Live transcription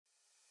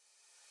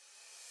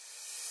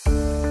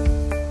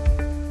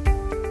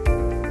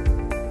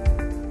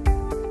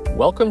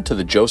Welcome to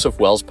the Joseph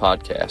Wells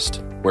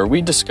Podcast, where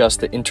we discuss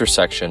the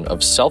intersection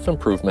of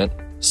self-improvement,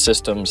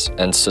 systems,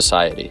 and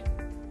society.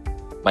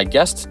 My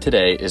guest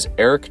today is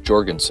Eric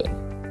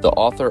Jorgenson, the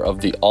author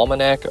of the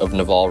Almanack of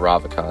Naval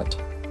Ravikant.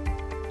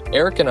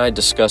 Eric and I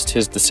discussed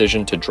his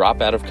decision to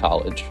drop out of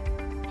college,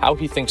 how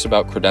he thinks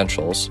about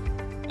credentials,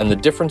 and the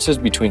differences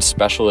between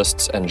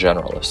specialists and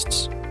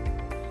generalists.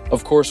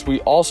 Of course,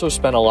 we also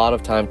spent a lot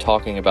of time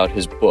talking about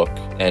his book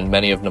and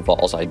many of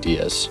Naval's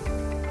ideas.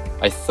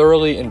 I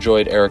thoroughly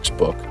enjoyed Eric's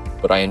book,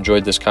 but I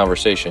enjoyed this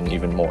conversation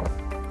even more.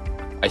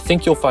 I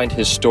think you'll find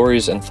his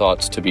stories and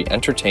thoughts to be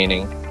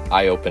entertaining,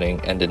 eye-opening,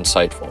 and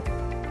insightful.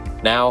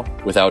 Now,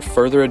 without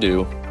further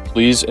ado,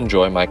 please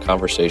enjoy my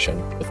conversation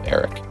with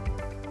Eric.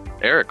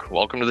 Eric,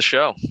 welcome to the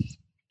show.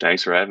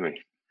 Thanks for having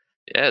me.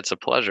 Yeah, it's a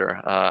pleasure.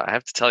 I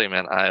have to tell you,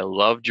 man, I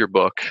loved your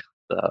book,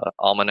 The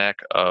Almanack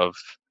of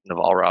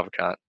Naval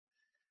Ravikant.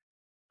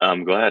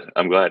 I'm glad.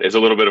 It's a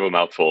little bit of a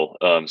mouthful,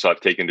 so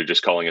I've taken to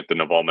just calling it the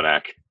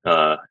Navalmanack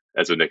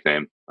as a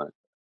nickname.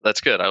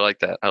 That's good. I like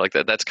that.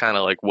 That's kind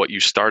of like what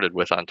you started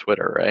with on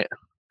Twitter, right?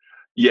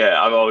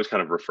 Yeah, I've always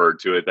kind of referred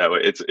to it that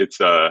way.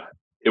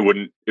 It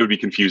would be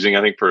confusing,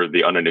 I think, for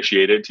the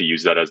uninitiated to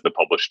use that as the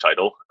published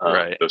title.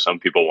 Right. Though some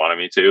people wanted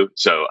me to.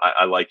 So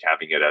I like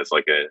having it as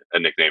like a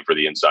nickname for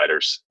the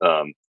insiders,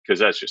 because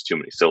that's just too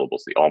many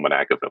syllables. The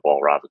Almanack of Naval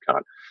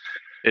Ravikant.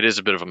 It is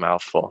a bit of a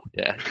mouthful.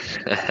 Yeah.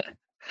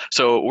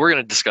 So we're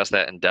going to discuss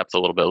that in depth a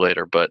little bit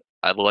later, but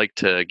I'd like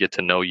to get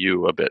to know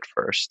you a bit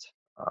first.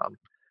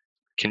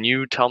 Can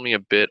you tell me a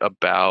bit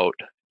about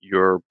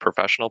your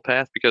professional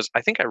path? Because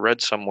I think I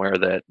read somewhere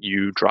that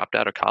you dropped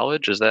out of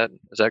college. Is that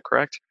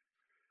correct?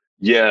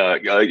 Yeah,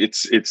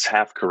 it's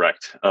half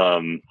correct.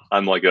 I'm a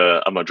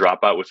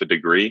dropout with a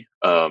degree,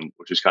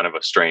 which is kind of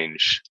a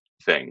strange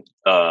thing.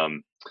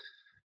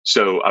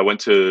 So I went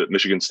to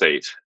Michigan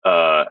State,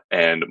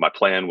 and my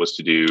plan was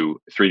to do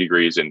 3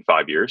 degrees in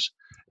 5 years.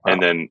 Wow.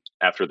 And then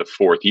after the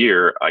 4th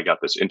year, I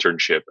got this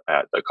internship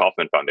at the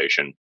Kauffman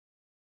Foundation,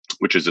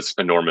 which is this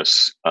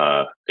enormous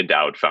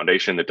endowed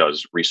foundation that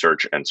does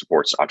research and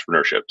supports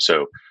entrepreneurship.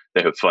 So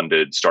they have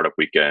funded Startup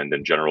Weekend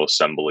and General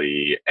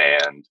Assembly,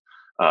 and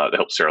they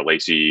helped Sarah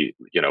Lacy,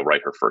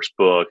 write her first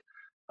book.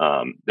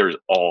 There's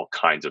all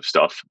kinds of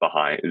stuff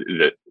behind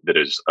that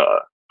is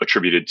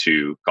attributed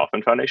to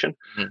Kauffman Foundation.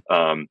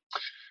 Mm-hmm.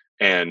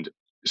 And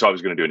so I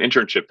was going to do an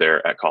internship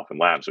there at Kauffman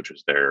Labs, which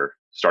was their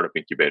startup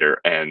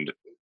incubator. And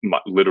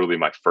literally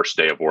my first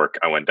day of work,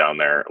 I went down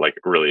there like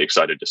really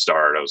excited to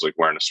start. I was like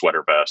wearing a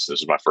sweater vest.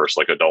 This is my first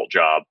like adult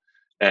job.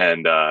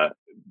 And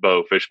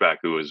Bo Fishback,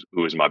 who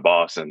was my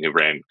boss and who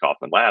ran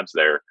Kauffman Labs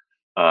there,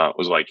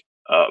 was like,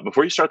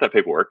 before you start that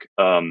paperwork,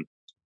 I'm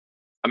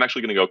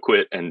actually going to go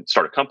quit and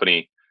start a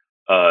company.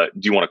 Do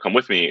you want to come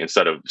with me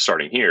instead of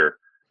starting here?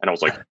 And I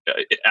was like,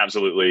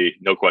 absolutely,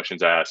 no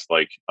questions asked.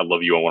 Like, I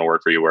love you. I want to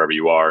work for you wherever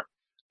you are.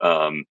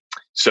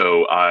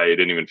 So I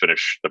didn't even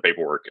finish the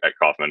paperwork at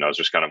Kauffman. I was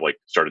just kind of like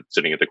started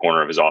sitting at the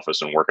corner of his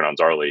office and working on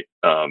Zarly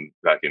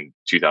back in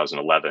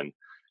 2011.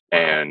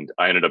 And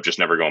I ended up just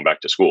never going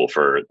back to school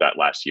for that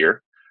last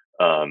year.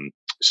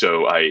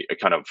 So I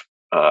kind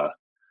of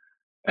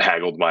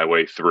haggled my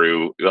way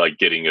through like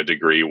getting a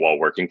degree while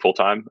working full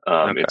time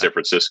in San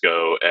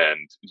Francisco,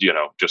 and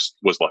just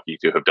was lucky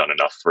to have done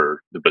enough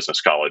for the business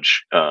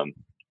college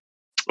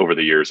over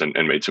the years, and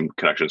made some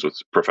connections with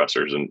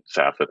professors and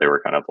staff that they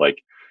were kind of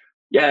like,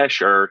 yeah,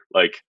 sure,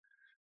 like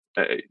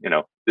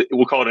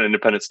we'll call it an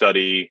independent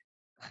study,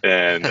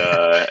 and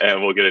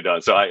and we'll get it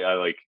done. So I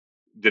like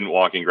didn't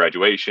walk in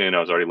graduation. I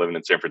was already living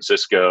in San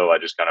Francisco. I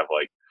just kind of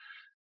like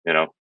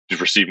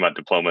just received my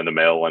diploma in the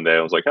mail one day.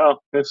 I was like, oh,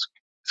 it's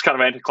kind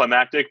of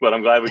anticlimactic, but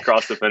I'm glad we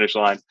crossed the finish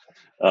line.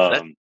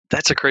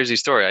 That's a crazy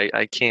story.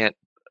 I can't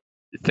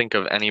think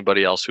of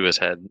anybody else who has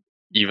had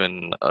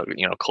even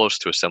close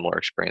to a similar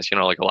experience.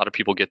 Like a lot of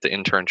people get the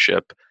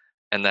internship,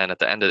 and then at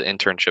the end of the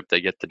internship, they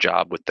get the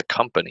job with the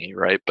company,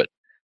 right? But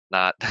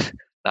not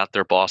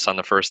their boss on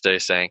the first day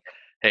saying,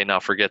 "Hey, now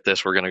forget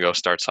this. We're going to go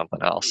start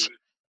something else."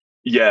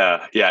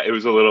 Yeah. It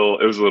was a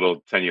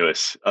little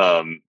tenuous.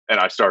 And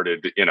I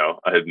started,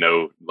 I had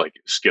no like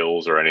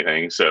skills or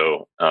anything.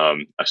 So,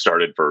 I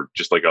started for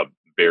just like a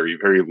very,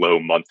 very low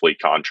monthly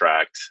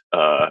contract.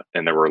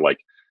 And there were like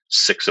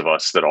 6 of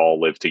us that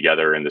all lived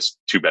together in this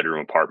 2-bedroom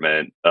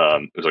apartment.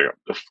 It was like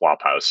a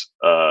flop house.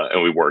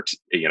 And we worked,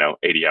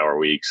 80-hour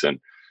weeks. And,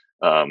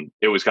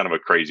 it was kind of a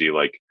crazy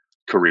like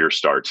career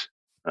start.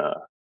 Yeah,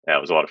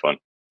 it was a lot of fun.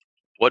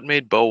 What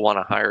made Bo want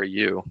to hire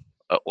you?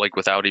 Like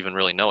without even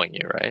really knowing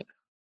you, right?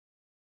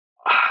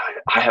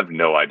 I have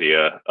no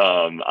idea.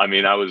 I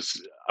mean, I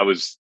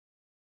was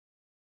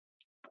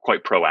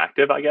quite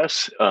proactive, I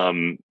guess,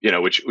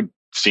 which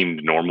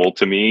seemed normal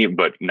to me.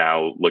 But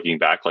now looking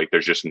back, like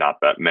there's just not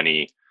that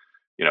many,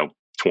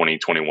 20,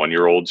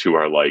 21-year-olds who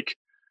are like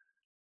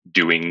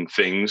doing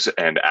things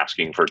and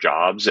asking for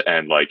jobs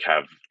and like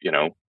have,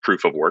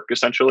 proof of work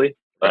essentially.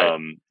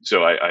 Right.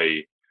 So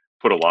I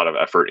put a lot of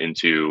effort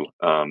into,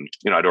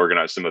 I'd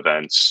organized some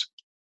events.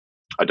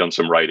 I'd done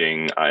some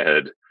writing. I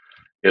had,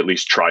 at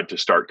least tried to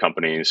start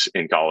companies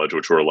in college,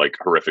 which were like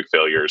horrific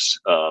failures.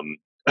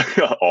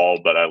 All,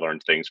 but I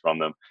learned things from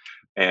them.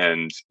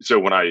 And so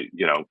when I,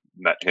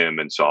 met him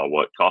and saw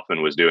what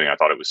Kaufman was doing, I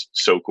thought it was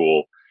so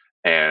cool.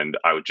 And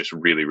I would just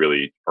really,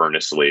 really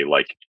earnestly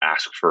like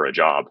ask for a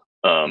job,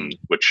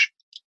 which,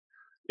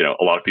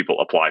 a lot of people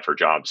apply for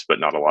jobs, but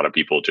not a lot of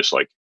people just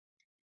like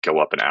go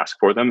up and ask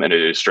for them. And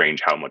it is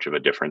strange how much of a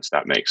difference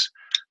that makes.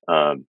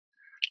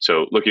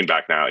 So looking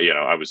back now,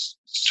 I was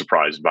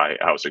surprised by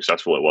how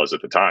successful it was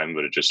at the time,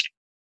 but it just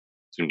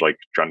seemed like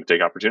trying to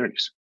take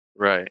opportunities.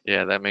 Right.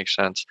 Yeah, that makes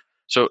sense.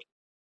 So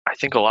I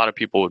think a lot of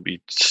people would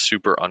be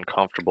super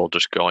uncomfortable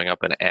just going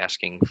up and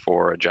asking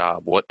for a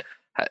job.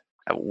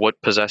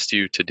 What possessed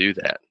you to do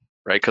that?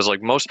 Right? Because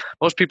like most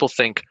people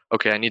think,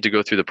 okay, I need to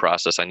go through the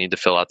process. I need to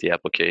fill out the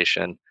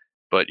application.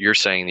 But you're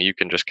saying that you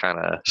can just kind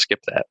of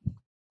skip that.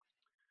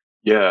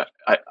 Yeah,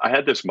 I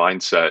had this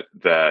mindset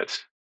that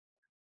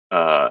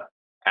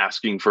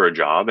asking for a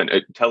job and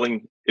it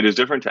is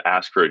different to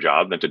ask for a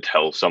job than to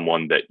tell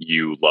someone that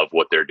you love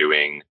what they're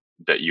doing,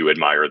 that you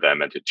admire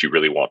them, and that you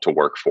really want to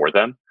work for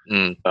them.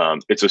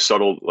 It's a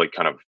subtle, like,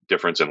 kind of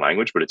difference in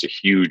language, but it's a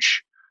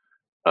huge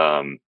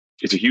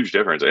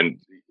difference. And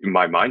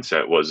my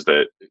mindset was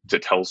that to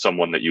tell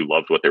someone that you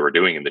loved what they were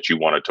doing and that you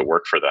wanted to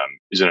work for them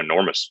is an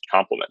enormous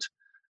compliment.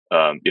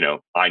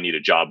 I need a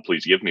job,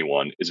 please give me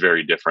one, is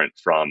very different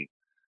from,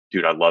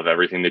 dude, I love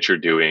everything that you're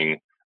doing.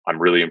 I'm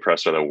really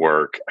impressed with the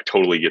work. I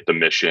totally get the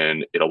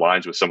mission. It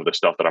aligns with some of the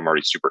stuff that I'm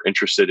already super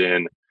interested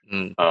in.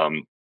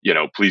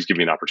 Please give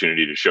me an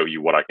opportunity to show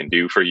you what I can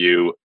do for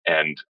you.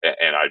 And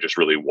I just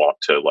really want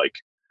to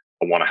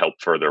I want to help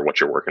further what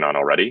you're working on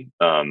already.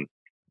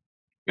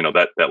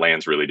 That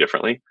lands really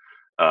differently.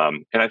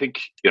 And I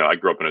think, I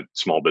grew up in a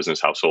small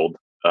business household.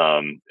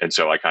 And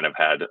so I kind of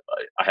had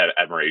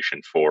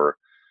admiration for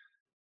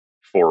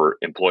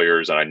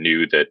employers. And I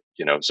knew that,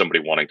 somebody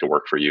wanting to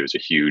work for you is a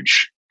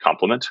huge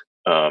compliment.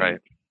 Right.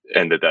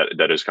 And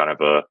that is kind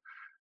of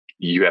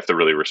you have to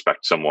really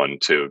respect someone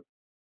to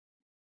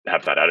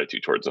have that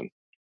attitude towards them.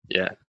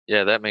 Yeah.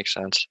 Yeah, that makes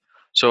sense.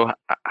 So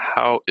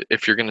how,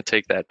 if you're going to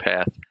take that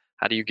path,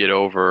 how do you get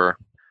over,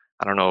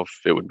 I don't know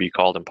if it would be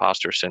called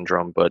imposter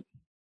syndrome, but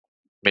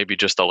maybe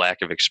just a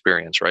lack of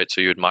experience, right?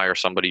 So you admire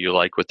somebody, you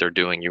like what they're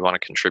doing, you want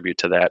to contribute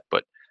to that,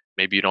 but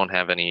maybe you don't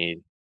have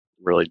any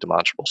really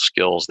demonstrable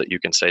skills that you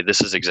can say,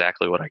 this is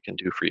exactly what I can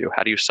do for you.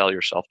 How do you sell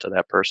yourself to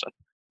that person?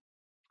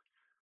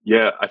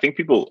 Yeah, I think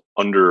people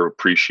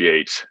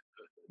underappreciate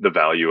the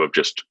value of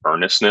just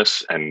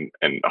earnestness and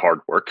hard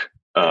work.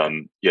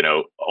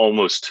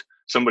 Almost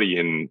somebody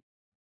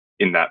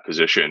in that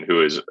position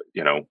who is,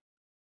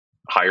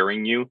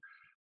 hiring you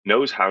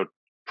knows how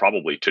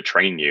probably to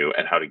train you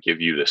and how to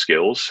give you the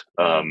skills,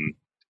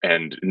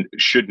 and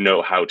should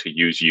know how to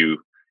use you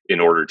in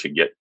order to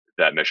get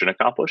that mission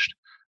accomplished.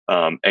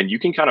 And you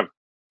can kind of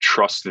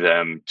trust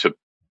them to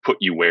put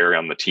you where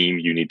on the team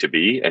you need to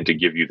be and to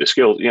give you the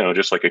skills,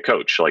 just like a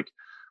coach. Like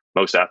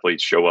most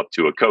athletes show up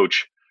to a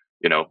coach,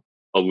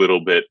 a little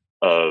bit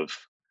of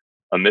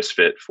a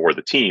misfit for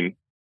the team,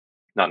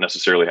 not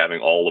necessarily having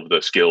all of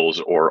the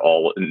skills or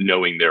all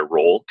knowing their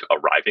role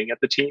arriving at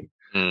the team.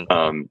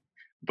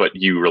 But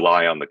you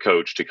rely on the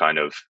coach to kind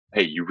of,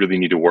 hey, you really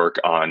need to work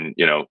on,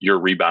 your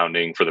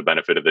rebounding for the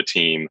benefit of the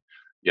team.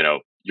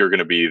 You're going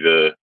to be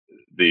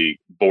the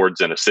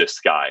boards and assists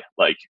guy.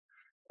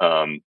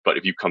 But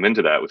if you come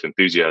into that with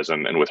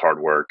enthusiasm and with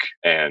hard work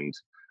and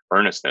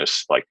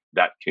earnestness, like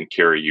that can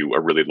carry you a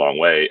really long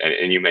way.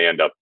 And you may end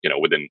up,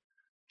 within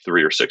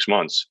 3 or 6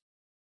 months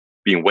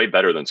being way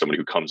better than somebody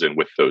who comes in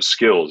with those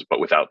skills, but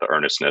without the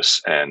earnestness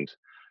and,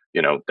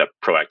 that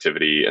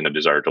proactivity and the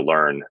desire to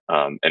learn,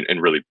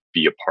 and really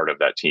be a part of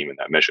that team and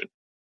that mission.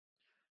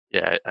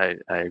 Yeah, I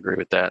agree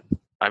with that.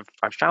 I've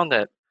found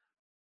that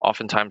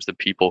oftentimes the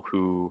people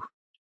who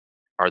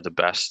are the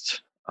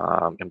best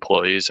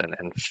employees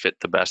and fit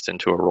the best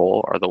into a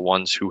role are the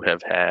ones who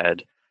have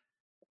had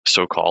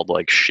so-called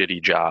like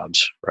shitty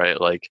jobs, right?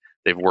 Like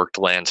they've worked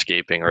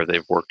landscaping or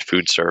they've worked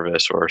food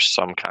service or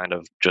some kind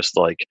of just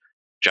like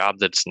job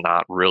that's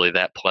not really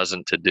that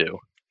pleasant to do.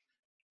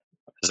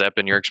 Has that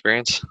been your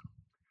experience?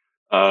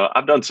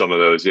 I've done some of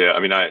those. Yeah. I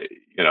mean,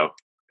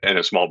 in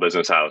a small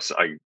business house,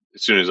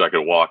 as soon as I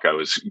could walk, I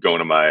was going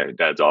to my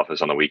dad's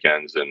office on the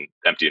weekends and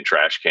emptying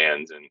trash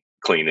cans and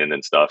cleaning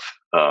and stuff.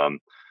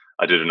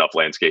 I did enough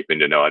landscaping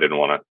to know I didn't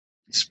want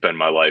to spend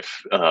my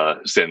life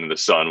standing in the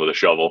sun with a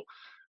shovel.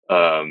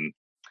 It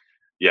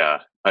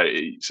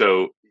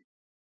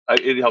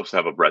helps to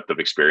have a breadth of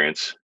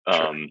experience,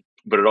 Sure.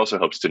 but it also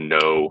helps to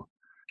know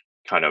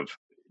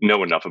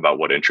enough about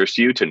what interests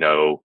you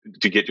to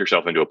get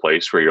yourself into a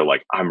place where you're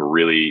like,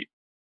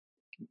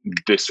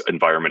 this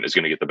environment is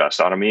going to get the best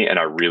out of me. And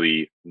I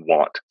really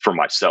want for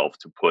myself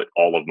to put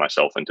all of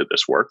myself into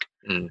this work.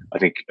 I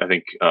think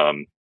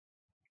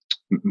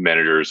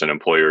managers and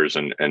employers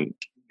and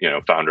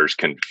founders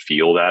can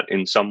feel that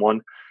in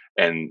someone.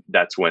 And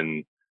that's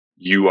when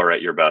you are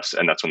at your best.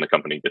 And that's when the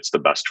company gets the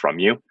best from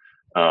you,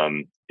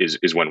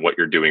 is when what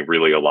you're doing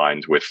really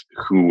aligns with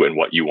who and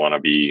what you want to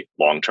be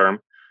long-term.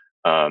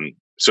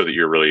 so that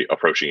you're really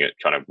approaching it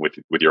kind of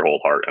with your whole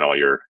heart and all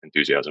your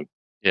enthusiasm.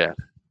 Yeah.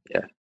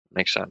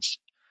 Makes sense.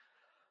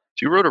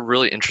 So you wrote a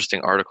really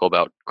interesting article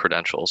about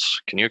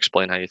credentials. Can you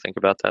explain how you think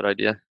about that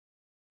idea?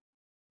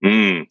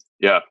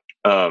 Yeah.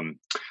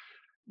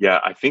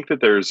 I think that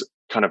there's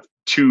kind of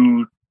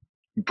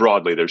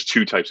there's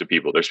two types of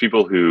people. There's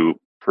people who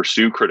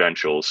pursue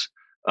credentials,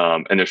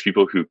 and there's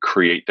people who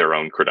create their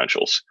own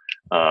credentials,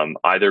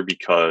 either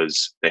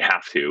because they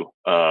have to,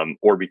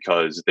 or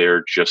because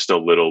they're just a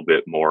little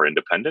bit more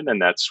independent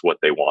and that's what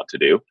they want to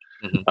do.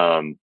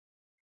 Mm-hmm.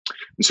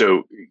 And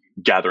so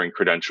gathering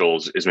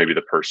credentials is maybe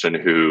the person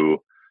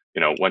who,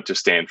 went to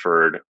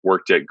Stanford,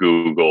 worked at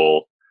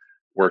Google,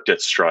 worked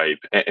at Stripe,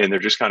 and they're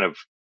just kind of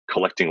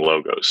collecting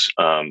logos.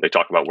 They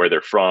talk about where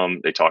they're from.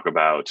 They talk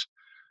about,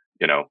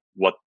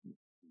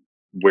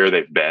 where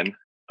they've been.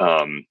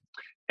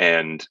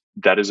 And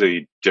that is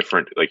a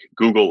different, like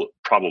Google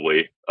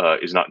probably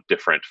is not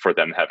different for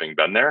them having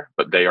been there,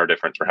 but they are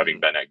different for having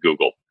been at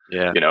Google.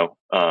 Yeah.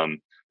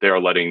 They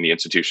are letting the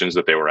institutions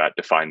that they were at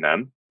define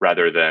them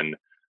rather than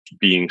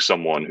being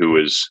someone who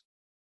is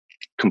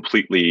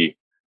completely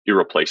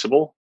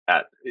irreplaceable.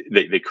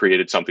 They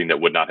created something that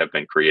would not have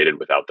been created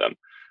without them,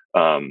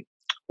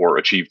 or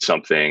achieved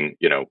something,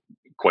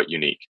 quite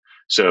unique.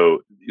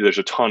 So there's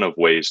a ton of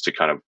ways to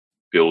kind of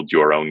build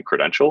your own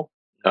credential.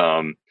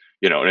 And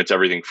it's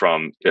everything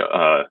from,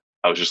 I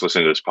was just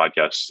listening to this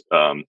podcast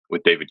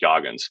with David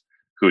Goggins,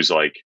 who's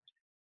like,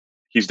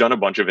 he's done a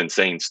bunch of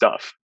insane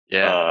stuff.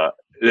 Yeah.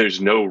 There's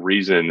no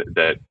reason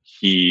that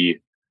he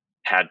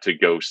had to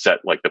go set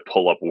like the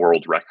pull-up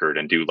world record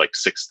and do like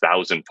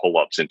 6,000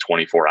 pull-ups in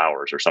 24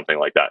 hours or something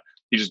like that.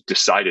 He just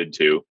decided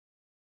to,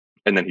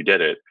 and then he did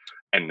it.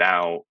 And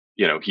now,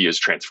 he is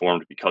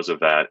transformed because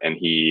of that. And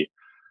he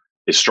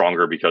is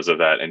stronger because of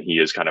that. And he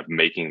is kind of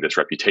making this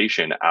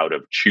reputation out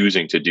of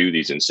choosing to do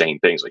these insane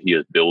things. Like he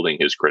is building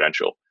his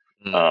credential.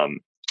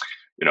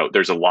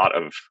 There's a lot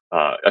of,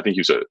 I think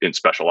he was in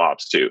special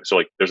ops too. So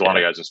like there's a lot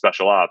of guys in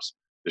special ops.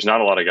 There's not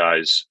a lot of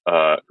guys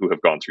who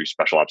have gone through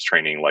special ops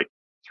training like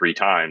 3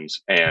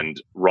 times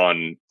and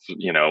run,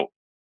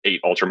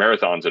 8 ultra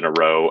marathons in a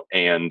row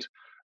and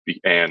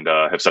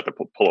have set the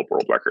pull-up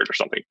world record or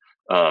something.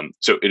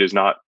 So it is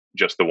not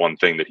just the one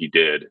thing that he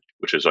did,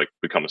 which is like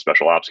become a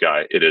special ops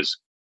guy. It is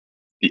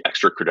the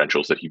extra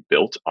credentials that he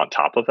built on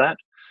top of that.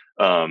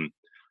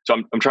 So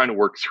I'm trying to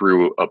work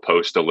through a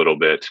post a little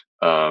bit.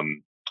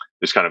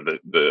 It's kind of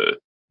the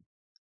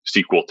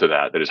sequel to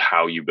that is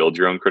how you build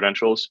your own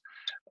credentials.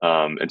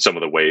 And some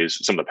of the ways,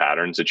 some of the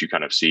patterns that you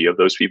kind of see of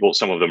those people.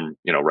 Some of them,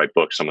 write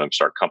books. Some of them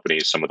start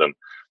companies. Some of them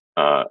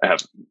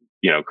have,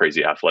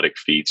 crazy athletic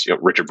feats.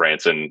 Richard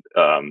Branson,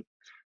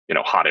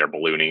 hot air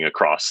ballooning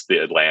across the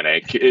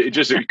Atlantic. It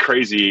just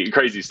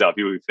crazy stuff.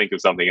 You would think of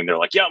something and they're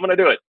like, yeah, I'm going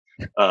to do it.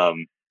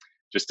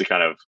 Just to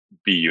kind of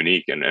be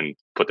unique and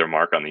put their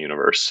mark on the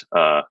universe.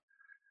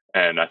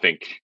 And I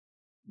think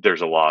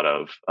there's a lot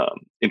of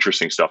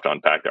interesting stuff to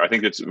unpack there. I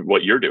think it's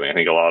what you're doing. I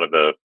think a lot of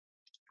the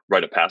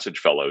rite of passage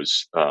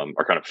fellows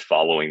are kind of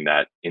following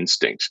that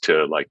instinct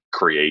to like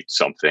create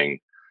something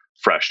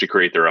fresh, to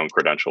create their own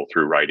credential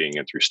through writing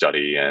and through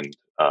study and,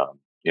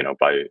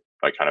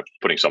 by kind of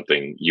putting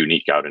something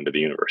unique out into the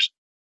universe.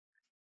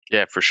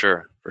 Yeah, for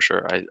sure.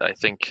 I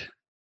think,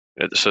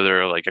 so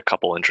there are like a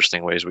couple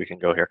interesting ways we can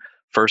go here.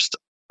 First,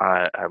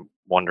 I'm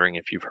wondering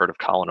if you've heard of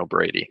Colin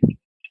O'Brady.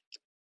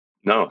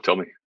 No, tell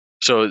me.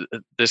 So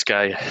this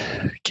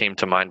guy came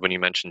to mind when you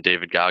mentioned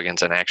David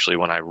Goggins. And actually,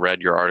 when I read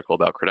your article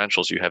about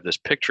credentials, you have this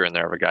picture in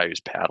there of a guy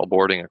who's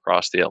paddleboarding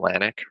across the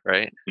Atlantic,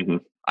 right? Mm-hmm.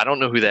 I don't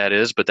know who that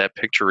is, but that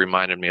picture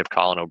reminded me of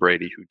Colin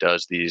O'Brady, who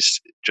does these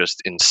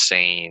just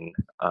insane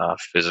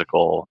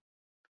physical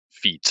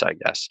feats, I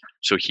guess.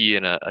 So he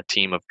and a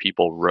team of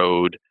people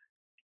rode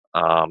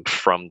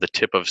from the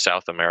tip of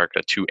South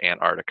America to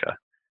Antarctica.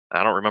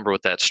 I don't remember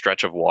what that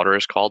stretch of water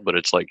is called, but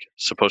it's like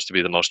supposed to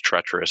be the most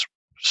treacherous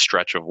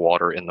stretch of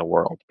water in the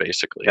world,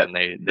 basically. Yeah, and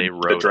they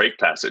rode the Drake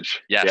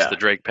Passage. Yes, yeah. The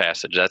Drake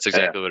Passage. That's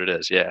exactly what it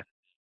is. Yeah.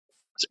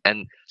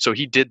 And so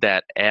he did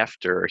that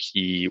after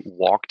he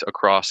walked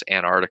across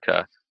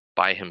Antarctica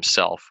by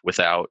himself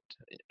without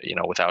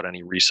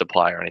any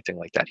resupply or anything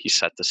like that. He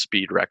set the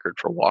speed record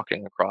for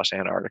walking across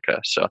Antarctica.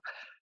 So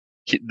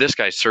this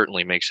guy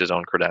certainly makes his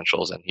own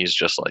credentials, and he's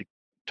just like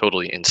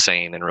totally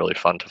insane and really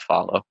fun to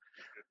follow.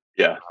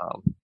 Yeah.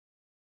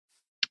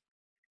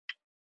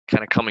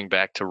 Kind of coming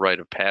back to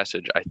rite of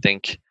passage, I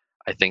think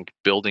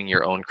building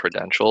your own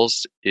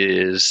credentials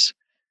is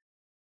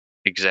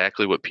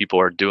exactly what people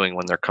are doing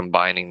when they're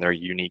combining their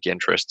unique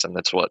interests, and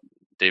that's what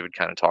David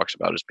kind of talks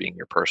about as being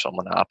your personal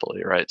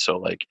monopoly, right? So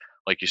like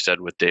you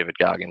said with David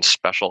Goggins,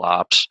 special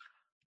ops,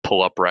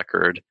 pull-up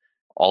record,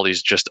 all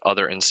these just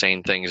other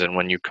insane things, and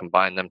when you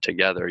combine them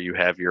together, you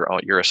have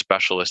you're a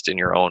specialist in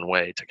your own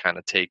way to kind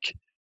of take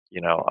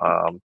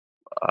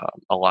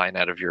a line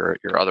out of your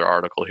other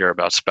article here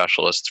about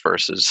specialists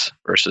versus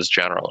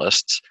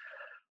generalists.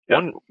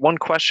 Yeah. One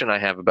question I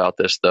have about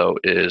this though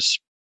is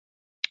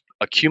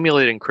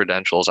accumulating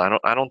credentials. I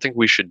don't think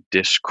we should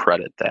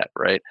discredit that,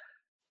 right?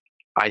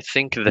 I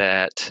think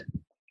that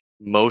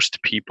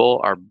most people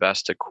are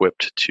best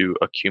equipped to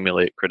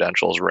accumulate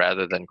credentials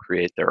rather than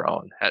create their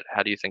own.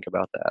 How do you think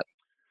about that?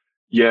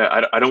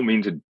 Yeah, I don't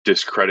mean to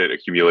discredit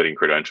accumulating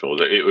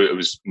credentials. It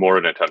was more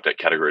an attempt at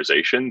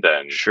categorization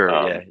than, Sure.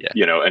 Yeah.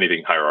 Yeah.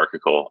 anything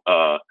hierarchical.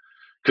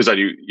 Because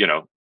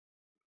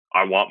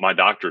I want my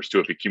doctors to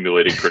have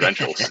accumulated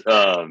credentials.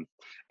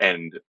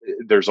 And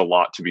there's a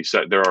lot to be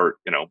said. There are,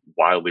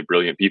 wildly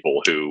brilliant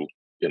people who,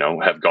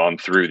 have gone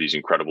through these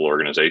incredible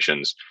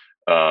organizations.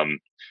 Um,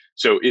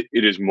 so it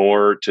is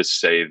more to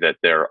say that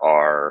there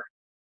are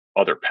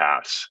other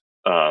paths,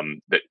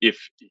 that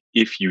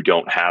if you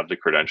don't have the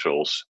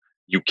credentials,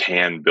 you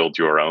can build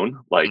your own.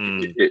 Like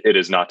it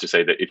is not to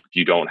say that if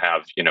you don't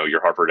have,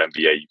 your Harvard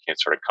MBA, you can't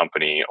start a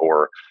company,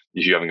 or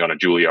if you haven't gone to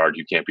Juilliard,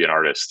 you can't be an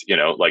artist.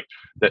 Like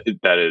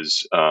that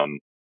is,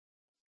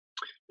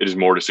 it is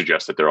more to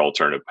suggest that there are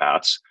alternative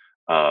paths,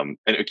 and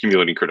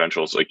accumulating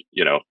credentials. Like,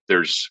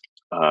 there's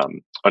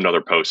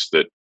another post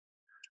that,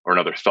 or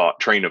another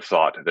train of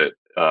thought that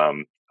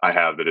I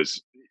have, that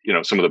is,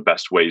 some of the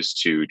best ways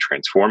to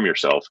transform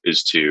yourself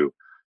is to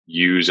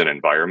use an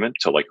environment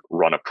to like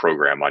run a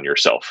program on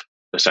yourself,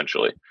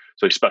 essentially.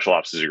 So like, special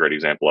ops is a great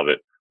example of it.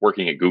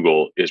 Working at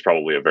Google is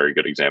probably a very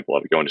good example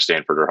of it. Going to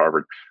Stanford or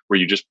Harvard, where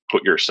you just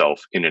put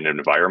yourself in an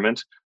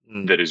environment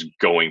that is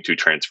going to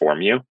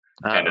transform you.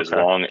 And as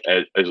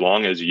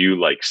long as you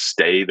like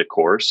stay the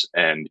course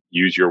and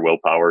use your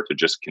willpower to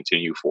just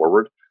continue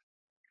forward,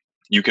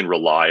 you can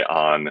rely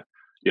on,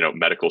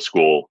 medical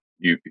school.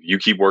 You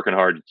keep working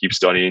hard, you keep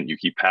studying, you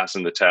keep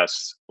passing the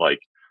tests, like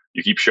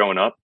you keep showing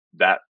up,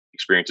 that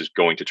experience is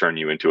going to turn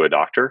you into a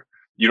doctor.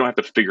 You don't have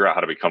to figure out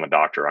how to become a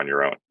doctor on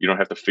your own. You don't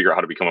have to figure out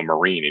how to become a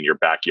Marine in your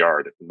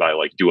backyard by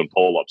like doing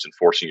pull-ups and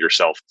forcing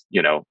yourself,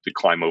 to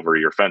climb over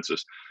your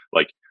fences.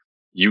 Like,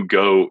 you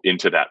go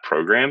into that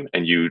program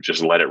and you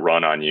just let it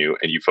run on you,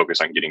 and you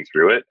focus on getting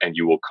through it, and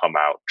you will come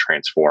out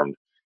transformed.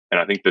 And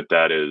I think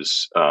that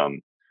is,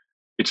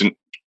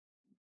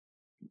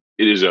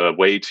 it is a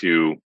way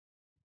to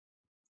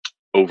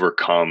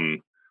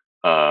overcome,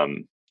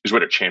 is a way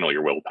to channel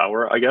your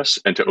willpower, I guess,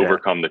 and to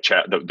overcome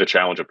the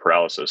challenge of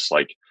paralysis.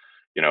 Like,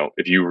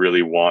 if you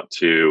really want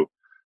to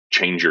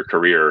change your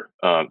career,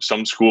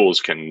 some schools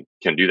can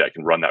do that,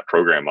 can run that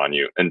program on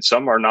you, and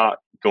some are not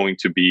going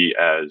to be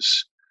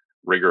as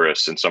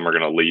rigorous, and some are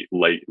going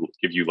to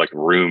give you like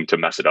room to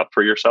mess it up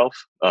for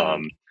yourself.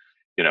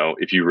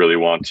 If you really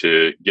want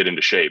to get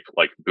into shape,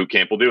 like boot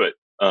camp will do it.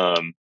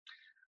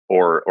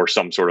 Or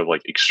some sort of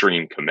like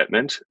extreme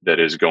commitment that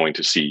is going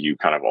to see you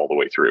kind of all the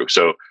way through.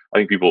 So I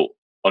think people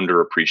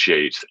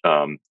underappreciate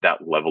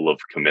that level of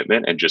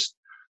commitment, and just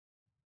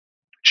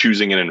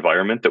choosing an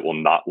environment that will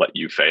not let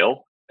you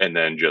fail, and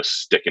then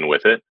just sticking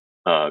with it.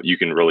 You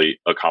can really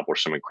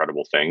accomplish some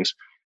incredible things.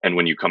 And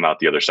when you come out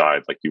the other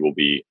side, like, you will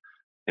be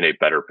in a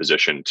better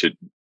position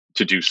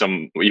to do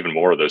some even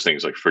more of those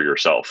things, like for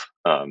yourself.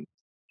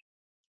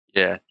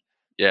 Yeah.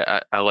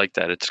 I like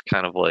that. It's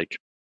kind of like,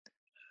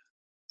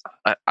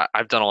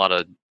 I've done a lot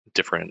of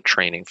different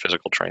training,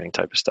 physical training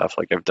type of stuff.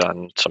 Like, I've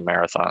done some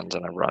marathons,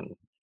 and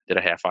did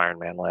a half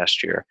Ironman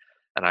last year.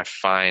 And I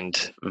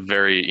find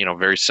very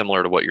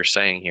similar to what you're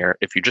saying here.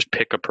 If you just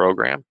pick a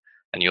program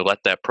and you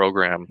let that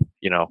program,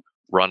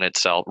 run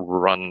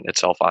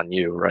itself on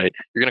you, right?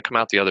 You're going to come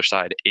out the other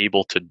side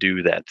able to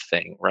do that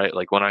thing, right?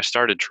 Like, when I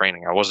started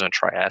training, I wasn't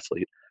a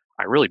triathlete.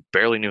 I really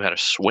barely knew how to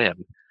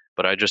swim,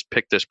 but I just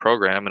picked this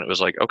program, and it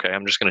was like, okay,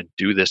 I'm just going to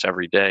do this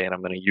every day, and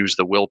I'm going to use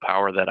the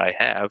willpower that I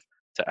have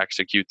to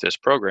execute this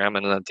program.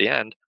 And then at the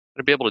end, I'm going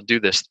to be able to do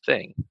this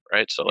thing,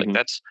 right? So like,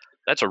 that's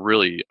a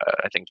really,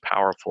 I think,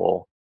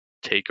 powerful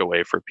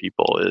takeaway for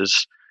people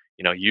is,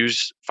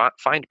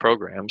 find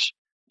programs,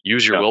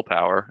 use your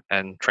willpower,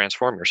 and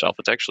transform yourself.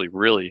 It's actually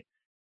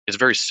it's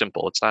very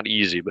simple. It's not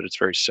easy, but it's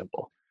very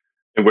simple.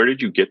 And where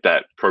did you get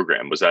that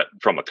program? Was that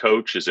from a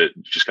coach? Is it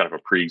just kind of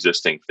a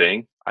pre-existing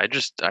thing? I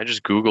just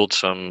Googled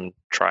some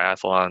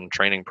triathlon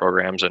training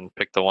programs and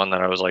picked the one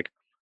that I was like,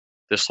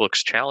 this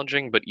looks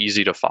challenging but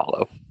easy to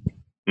follow.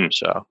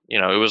 So,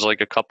 it was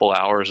like a couple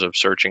hours of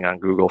searching on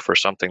Google for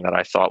something that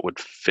I thought would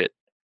fit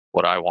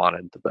what I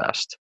wanted the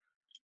best.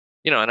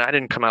 And I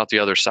didn't come out the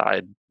other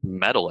side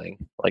medaling.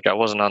 Like, I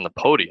wasn't on the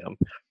podium,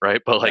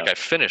 right? But like, I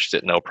finished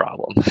it no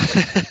problem.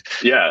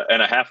 Yeah,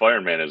 and a half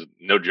Ironman is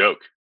no joke.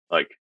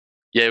 Like,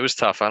 yeah, it was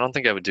tough. I don't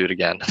think I would do it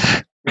again.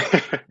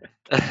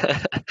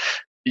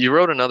 You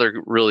wrote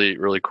another really,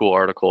 really cool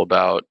article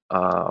about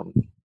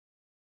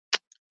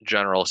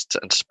generalists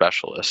and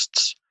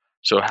specialists.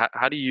 So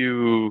how do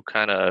you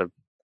kind of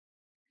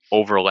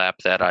overlap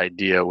that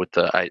idea with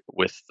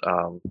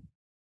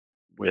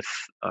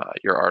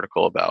your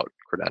article about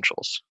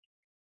credentials?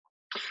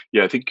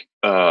 Yeah, I think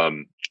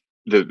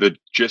the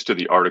gist of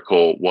the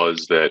article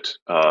was that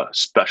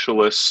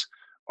specialists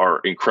are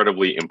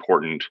incredibly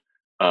important,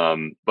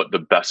 but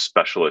the best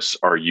specialists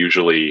are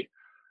usually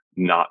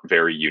not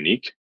very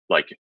unique.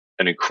 Like,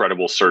 an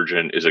incredible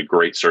surgeon is a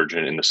great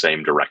surgeon in the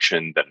same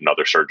direction that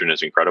another surgeon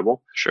is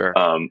incredible. Sure.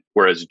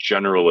 Whereas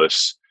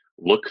generalists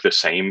look the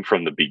same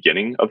from the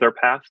beginning of their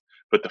path,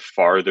 but the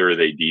farther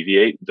they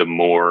deviate, the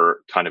more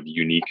kind of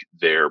unique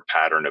their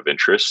pattern of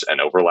interests and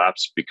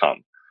overlaps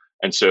become.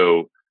 And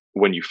so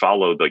when you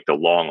follow like the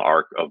long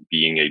arc of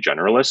being a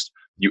generalist,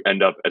 you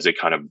end up as a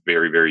kind of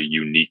very, very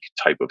unique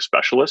type of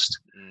specialist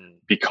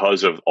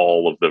because of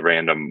all of the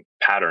random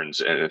patterns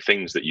and the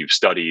things that you've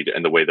studied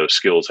and the way those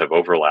skills have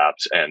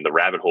overlapped and the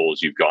rabbit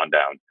holes you've gone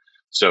down.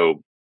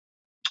 So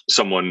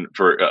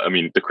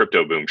the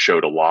crypto boom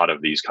showed a lot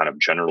of these kind of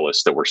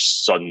generalists that were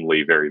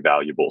suddenly very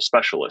valuable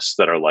specialists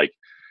that are like,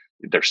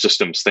 they're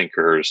systems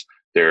thinkers,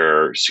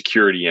 they're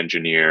security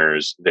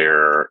engineers,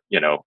 they're,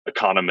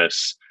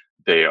 economists,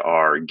 they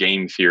are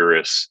game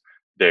theorists,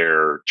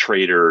 they're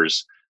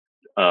traders,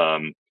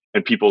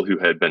 and people who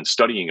had been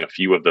studying a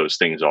few of those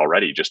things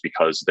already just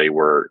because they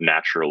were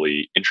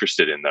naturally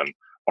interested in them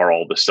are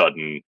all of a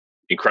sudden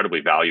incredibly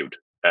valued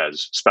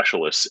as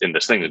specialists in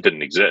this thing that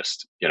didn't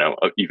exist,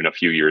 even a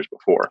few years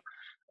before.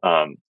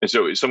 And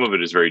so some of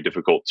it is very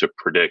difficult to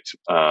predict.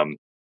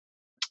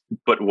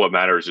 But what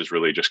matters is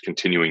really just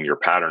continuing your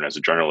pattern as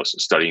a journalist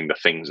and studying the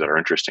things that are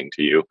interesting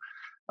to you.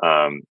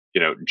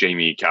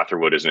 Jamie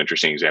Catherwood is an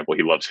interesting example.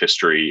 He loves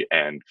history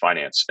and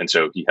finance. And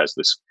so he has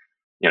this,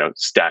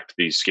 stacked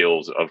these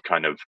skills of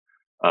kind of,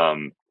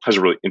 has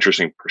a really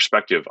interesting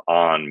perspective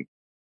on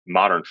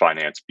modern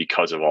finance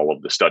because of all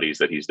of the studies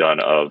that he's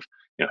done of,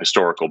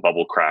 historical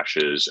bubble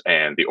crashes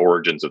and the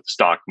origins of the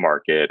stock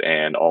market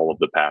and all of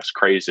the past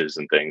crazes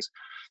and things.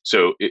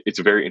 So it's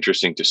very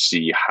interesting to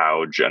see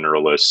how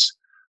generalists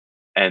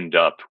end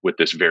up with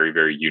this very,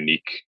 very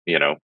unique,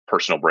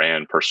 personal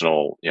brand,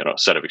 personal,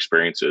 set of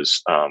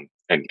experiences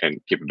and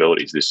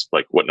capabilities. This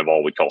like what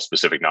Naval would call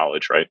specific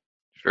knowledge, right?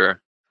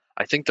 Sure.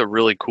 I think the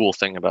really cool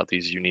thing about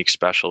these unique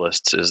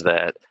specialists is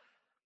that,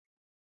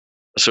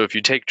 so if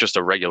you take just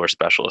a regular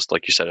specialist,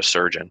 like you said, a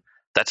surgeon,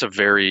 that's a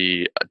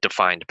very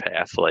defined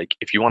path. Like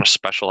if you want to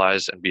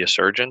specialize and be a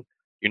surgeon,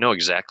 you know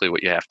exactly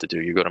what you have to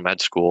do. You go to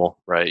med school,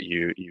 right?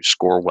 You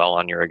score well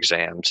on your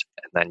exams,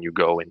 and then you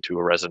go into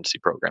a residency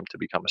program to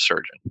become a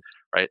surgeon,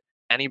 right?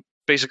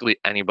 Basically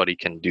anybody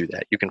can do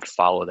that. You can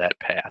follow that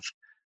path.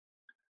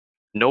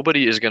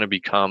 Nobody is going to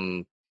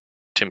become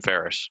Tim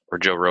Ferriss or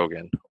Joe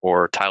Rogan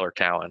or Tyler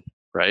Cowen,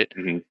 right?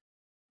 Mm-hmm.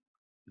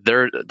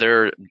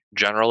 They're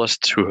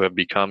generalists who have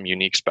become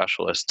unique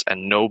specialists,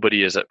 and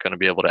nobody is going to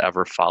be able to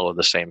ever follow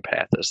the same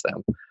path as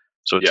them.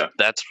 So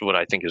that's what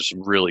I think is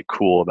really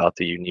cool about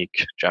the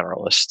unique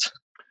generalist.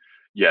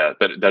 Yeah,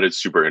 that is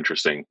super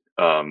interesting.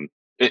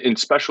 In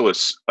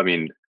specialists, I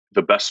mean,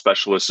 the best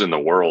specialists in the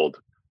world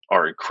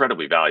are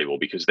incredibly valuable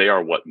because they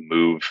are what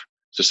move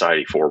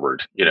society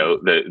forward.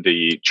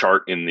 The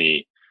chart in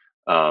the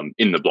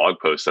blog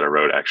post that I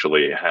wrote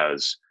actually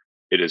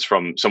it is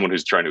from someone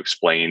who's trying to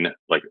explain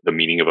like the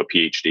meaning of a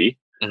PhD.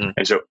 Mm-hmm.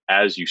 And so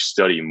as you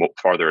study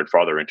farther and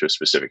farther into a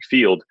specific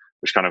field,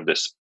 there's kind of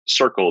this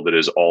circle that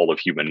is all of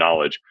human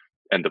knowledge.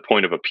 And the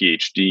point of a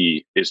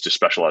PhD is to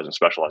specialize and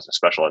specialize and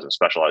specialize and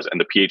specialize.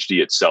 And the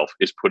PhD itself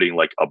is putting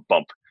like a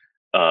bump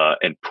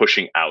and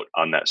pushing out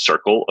on that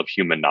circle of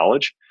human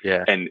knowledge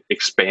and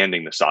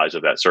expanding the size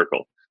of that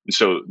circle. And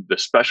so the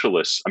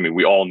specialists, I mean,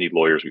 we all need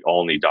lawyers, we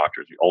all need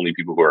doctors, we all need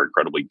people who are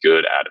incredibly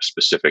good at a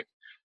specific,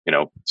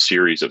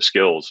 series of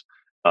skills.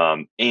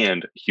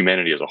 And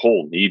humanity as a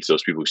whole needs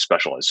those people who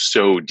specialize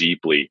so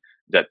deeply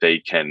that they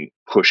can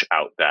push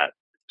out that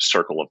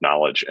circle of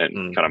knowledge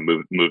and kind of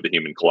move the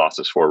human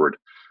colossus forward.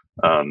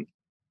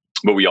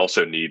 But we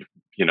also need,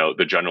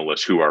 the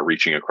generalists who are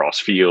reaching across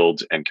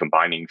fields and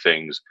combining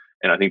things.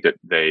 And I think that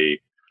they,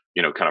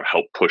 kind of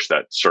help push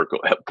that circle,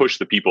 help push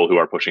the people who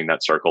are pushing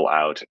that circle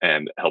out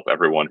and help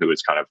everyone who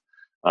is kind of,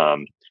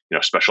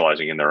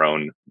 specializing in their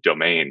own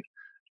domain.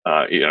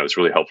 It's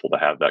really helpful to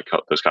have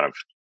those kind of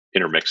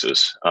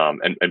intermixes.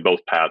 And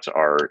both paths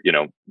are,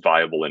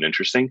 viable and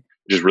interesting.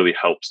 It just really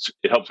helped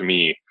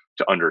me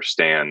to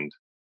understand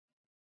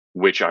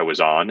which I was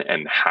on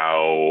and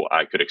how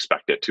I could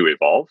expect it to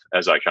evolve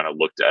as I kind of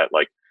looked at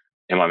like,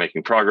 am I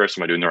making progress?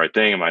 Am I doing the right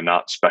thing? Am I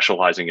not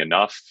specializing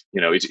enough?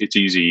 It's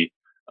easy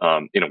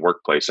in a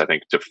workplace, I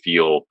think, to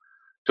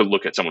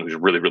look at someone who's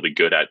really, really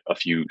good at a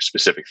few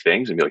specific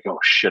things and be like, oh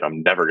shit,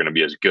 I'm never going to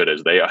be as good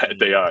as they are at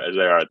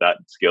that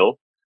skill.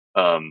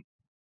 And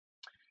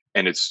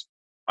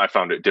I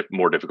found it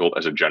more difficult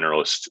as a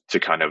generalist to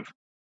kind of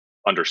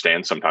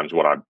understand sometimes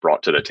what I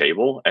brought to the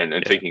table, and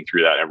thinking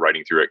through that and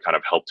writing through it kind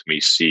of helped me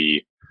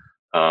see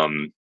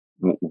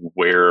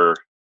where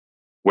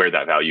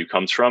that value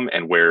comes from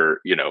and where,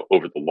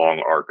 over the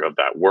long arc of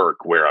that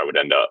work, where I would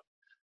end up.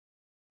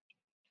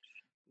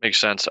 Makes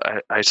sense.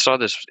 I saw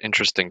this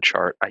interesting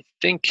chart. I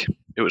think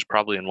it was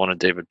probably in one of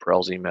David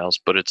Perel's emails,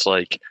 but it's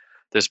like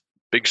this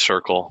big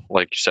circle,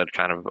 like you said,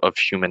 kind of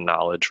human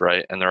knowledge,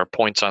 right? And there are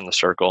points on the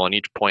circle, and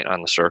each point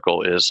on the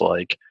circle is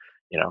like,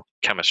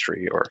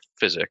 chemistry or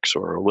physics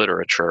or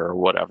literature or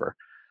whatever.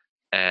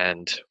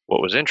 And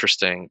what was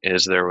interesting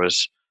is there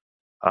was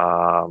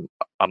a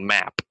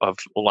map of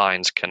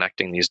lines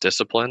connecting these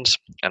disciplines.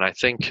 And I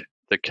think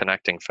the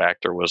connecting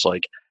factor was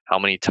like how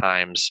many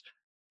times,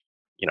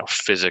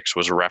 physics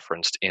was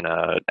referenced in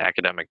an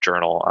academic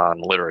journal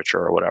on literature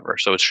or whatever.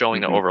 So it's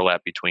showing the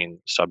overlap between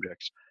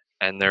subjects.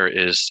 And there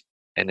is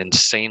an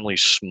insanely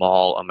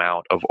small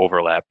amount of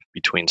overlap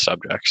between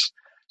subjects.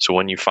 So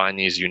when you find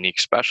these unique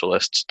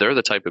specialists, they're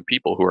the type of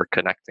people who are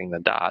connecting the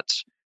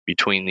dots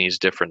between these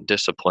different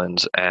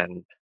disciplines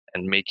and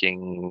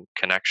making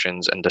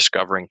connections and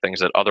discovering things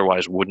that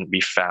otherwise wouldn't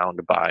be found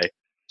by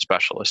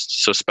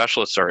specialists. So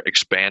specialists are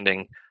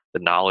expanding the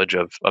knowledge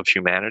of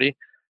humanity,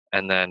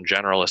 and then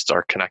generalists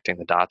are connecting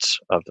the dots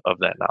of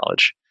that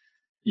knowledge.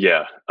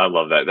 Yeah, I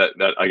love that.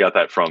 That I got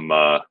that from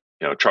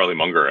Charlie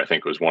Munger. I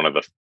think was one of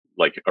the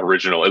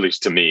original, at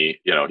least to me.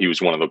 He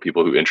was one of the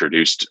people who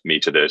introduced me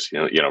to this.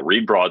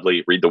 Read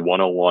broadly, read the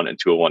 101 and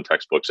 201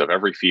 textbooks of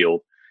every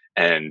field,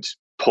 and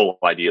pull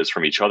ideas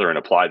from each other and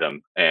apply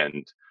them.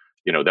 And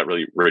that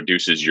really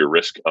reduces your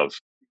risk of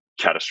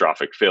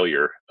catastrophic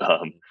failure.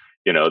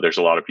 There's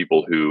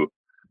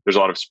a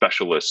lot of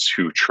specialists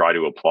who try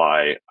to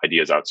apply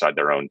ideas outside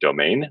their own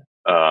domain.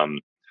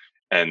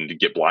 And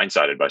get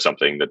blindsided by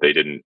something that they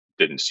didn't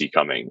see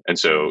coming. And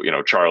so,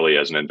 Charlie,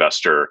 as an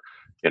investor,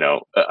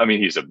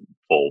 he's a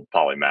full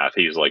polymath.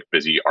 He's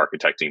busy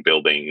architecting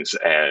buildings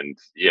and,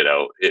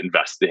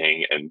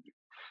 investing and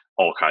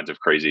all kinds of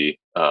crazy,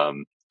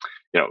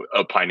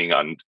 opining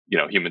on,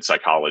 human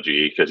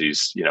psychology because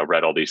he's,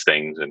 read all these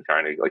things and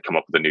trying to come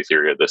up with a new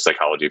theory of the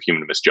psychology of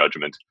human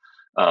misjudgment.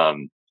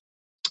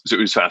 So it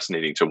was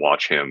fascinating to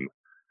watch him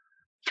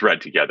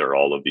thread together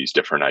all of these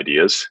different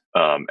ideas.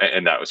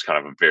 And that was kind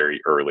of a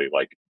very early,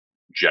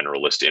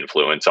 generalist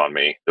influence on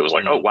me. It was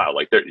oh, wow,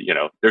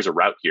 there's a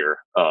route here,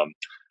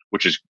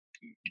 which is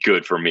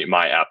good for me.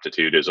 My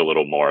aptitude is a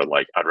little more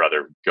I'd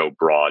rather go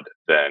broad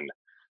than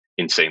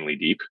insanely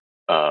deep,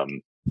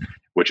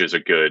 which is a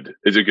good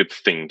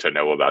thing to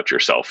know about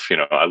yourself.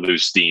 I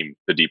lose steam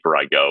the deeper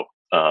I go,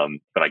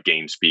 but I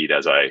gain speed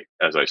as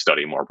I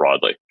study more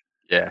broadly.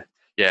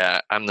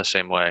 Yeah, I'm the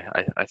same way.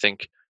 I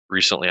think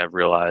recently I've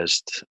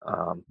realized,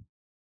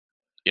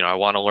 I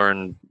want to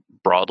learn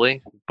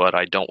broadly, but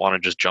I don't want to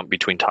just jump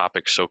between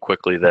topics so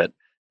quickly that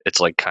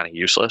it's kind of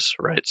useless,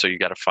 right? So you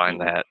got to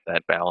find that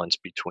balance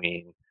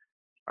between,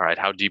 all right,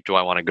 how deep do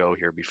I want to go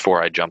here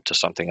before I jump to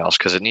something else?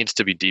 Because it needs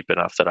to be deep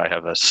enough that I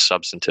have a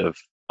substantive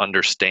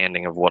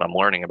understanding of what I'm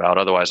learning about.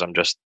 Otherwise, I'm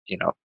just,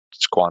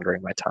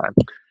 squandering my time.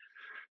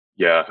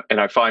 Yeah, and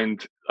I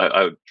find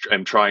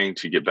I'm trying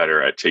to get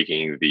better at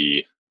taking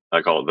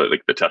I call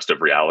it the test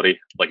of reality.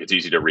 It's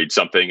easy to read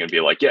something and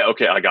be yeah,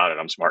 okay, I got it.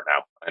 I'm smart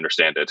now. I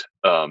understand it.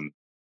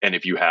 And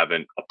if you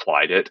haven't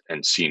applied it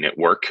and seen it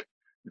work,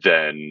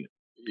 then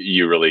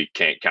you really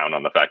can't count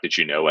on the fact that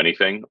you know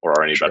anything or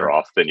are any better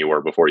off than you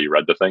were before you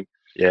read the thing.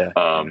 Yeah.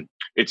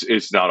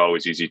 It's not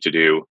always easy to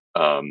do,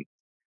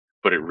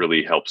 but it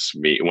really helps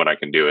me when I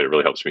can do it. It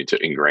really helps me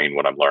to ingrain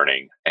what I'm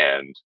learning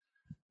and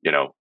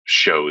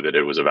show that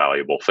it was a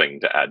valuable thing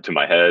to add to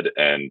my head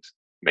and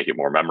make it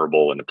more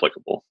memorable and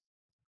applicable.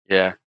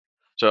 Yeah.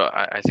 So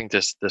I think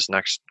this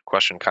next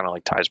question kind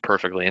of ties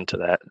perfectly into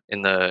that.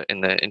 In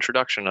the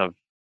introduction of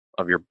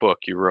your book,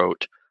 you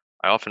wrote,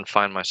 "I often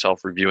find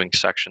myself reviewing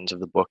sections of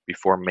the book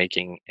before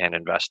making an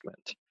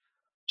investment."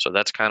 So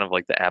that's kind of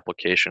the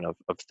application of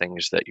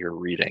things that you're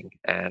reading.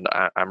 And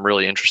I'm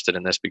really interested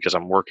in this because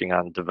I'm working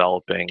on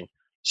developing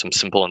some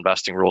simple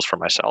investing rules for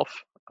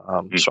myself.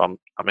 So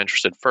I'm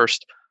interested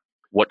first,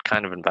 what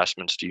kind of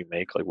investments do you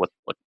make? What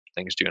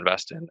things do you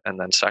invest in? And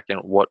then second,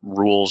 what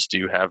rules do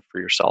you have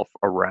for yourself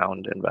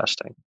around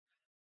investing?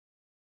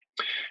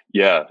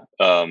 Yeah.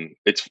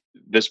 It's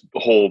this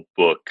whole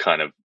book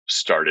kind of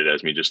started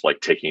as me just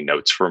taking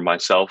notes for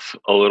myself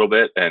a little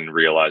bit and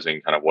realizing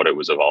kind of what it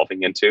was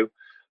evolving into.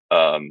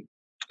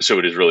 So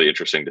it is really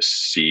interesting to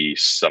see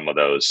some of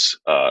those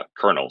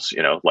kernels,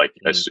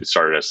 it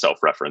started as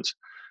self-reference.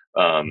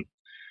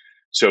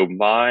 So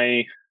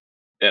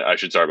and I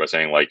should start by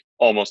saying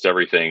almost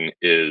everything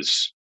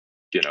is,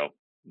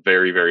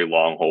 very, very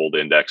long hold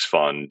index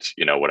fund,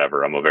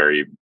 whatever. I'm a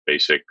very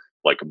basic,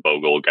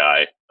 Bogle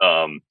guy.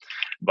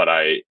 But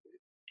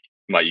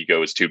my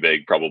ego is too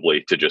big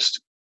probably to just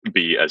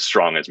be as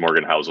strong as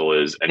Morgan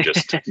Housel is and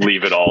just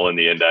leave it all in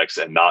the index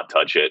and not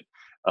touch it.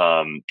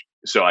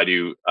 So I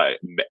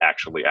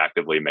actually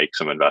actively make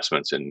some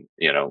investments in,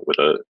 with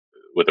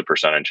a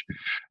percentage.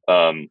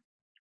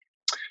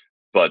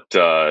 But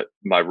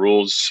my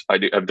rules,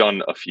 I've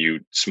done a few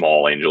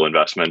small angel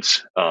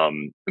investments.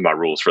 My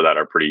rules for that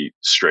are pretty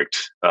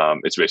strict.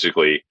 It's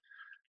basically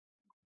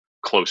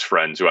close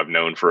friends who I've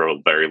known for a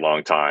very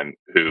long time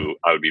who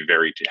I would be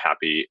very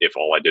happy if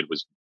all I did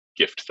was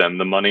gift them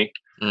the money,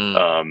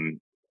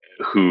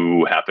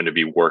 who happen to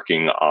be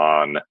working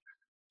on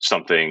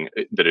something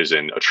that is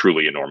in a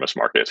truly enormous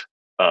market.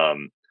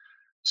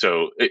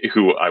 So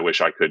who I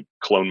wish I could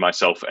clone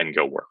myself and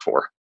go work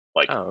for.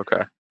 Oh,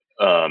 okay.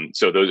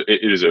 So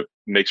it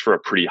makes for a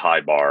pretty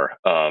high bar.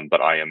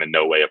 But I am in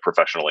no way a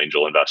professional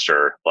angel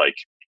investor.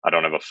 I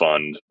don't have a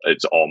fund.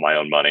 It's all my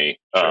own money.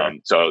 Sure.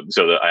 So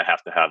that I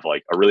have to have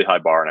a really high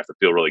bar and I have to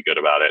feel really good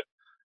about it.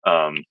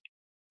 And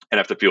I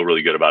have to feel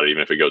really good about it,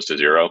 even if it goes to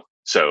zero.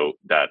 So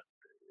that,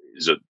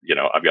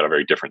 I've got a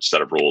very different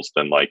set of rules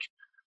than like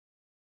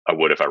I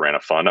would if I ran a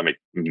fund. I make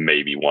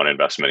maybe one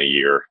investment a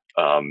year.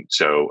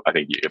 So I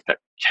think you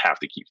have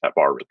to keep that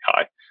bar really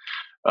high.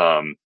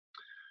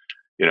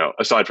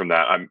 Aside from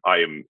that, I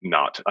am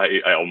not,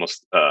 I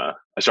almost, I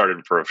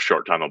started for a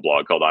short time a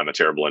blog called I'm a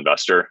Terrible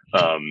Investor,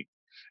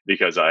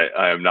 because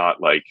I am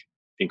not like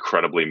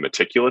incredibly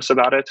meticulous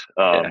about it.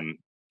 I'm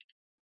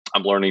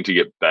learning to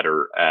get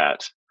better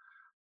at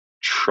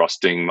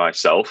trusting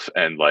myself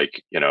and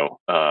like,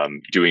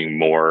 doing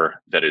more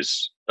that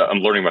is, I'm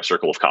learning my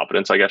circle of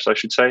competence, I guess I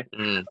should say.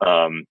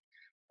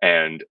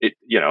 And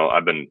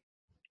I've been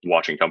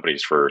watching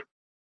companies for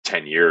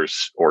 10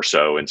 years or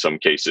so in some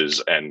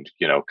cases, and,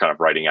 kind of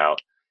writing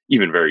out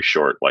even very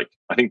short, like,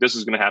 I think this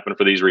is going to happen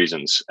for these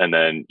reasons. And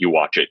then you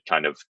watch it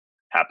kind of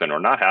happen or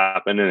not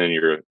happen. And then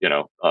you're,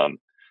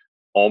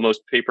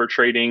 almost paper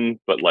trading,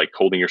 but like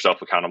holding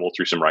yourself accountable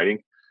through some writing.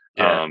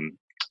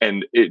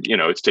 And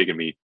it's taken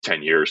me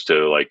 10 years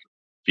to like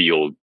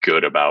feel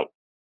good about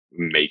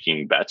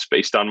making bets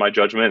based on my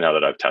judgment now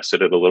that I've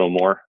tested it a little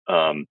more,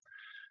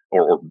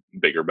 or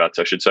bigger bets,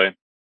 I should say.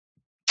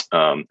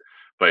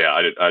 But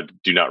yeah, I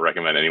do not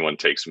recommend anyone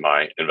takes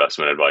my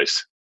investment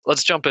advice.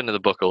 Let's jump into the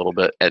book a little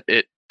bit.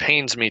 It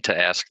pains me to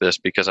ask this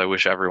because I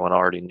wish everyone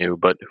already knew,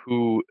 but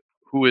who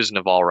is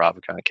Naval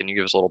Ravikant? Can you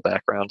give us a little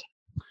background?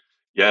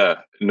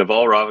 Yeah,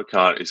 Naval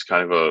Ravikant is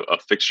kind of a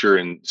fixture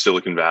in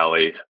Silicon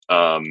Valley.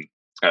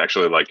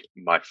 Actually, like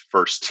my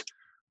first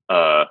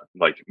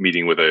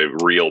meeting with a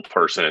real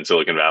person in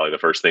Silicon Valley, the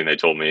first thing they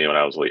told me when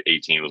I was like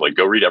 18 was like,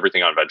 go read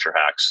everything on venture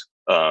hacks,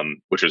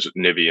 which is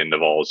Nivi and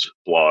Naval's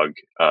blog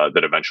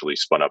that eventually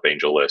spun up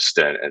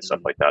AngelList and stuff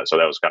like that. So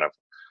that was kind of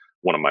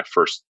one of my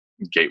first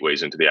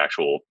gateways into the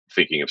actual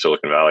thinking of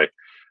Silicon Valley.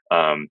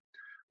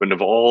 But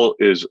Naval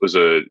was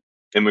a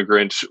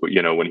immigrant,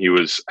 when he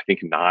was, I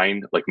think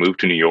 9, like moved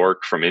to New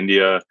York from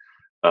India,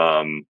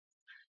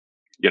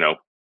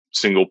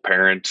 single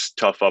parent,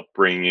 tough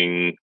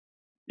upbringing,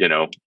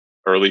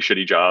 early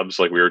shitty jobs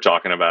like we were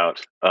talking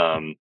about,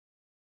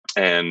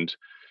 and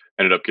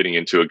ended up getting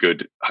into a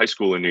good high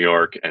school in New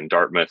York and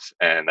Dartmouth.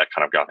 And that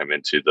kind of got him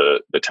into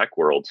the tech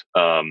world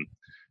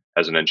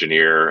as an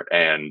engineer,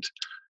 and,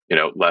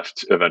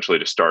 left eventually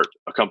to start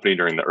a company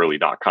during the early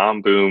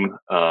 .com boom.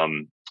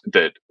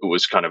 That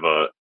was kind of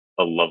a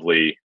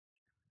lovely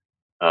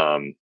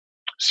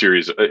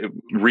series.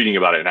 Reading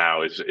about it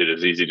now it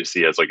is easy to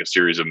see as like a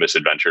series of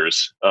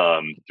misadventures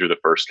through the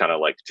first kind of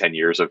like 10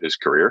 years of his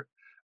career.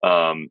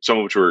 Some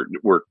of which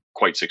were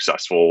quite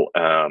successful,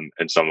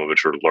 and some of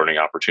which were learning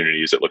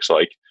opportunities, it looks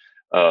like.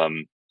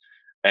 And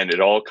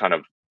it all kind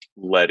of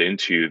led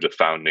into the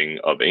founding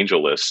of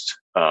AngelList,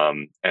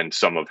 and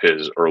some of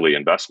his early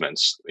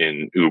investments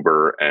in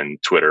Uber and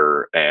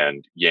Twitter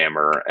and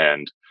Yammer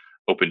and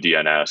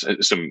OpenDNS,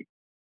 and some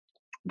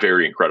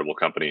very incredible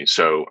companies.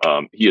 So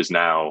he is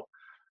now,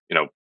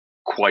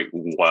 quite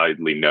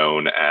widely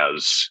known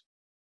as,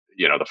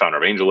 the founder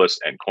of AngelList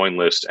and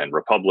CoinList and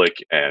Republic,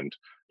 and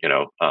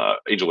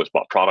AngelList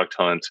bought Product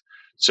Hunt.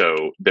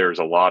 So there's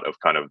a lot of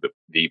kind of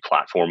the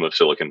platform of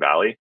Silicon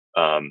Valley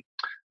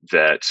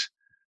that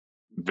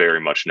very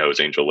much knows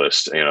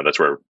AngelList. That's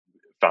where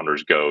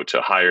founders go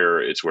to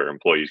hire. It's where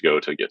employees go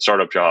to get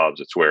startup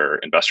jobs. It's where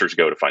investors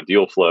go to find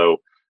deal flow.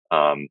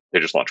 They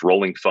just launched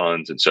rolling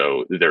funds. And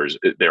so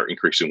they're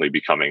increasingly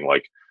becoming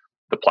like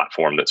the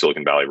platform that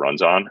Silicon Valley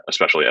runs on,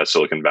 especially as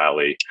Silicon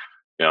Valley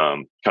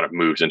kind of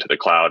moves into the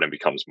cloud and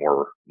becomes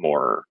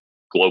more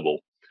global.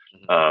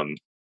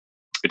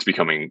 It's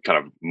becoming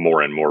kind of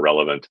more and more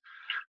relevant.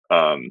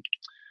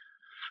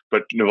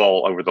 But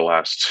Naval, over the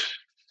last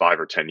 5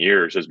 or 10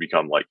 years, has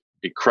become like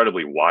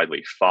incredibly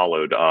widely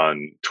followed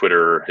on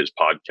Twitter, his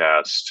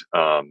podcast.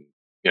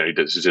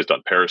 He's just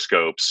done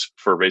periscopes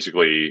for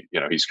basically,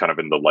 he's kind of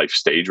in the life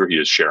stage where he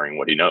is sharing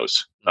what he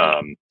knows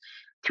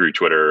through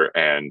Twitter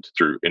and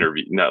through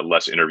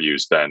less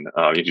interviews than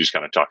he just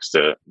kind of talks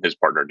to his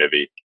partner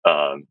Nivi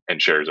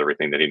and shares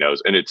everything that he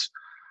knows. And it's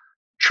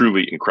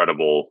truly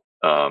incredible,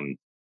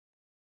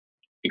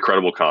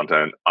 incredible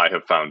content. I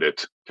have found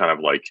it kind of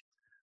like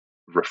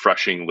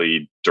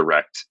refreshingly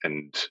direct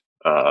and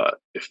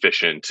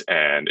efficient,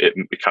 and it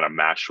kind of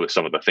matched with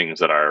some of the things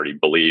that I already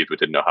believed but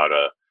didn't know how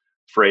to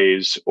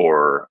phrase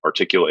or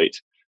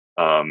articulate.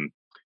 And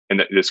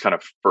this kind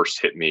of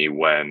first hit me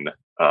when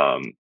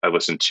I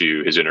listened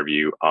to his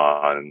interview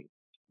on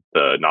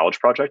the Knowledge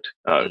Project,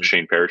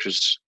 Shane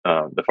Parrish's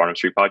the Farnham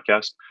Street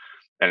podcast.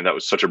 And that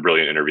was such a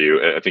brilliant interview.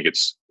 I think it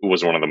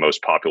was one of the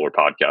most popular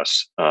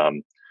podcasts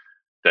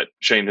that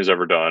Shane has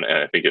ever done. And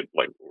I think it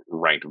like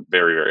ranked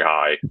very, very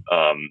high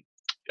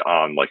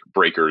on like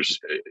Breaker's,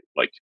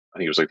 like I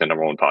think it was like the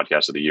 #1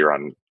 podcast of the year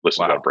on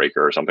Listen About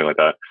Breaker or something like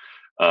that.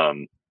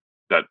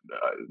 That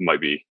might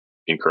be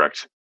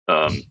incorrect.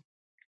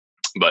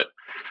 But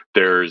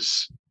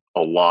there's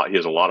a lot, he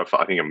has a lot of,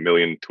 I think 1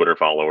 million Twitter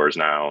followers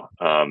now.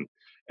 And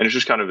it's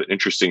just kind of an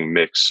interesting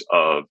mix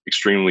of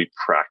extremely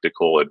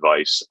practical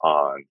advice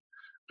on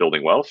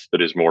building wealth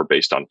that is more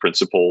based on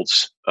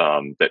principles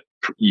that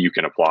you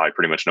can apply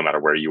pretty much no matter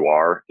where you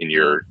are in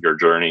your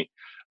journey.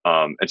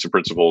 and some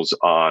principles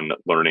on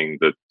learning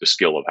the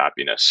skill of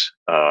happiness.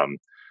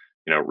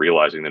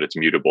 Realizing that it's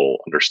mutable,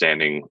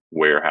 understanding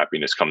where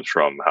happiness comes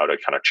from, how to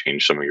kind of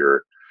change some of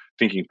your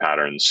thinking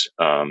patterns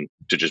to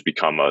just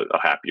become a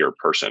happier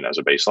person as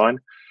a baseline.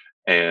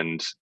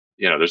 And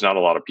there's not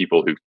a lot of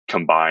people who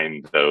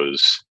combine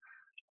those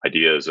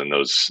ideas and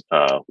those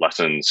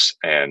lessons,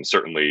 and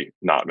certainly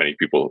not many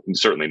people,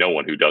 certainly no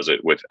one who does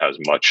it with as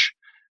much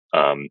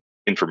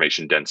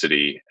information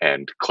density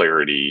and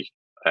clarity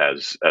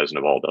as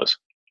Naval does.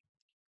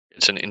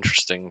 It's an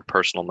interesting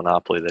personal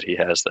monopoly that he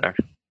has there.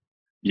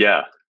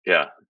 Yeah.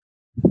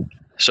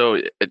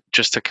 So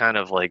just to kind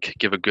of like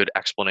give a good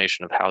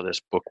explanation of how this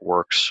book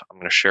works, I'm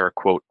going to share a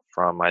quote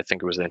from, I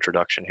think it was the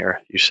introduction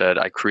here. You said,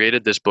 "I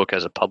created this book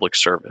as a public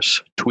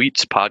service.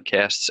 Tweets,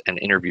 podcasts, and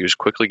interviews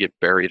quickly get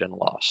buried and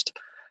lost.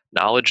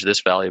 Knowledge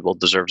this valuable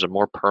deserves a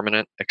more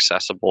permanent,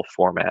 accessible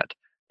format.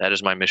 That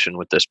is my mission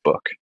with this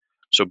book."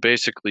 So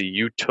basically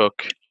you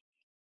took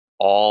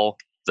all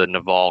the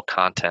Naval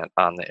content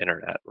on the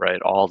internet,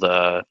 right? All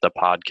the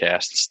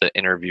podcasts, the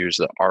interviews,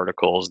 the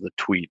articles, the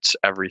tweets,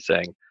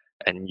 everything,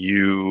 and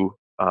you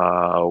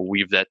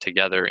weave that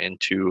together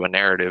into a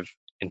narrative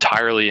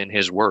entirely in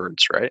his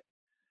words, right?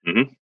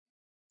 Mm-hmm.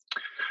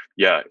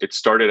 Yeah, it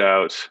started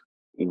out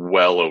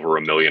well over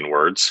 1 million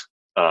words.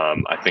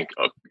 I think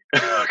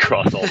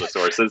across all the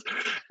sources,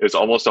 it's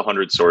almost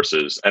 100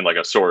 sources, and like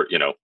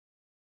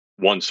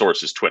one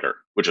source is Twitter,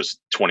 which is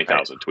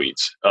 20,000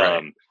 tweets.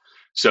 Right.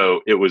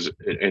 So it was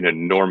an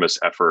enormous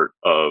effort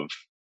of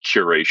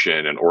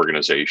curation and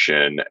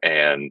organization,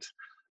 and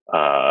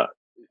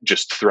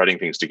just threading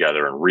things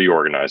together and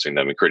reorganizing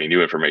them and creating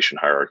new information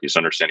hierarchies,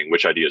 understanding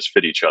which ideas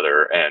fit each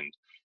other. And,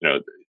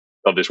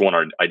 of this one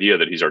idea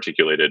that he's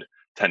articulated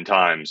 10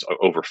 times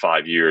over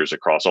 5 years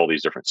across all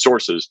these different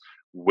sources,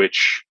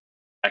 which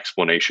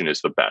explanation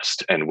is the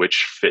best and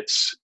which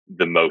fits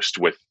the most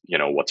with,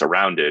 what's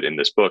around it in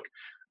this book.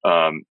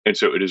 And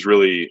so it is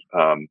really,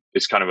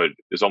 it's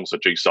almost a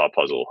jigsaw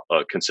puzzle,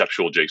 a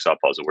conceptual jigsaw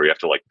puzzle where you have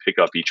to like pick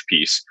up each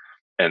piece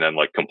and then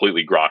like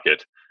completely grok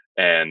it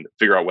and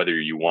figure out whether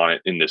you want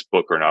it in this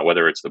book or not,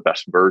 whether it's the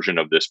best version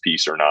of this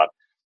piece or not,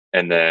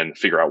 and then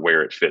figure out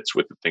where it fits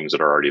with the things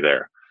that are already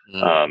there.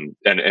 And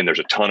there's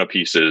a ton of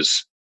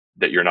pieces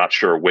that you're not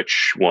sure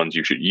which ones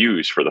you should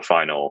use for the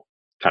final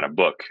kind of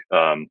book.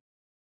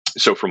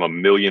 So from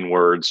 1 million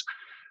words,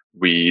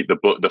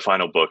 the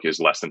final book is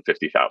less than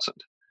 50,000.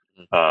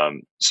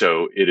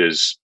 So it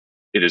is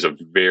a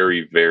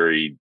very,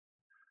 very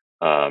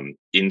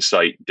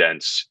insight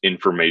dense,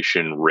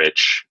 information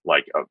rich.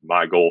 Like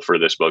my goal for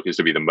this book is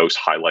to be the most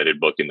highlighted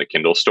book in the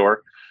Kindle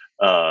store.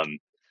 And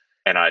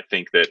I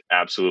think that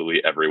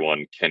absolutely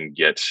everyone can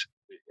get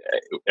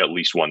at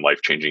least one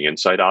life-changing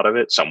insight out of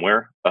it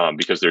somewhere,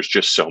 because there's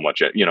just so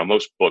much.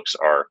 Most books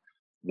are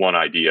one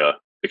idea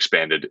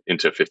expanded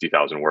into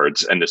 50,000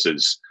 words, and this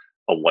is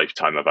a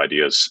lifetime of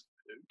ideas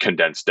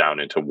condensed down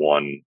into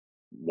one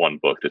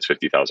book that's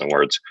 50,000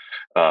 words.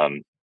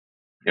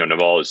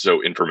 Naval is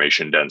so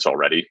information dense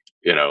already,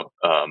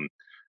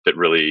 that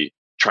really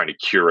trying to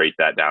curate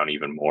that down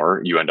even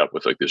more, you end up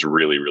with like this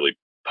really, really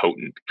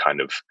potent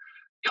kind of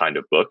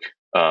book.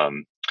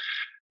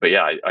 But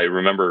yeah, I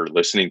remember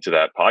listening to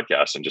that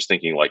podcast and just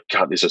thinking like,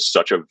 God, this is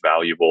such a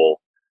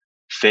valuable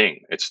thing.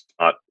 It's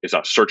not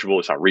searchable.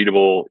 It's not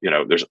readable.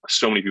 There's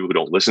so many people who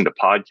don't listen to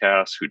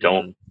podcasts, who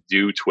don't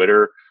do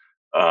Twitter,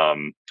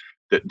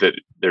 that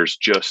there's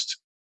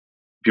just,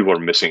 people are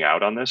missing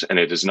out on this, and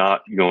it is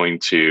not going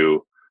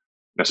to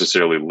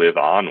necessarily live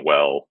on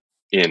well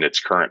in its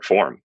current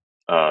form.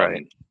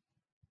 Right.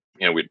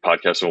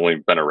 Podcasts have only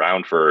been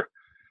around for,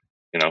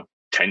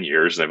 10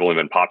 years, and they've only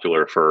been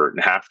popular for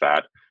half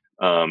that.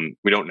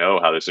 We don't know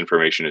how this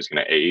information is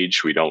going to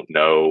age. We don't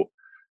know,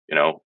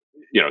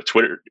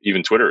 Twitter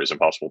is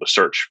impossible to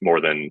search more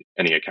than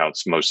any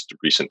account's most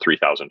recent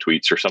 3,000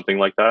 tweets or something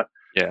like that.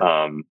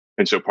 Yeah.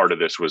 And so part of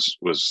this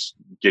was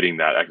getting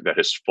that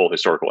full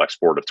historical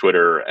export of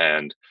Twitter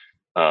and,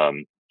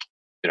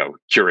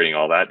 curating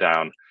all that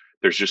down.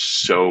 There's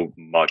just so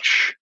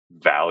much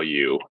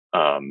value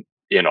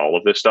in all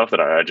of this stuff that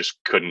I just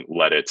couldn't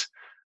let it.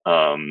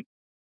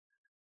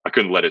 I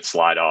couldn't let it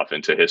slide off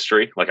into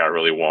history. Like I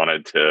really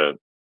wanted to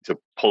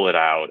pull it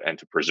out and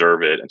to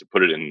preserve it and to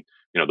put it in.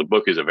 The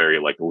book is a very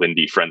like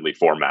Lindy friendly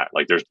format.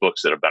 Like there's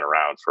books that have been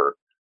around for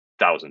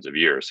thousands of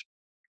years,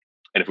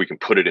 and if we can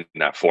put it in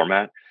that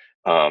format,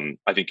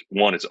 I think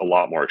one, it's a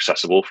lot more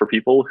accessible for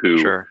people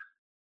who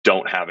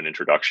don't have an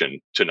introduction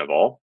to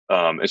Naval.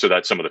 And so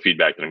that's some of the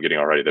feedback that I'm getting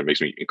already that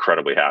makes me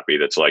incredibly happy.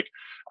 That's like,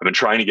 I've been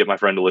trying to get my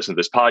friend to listen to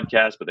this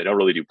podcast, but they don't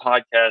really do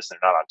podcasts. They're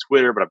not on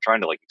Twitter, but I'm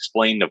trying to like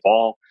explain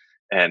Naval.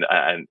 And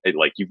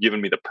like, you've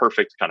given me the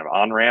perfect kind of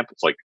on-ramp.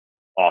 It's like,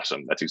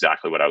 awesome. That's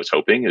exactly what I was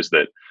hoping, is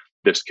that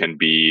this can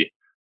be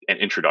an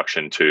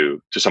introduction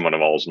to some of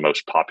Naval's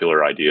most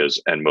popular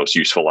ideas and most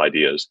useful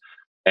ideas.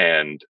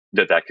 And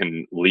that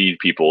can lead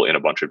people in a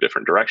bunch of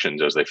different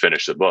directions as they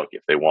finish the book.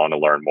 If they want to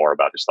learn more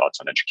about his thoughts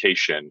on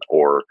education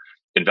or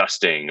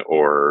investing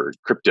or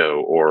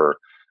crypto or,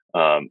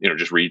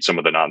 just read some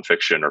of the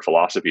nonfiction or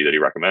philosophy that he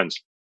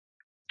recommends.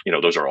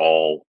 those are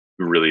all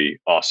really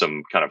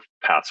awesome kind of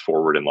paths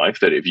forward in life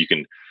that if you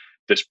can,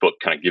 this book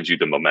kind of gives you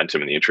the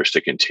momentum and the interest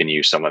to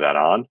continue some of that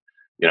on,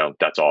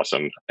 that's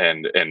awesome.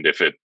 And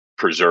if it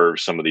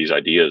preserves some of these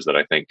ideas that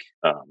I think,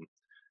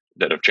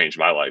 that have changed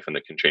my life and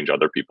that can change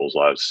other people's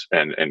lives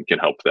and can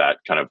help that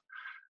kind of,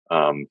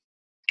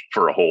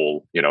 for a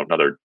whole,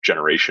 another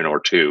generation or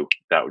two,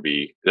 that would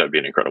be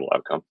an incredible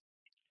outcome.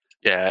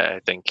 Yeah, I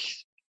think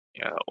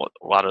a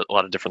lot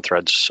of different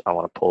threads I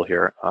want to pull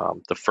here.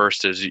 The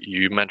first is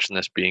you mentioned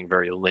this being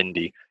very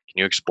Lindy. Can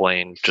you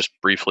explain just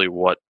briefly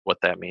what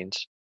that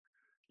means?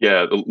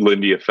 Yeah, the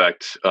Lindy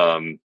effect.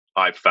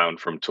 I found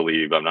from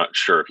Talib. I'm not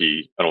sure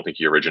if I don't think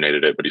he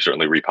originated it, but he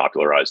certainly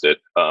repopularized it.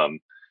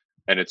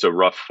 And it's a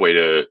rough way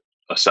to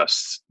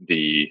assess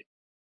the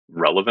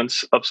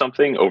relevance of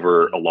something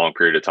over a long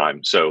period of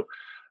time. So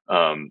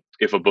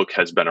if a book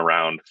has been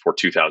around for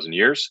 2,000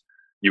 years,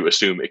 you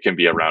assume it can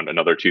be around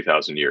another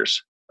 2,000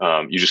 years.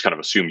 You just kind of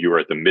assume you are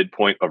at the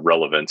midpoint of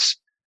relevance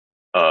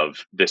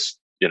of this,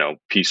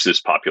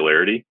 piece's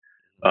popularity.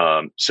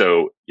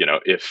 So,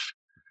 if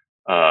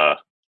a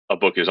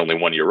book is only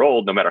 1 year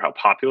old, no matter how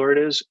popular it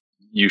is,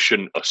 you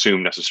shouldn't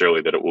assume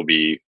necessarily that it will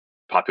be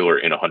popular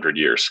in 100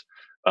 years.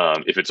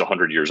 If it's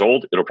 100 years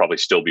old, it'll probably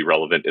still be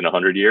relevant in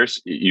 100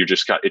 years.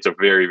 It's a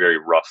very, very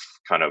rough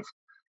kind of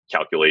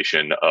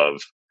calculation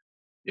of,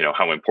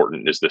 how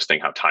important is this thing?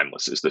 How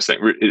timeless is this thing?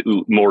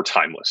 More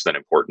timeless than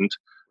important.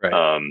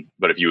 Right.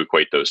 But if you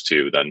equate those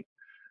two, then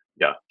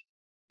yeah.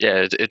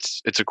 Yeah,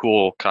 it's a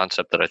cool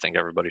concept that I think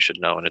everybody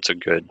should know, and it's a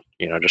good,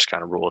 just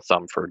kind of rule of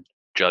thumb for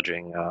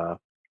judging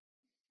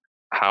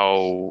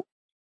how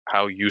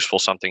useful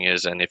something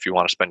is, and if you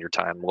want to spend your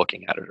time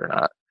looking at it or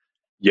not.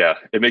 Yeah,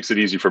 it makes it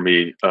easy for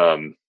me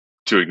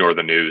to ignore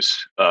the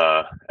news,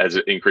 as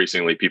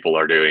increasingly people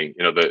are doing.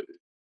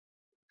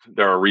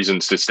 There are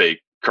reasons to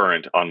stay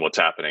current on what's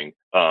happening,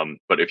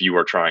 but if you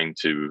are trying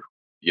to,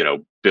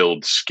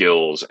 build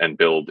skills and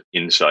build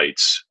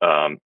insights,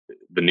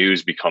 the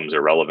news becomes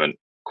irrelevant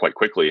quite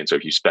quickly. And so,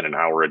 if you spend an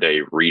hour a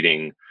day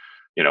reading,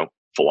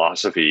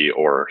 philosophy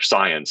or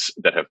science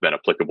that have been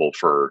applicable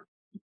for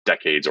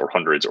decades or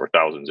hundreds or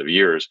thousands of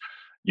years,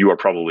 you are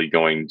probably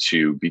going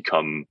to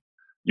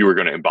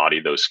embody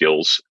those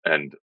skills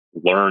and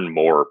learn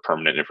more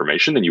permanent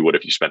information than you would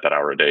if you spent that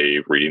hour a day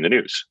reading the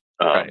news.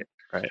 Right.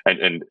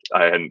 And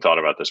I hadn't thought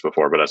about this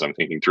before, but as I'm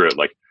thinking through it,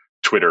 like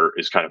Twitter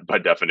is kind of by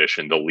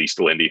definition the least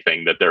Lindy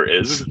thing that there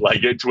is.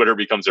 Like Twitter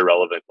becomes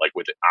irrelevant like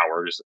within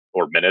hours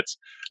or minutes.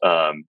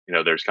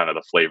 There's kind of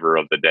the flavor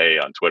of the day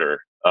on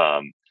Twitter.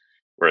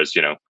 Whereas,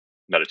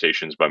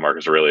 Meditations by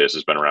Marcus Aurelius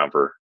has been around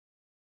for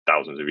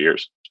thousands of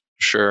years.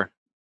 Sure.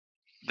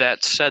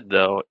 That said,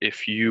 though,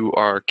 if you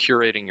are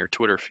curating your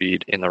Twitter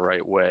feed in the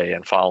right way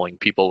and following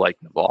people like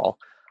Naval,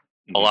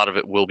 a lot of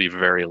it will be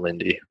very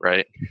Lindy,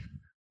 right?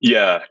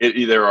 Yeah,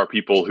 there are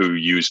people who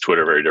use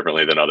Twitter very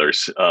differently than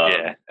others.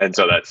 And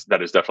so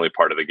that is definitely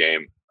part of the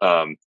game.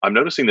 I'm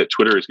noticing that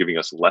Twitter is giving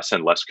us less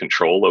and less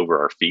control over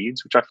our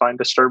feeds, which I find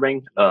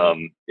disturbing.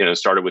 It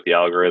started with the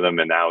algorithm,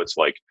 and now it's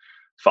like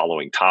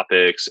following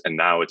topics, and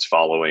now it's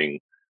populating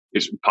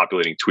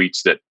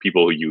tweets that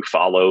people who you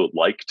follow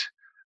liked.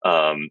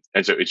 And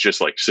so it's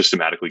just like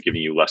systematically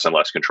giving you less and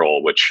less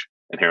control, which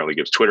inherently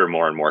gives Twitter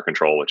more and more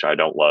control, which I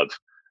don't love.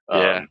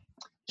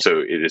 So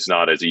it is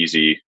not as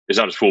easy. It's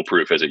not as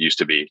foolproof as it used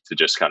to be to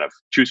just kind of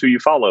choose who you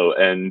follow,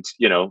 and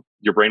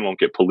your brain won't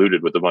get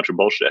polluted with a bunch of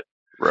bullshit.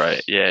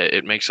 Right. Yeah,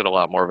 it makes it a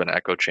lot more of an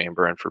echo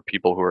chamber, and for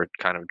people who are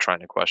kind of trying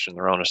to question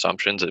their own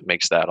assumptions, it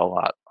makes that a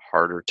lot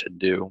harder to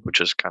do,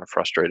 which is kind of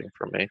frustrating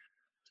for me.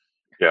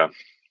 Yeah.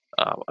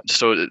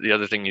 So the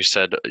other thing you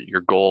said,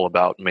 your goal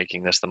about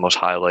making this the most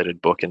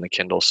highlighted book in the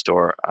Kindle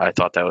store, I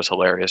thought that was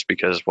hilarious,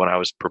 because when I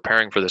was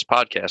preparing for this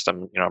podcast,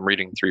 I'm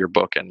reading through your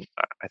book, and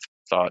I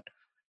thought,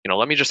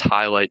 let me just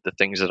highlight the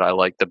things that I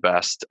like the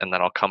best, and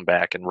then I'll come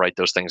back and write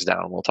those things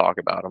down and we'll talk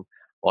about them.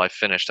 Well, I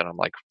finished and I'm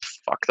like,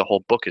 fuck, the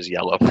whole book is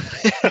yellow.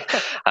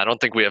 I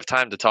don't think we have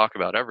time to talk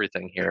about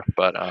everything here,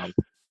 but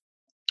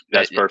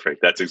that's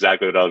perfect. That's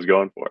exactly what I was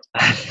going for.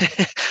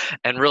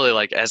 And really,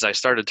 like, as I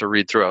started to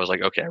read through, I was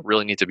like, okay, I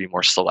really need to be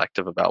more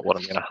selective about what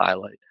I'm going to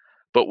highlight.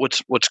 But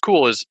what's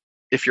cool is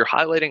if you're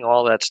highlighting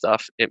all that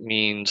stuff, it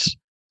means,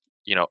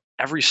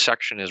 every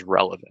section is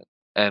relevant.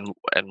 And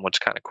what's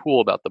kind of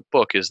cool about the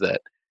book is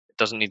that it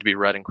doesn't need to be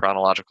read in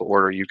chronological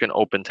order. You can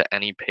open to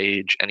any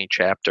page, any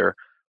chapter,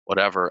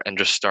 whatever, and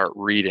just start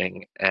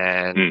reading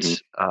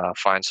and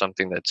find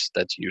something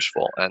that's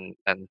useful. And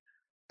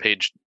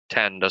page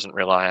 10 doesn't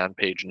rely on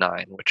page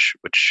 9,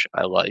 which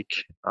I like.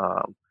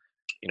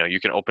 You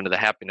can open to the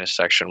happiness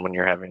section when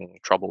you're having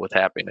trouble with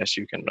happiness.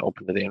 You can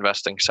open to the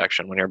investing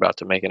section when you're about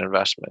to make an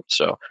investment.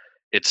 So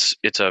it's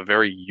a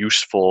very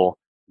useful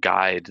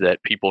guide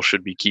that people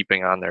should be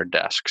keeping on their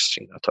desks,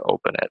 to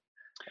open it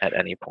at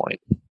any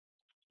point.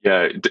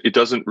 Yeah, it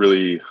doesn't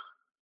really,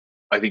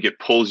 I think it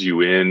pulls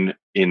you in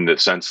the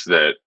sense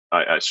that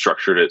I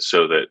structured it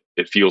so that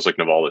it feels like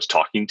Naval is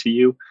talking to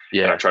you.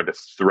 Yeah. And I tried to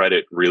thread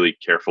it really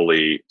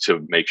carefully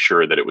to make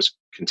sure that it was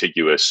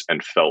contiguous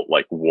and felt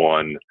like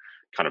one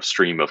kind of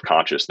stream of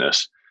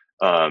consciousness.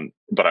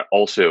 But I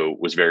also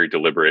was very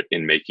deliberate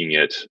in making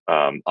it,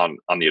 on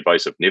the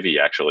advice of Nivi,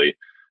 actually,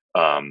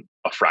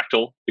 a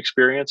fractal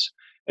experience.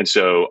 And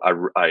so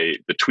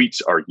the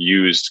tweets are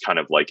used kind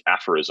of like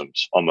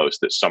aphorisms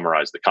almost that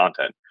summarize the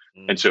content.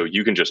 And so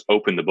you can just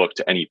open the book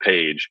to any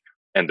page,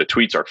 and the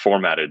tweets are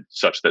formatted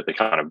such that they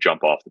kind of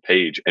jump off the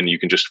page, and you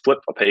can just flip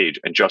a page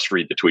and just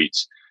read the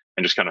tweets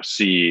and just kind of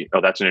see,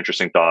 oh, that's an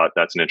interesting thought.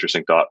 That's an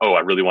interesting thought. Oh, I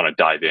really want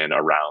to dive in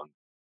around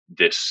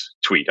this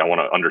tweet. I want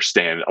to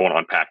understand. I want to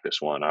unpack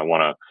this one. I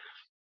want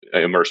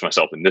to immerse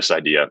myself in this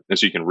idea. And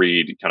so you can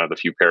read kind of the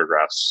few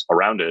paragraphs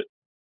around it,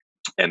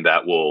 and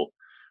that will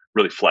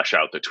really flesh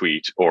out the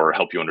tweet or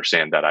help you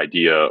understand that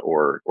idea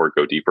or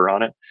go deeper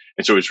on it.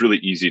 And so it's really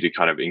easy to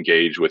kind of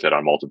engage with it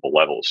on multiple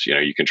levels. You know,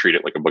 you can treat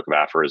it like a book of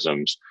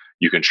aphorisms.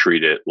 You can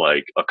treat it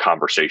like a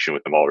conversation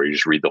with them all, where you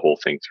just read the whole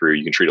thing through.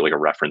 You can treat it like a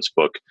reference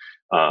book,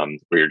 where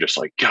you're just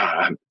like, God,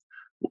 I'm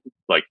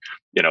like,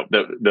 you know,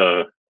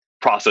 the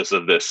process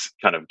of this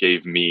kind of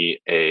gave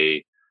me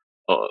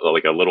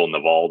like a little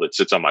Naval that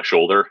sits on my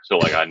shoulder. So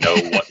like, I know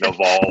what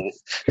Naval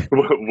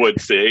would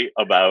say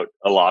about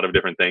a lot of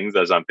different things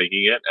as I'm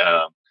thinking it,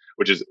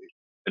 which is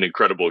an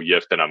incredible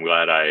gift. And I'm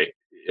glad I,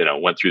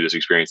 went through this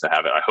experience to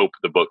have it. I hope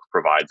the book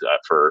provides that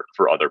for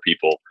other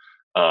people.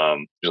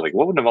 Just like,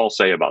 what would Naval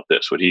say about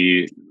this? Would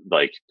he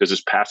does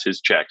this pass his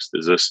checks?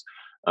 Is this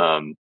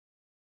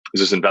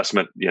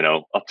investment,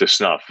 up to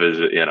snuff? Is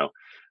it,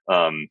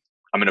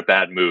 I'm in a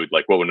bad mood.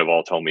 Like, what would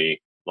Naval tell me,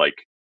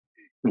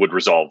 would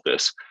resolve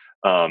this?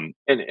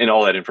 And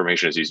all that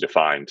information is easy to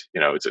find.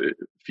 It's a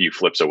few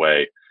flips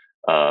away.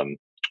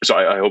 So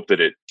I hope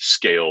that it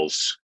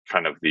scales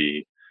kind of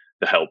the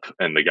help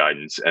and the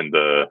guidance and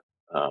the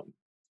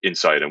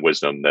insight and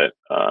wisdom that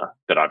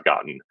I've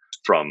gotten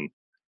from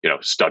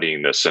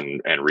studying this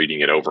and reading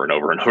it over and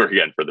over and over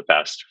again for the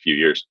past few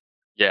years.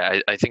 Yeah,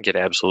 I think it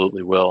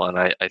absolutely will, and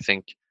I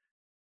think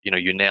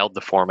you nailed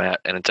the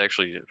format, and it's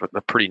actually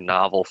a pretty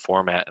novel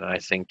format, and I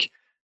think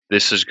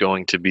this is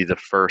going to be the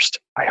first.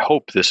 I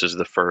hope this is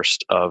the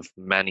first of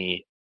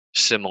many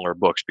similar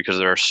books, because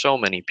there are so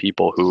many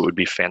people who would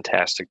be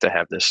fantastic to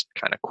have this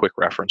kind of quick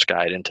reference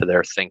guide into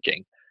their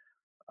thinking.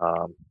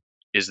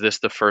 Is this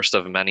the first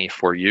of many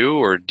for you,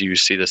 or do you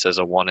see this as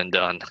a one and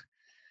done?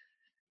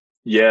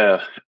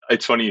 Yeah,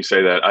 it's funny you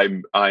say that.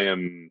 I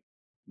am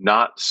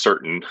not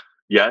certain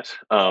yet.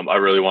 I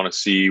really want to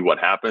see what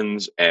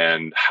happens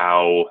and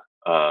how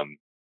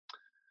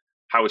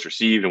it's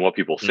received and what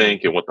people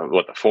think and what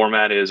the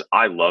format is.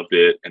 I loved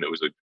it, and it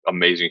was an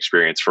amazing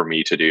experience for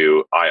me to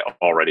do.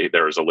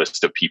 There was a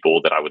list of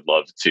people that I would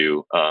love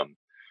to kind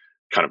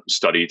of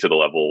study to the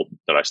level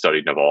that I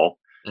studied Naval.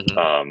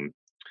 Mm-hmm.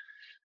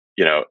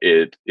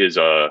 It is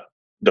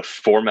the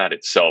format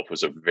itself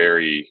was a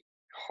very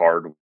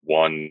hard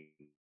one.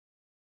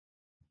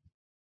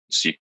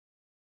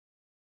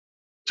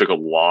 Took a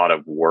lot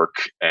of work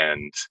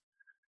and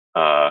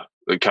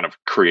kind of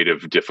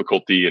creative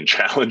difficulty and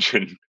challenge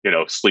and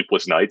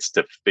sleepless nights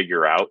to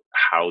figure out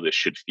how this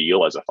should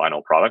feel as a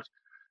final product.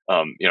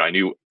 I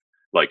knew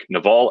like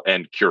Naval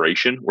and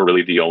curation were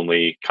really the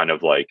only kind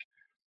of like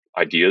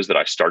ideas that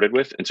I started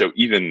with, and so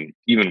even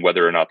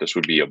whether or not this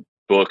would be a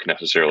book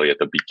necessarily at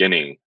the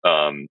beginning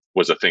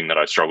was a thing that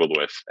I struggled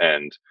with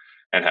and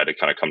had to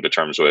kind of come to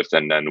terms with.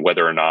 And then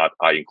whether or not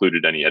I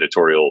included any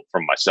editorial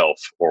from myself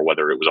or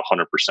whether it was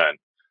 100%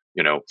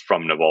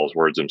 from Naval's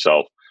words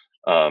himself.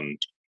 And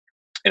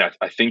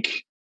I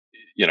think,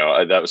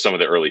 that was some of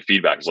the early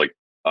feedback. Is like,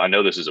 I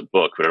know this is a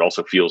book, but it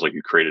also feels like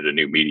you created a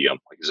new medium.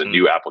 Like it's a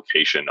new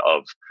application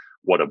of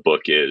what a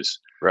book is.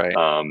 Right.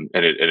 And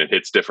it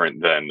hits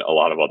different than a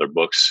lot of other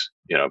books,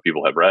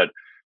 people have read,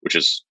 which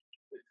is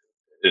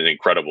an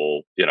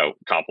incredible,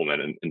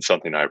 compliment and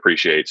something I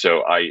appreciate.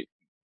 So I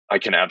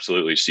can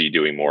absolutely see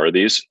doing more of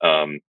these.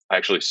 I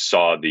actually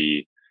saw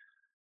I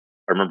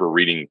remember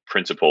reading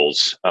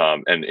Principles,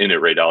 and in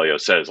it, Ray Dalio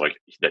says like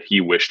that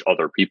he wished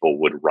other people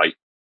would write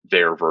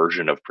their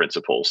version of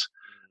Principles.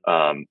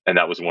 And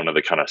that was one of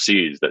the kind of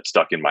seeds that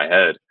stuck in my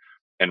head,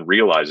 and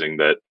realizing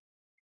that,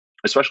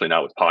 especially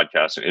now with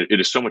podcasts, it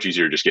is so much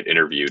easier to just get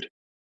interviewed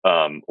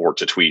or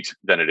to tweet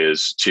than it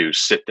is to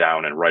sit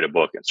down and write a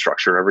book and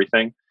structure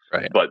everything.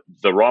 Right. But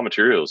the raw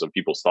materials of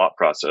people's thought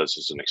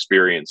processes and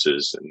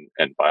experiences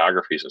and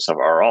biographies and stuff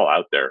are all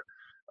out there.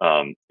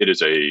 It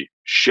is a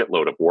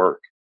shitload of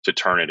work to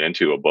turn it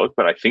into a book,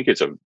 but I think it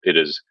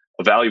is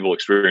a valuable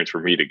experience for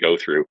me to go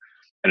through,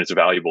 and it's a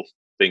valuable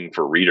thing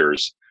for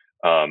readers.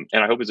 And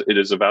I hope it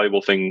is a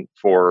valuable thing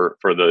for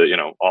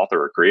the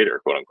author or creator,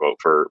 quote unquote,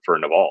 for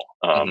Naval.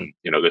 I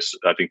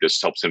think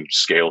this helps him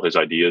scale his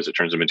ideas. It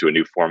turns him into a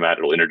new format.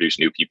 It'll introduce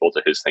new people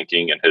to his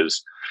thinking and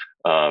his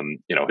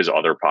his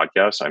other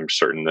podcasts. I'm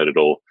certain that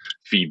it'll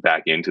feed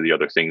back into the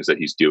other things that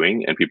he's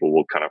doing, and people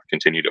will kind of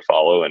continue to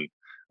follow and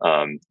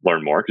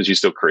learn more, because he's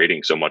still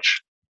creating so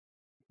much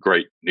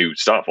great new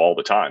stuff all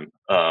the time.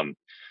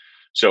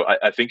 So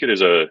I think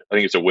it's a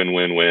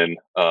win-win-win.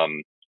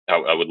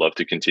 I would love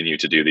to continue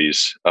to do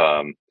these,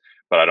 but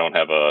I don't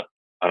have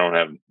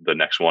the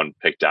next one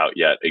picked out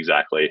yet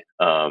exactly.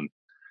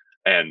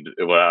 And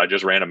well, I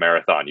just ran a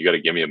marathon. You got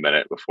to give me a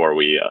minute before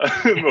we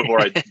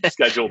before I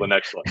schedule the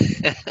next one.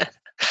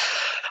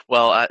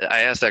 Well,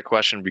 I asked that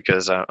question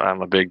because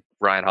I'm a big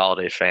Ryan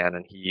Holiday fan,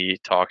 and he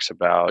talks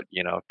about,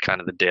 kind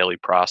of the daily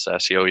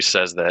process. He always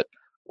says that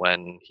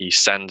when he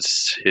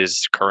sends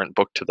his current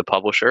book to the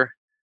publisher,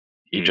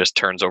 he just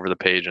turns over the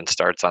page and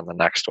starts on the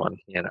next one,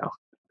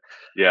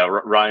 Yeah,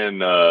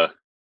 Ryan, I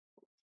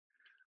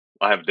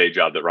have a day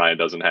job that Ryan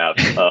doesn't have.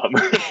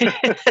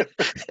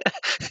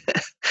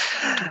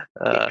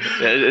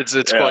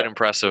 It's quite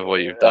impressive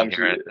what you've done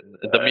here.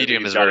 The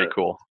medium is very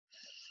cool.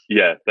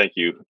 Yeah, thank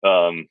you.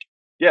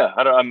 Yeah,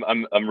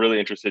 I'm really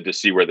interested to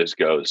see where this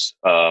goes.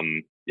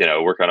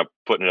 We're kind of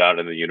putting it out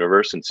in the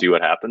universe and see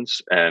what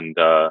happens. And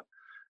I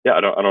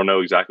don't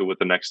know exactly what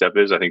the next step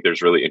is. I think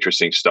there's really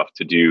interesting stuff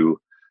to do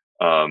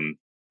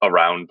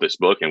around this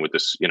book and with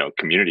this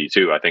community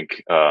too. I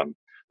think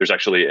there's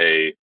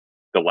actually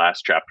the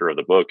last chapter of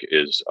the book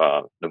is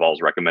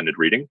Naval's recommended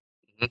reading.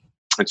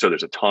 And so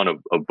there's a ton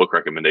of book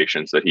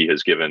recommendations that he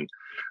has given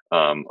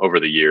over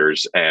the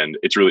years. And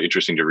it's really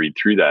interesting to read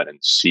through that and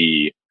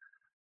see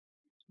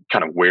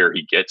kind of where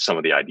he gets some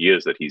of the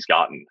ideas that he's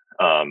gotten.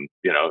 And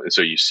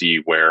so you see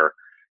where,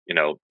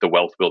 the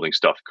wealth building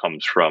stuff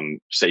comes from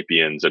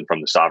Sapiens and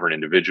from the Sovereign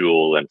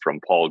Individual and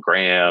from Paul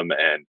Graham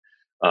and,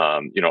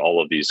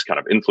 all of these kind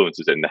of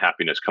influences, and the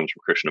happiness comes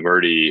from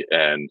Krishnamurti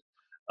and,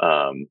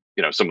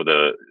 some of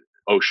the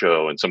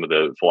Osho and some of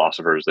the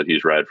philosophers that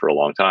he's read for a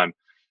long time.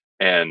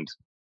 And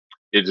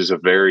it is a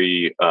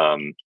very,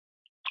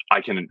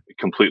 I can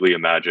completely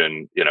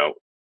imagine,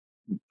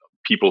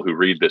 people who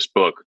read this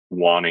book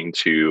wanting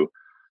to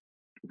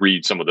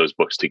read some of those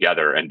books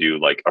together and do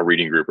like a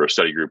reading group or a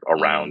study group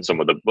around some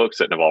of the books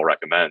that Naval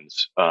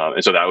recommends.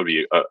 And so that would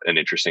be an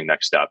interesting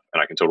next step.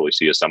 And I can totally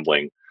see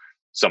assembling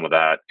some of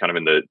that kind of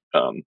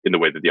in the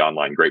way that the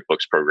online Great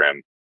Books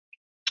program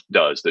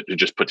does, that to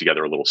just put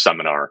together a little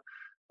seminar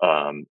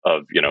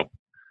of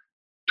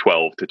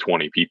 12 to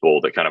 20 people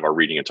that kind of are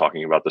reading and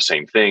talking about the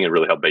same thing, and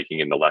really help baking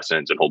in the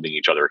lessons and holding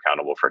each other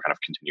accountable for kind of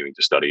continuing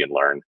to study and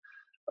learn.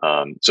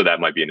 So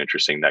that might be an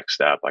interesting next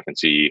step. I can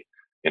see,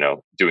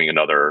 doing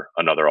another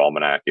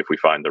almanac if we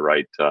find the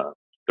right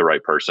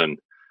person.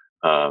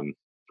 I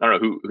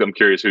don't know I'm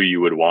curious who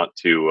you would want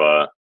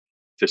to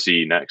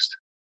see next.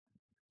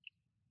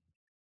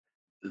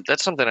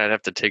 That's something I'd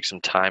have to take some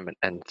time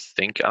and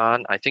think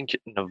on. I think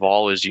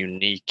Naval is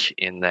unique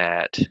in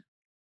that,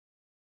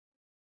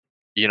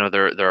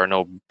 there are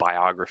no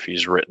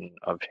biographies written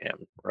of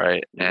him,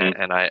 right?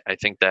 Mm-hmm. And I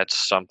think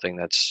that's something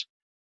that's,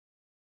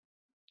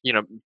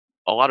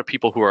 a lot of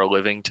people who are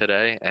living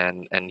today,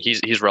 and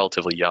he's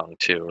relatively young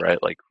too,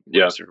 right? Like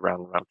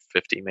around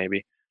 50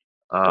 maybe.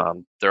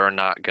 There are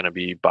not going to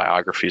be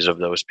biographies of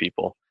those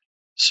people.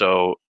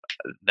 So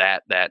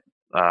that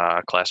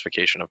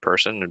classification of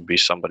person would be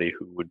somebody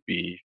who would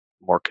be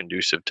more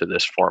conducive to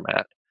this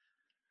format.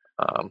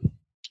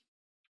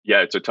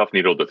 It's a tough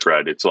needle to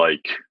thread. It's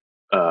like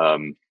they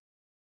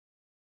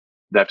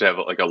have to have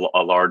like a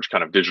large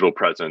kind of digital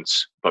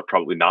presence, but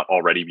probably not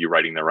already be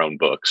writing their own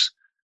books.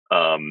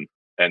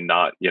 And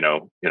not,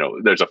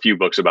 there's a few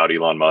books about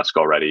Elon Musk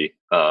already.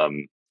 I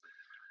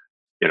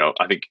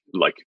think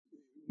like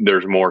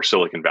there's more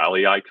Silicon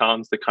Valley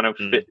icons that kind of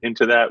fit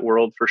into that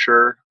world for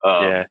sure.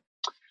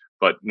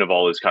 But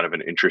Naval is kind of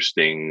an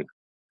interesting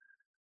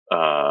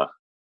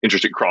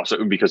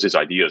crossover because his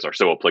ideas are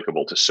so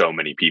applicable to so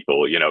many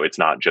people. It's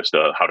not just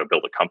a how to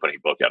build a company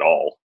book at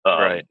all.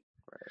 Right.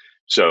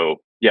 So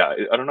yeah,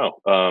 I don't know.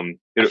 I'm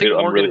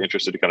really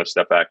interested to kind of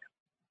step back.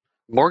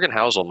 Morgan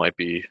Housel might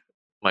be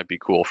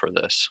cool for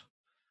this.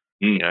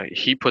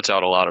 He puts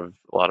out a lot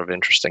of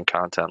interesting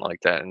content like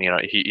that, and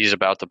he's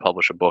about to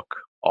publish a book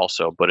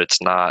also, but it's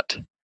not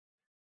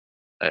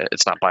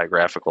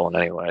biographical in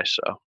any way.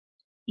 So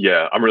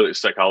yeah, I'm really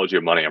Psychology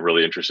of Money. I'm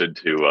really interested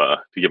to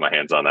get my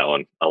hands on that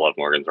one. I love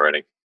Morgan's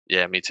writing.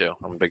 Yeah, me too.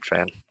 I'm a big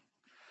fan.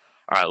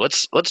 All right,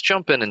 let's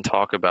jump in and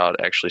talk about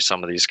actually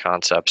some of these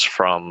concepts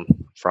from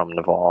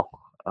Naval.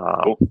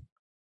 Cool.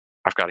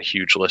 I've got a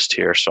huge list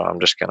here, so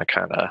I'm just going to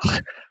kind of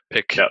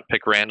pick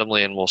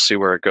randomly, and we'll see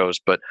where it goes.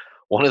 But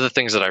one of the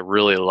things that I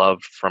really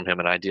love from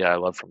him, an idea I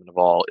love from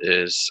Naval,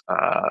 is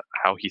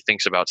how he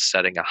thinks about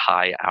setting a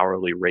high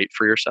hourly rate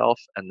for yourself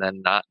and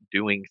then not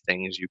doing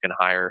things you can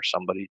hire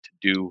somebody to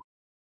do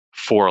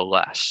for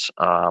less.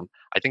 I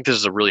think this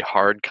is a really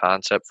hard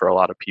concept for a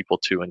lot of people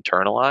to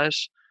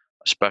internalize,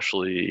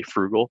 especially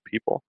frugal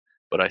people.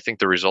 But I think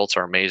the results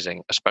are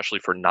amazing, especially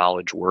for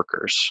knowledge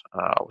workers.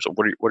 So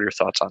what are your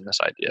thoughts on this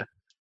idea?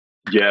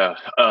 Yeah,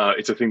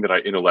 it's a thing that I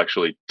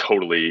intellectually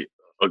totally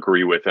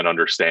agree with and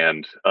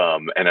understand,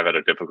 and I've had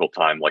a difficult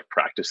time like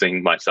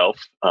practicing myself.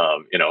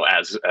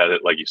 As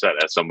like you said,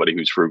 as somebody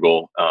who's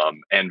frugal,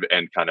 and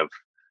kind of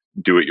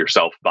do it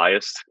yourself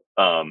biased.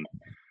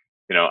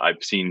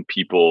 I've seen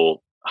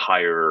people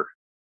hire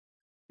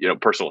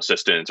personal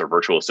assistants or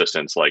virtual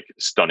assistants like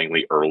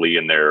stunningly early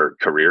in their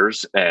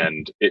careers,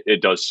 and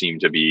it does seem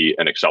to be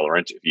an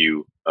accelerant if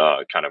you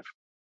kind of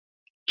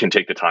can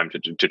take the time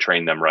to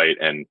train them right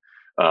and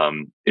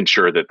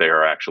ensure that they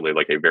are actually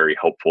like a very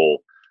helpful,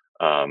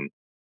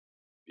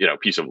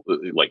 piece of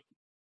like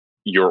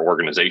your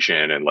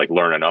organization, and like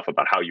learn enough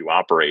about how you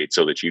operate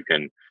so that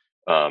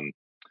um,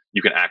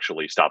 you can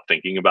actually stop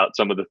thinking about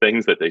some of the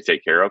things that they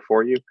take care of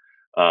for you.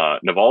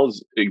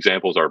 Naval's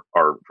examples are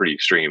pretty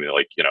extreme.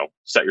 Like,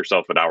 set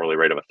yourself an hourly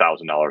rate of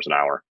 $1,000 an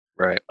hour.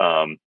 Right.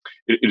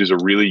 It is a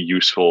really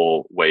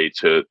useful way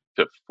to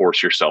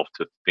force yourself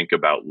to think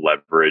about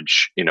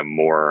leverage in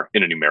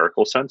a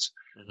numerical sense.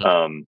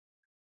 Mm-hmm.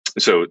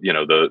 So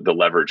the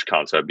leverage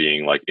concept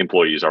being like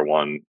employees are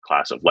one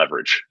class of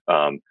leverage,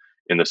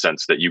 in the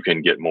sense that you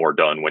can get more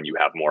done when you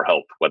have more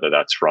help, whether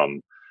that's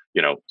from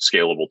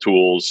scalable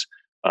tools,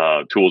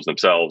 tools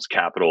themselves,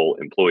 capital,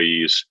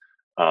 employees,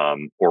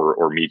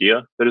 or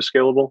media that is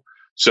scalable.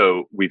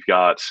 So we've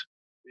got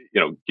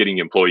getting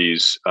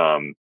employees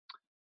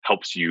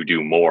helps you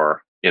do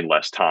more in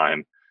less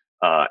time,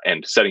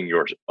 and setting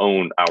your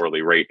own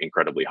hourly rate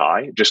incredibly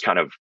high just kind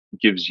of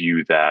gives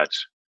you that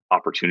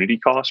opportunity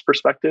cost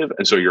perspective.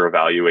 And so you're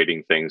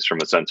evaluating things from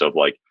a sense of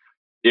like,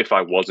 if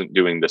I wasn't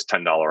doing this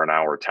 $10 an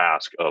hour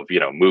task of,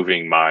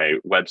 moving my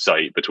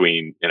website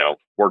between,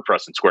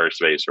 WordPress and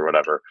Squarespace or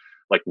whatever,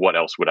 like what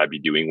else would I be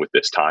doing with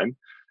this time?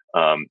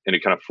 And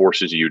it kind of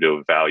forces you to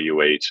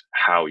evaluate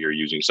how you're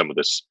using some of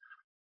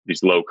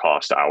these low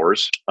cost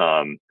hours.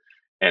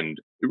 And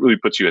it really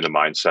puts you in the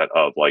mindset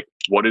of like,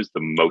 what is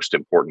the most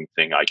important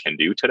thing I can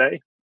do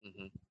today?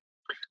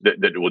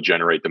 Mm-hmm. That will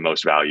generate the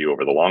most value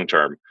over the long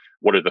term?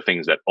 What are the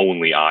things that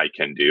only I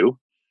can do?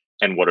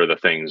 And what are the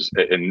things,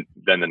 and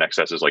then the next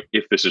step is like,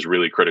 if this is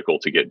really critical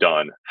to get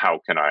done, how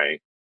can I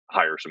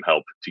hire some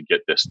help to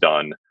get this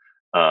done?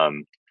 I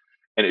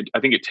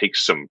think it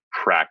takes some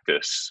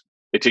practice.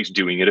 It takes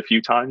doing it a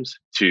few times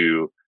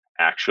to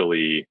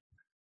actually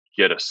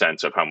get a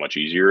sense of how much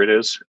easier it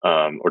is,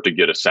 or to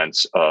get a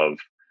sense of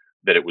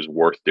that it was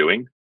worth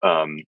doing.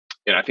 And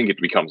I think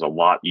it becomes a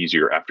lot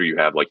easier after you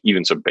have like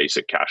even some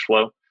basic cash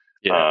flow.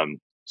 Yeah.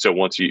 So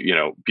once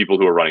people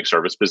who are running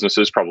service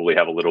businesses probably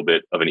have a little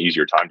bit of an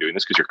easier time doing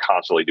this because you're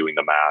constantly doing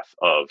the math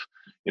of,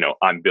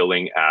 I'm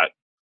billing at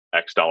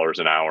X dollars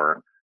an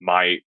hour.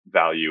 My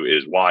value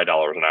is Y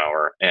dollars an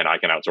hour, and I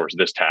can outsource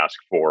this task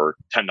for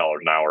 $10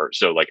 an hour.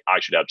 So like I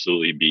should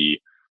absolutely be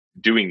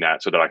doing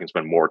that so that I can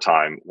spend more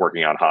time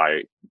working on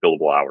high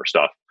billable hour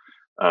stuff.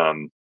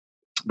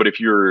 But if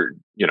you're,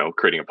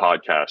 creating a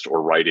podcast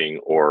or writing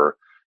or,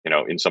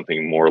 in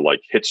something more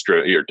like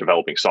you're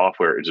developing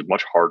software, it's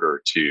much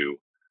harder to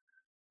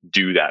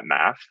do that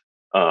math.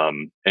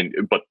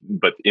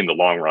 But in the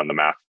long run, the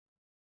math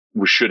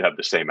we should have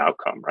the same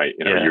outcome, right?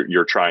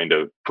 You're trying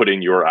to put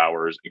in your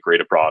hours and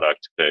create a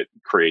product that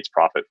creates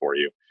profit for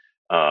you,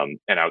 and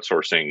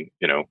outsourcing,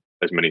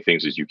 as many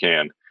things as you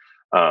can.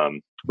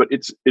 But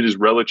it is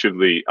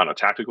relatively, on a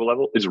tactical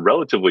level, it's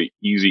relatively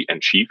easy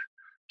and cheap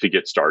to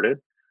get started.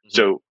 Mm-hmm.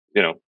 So,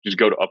 just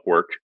go to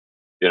Upwork,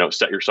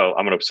 set yourself,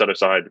 I'm going to set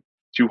aside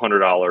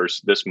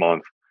 $200 this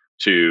month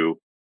to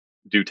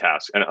do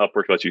tasks. And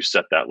Upwork lets you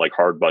set that like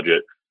hard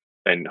budget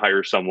and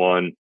hire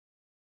someone,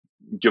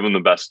 give them the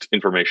best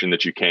information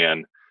that you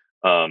can.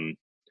 And,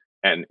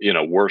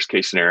 worst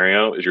case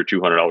scenario is your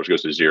 $200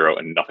 goes to zero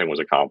and nothing was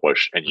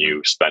accomplished. And mm-hmm.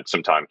 you spent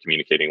some time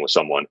communicating with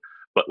someone.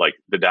 But like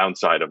the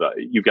downside of that,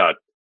 you've got,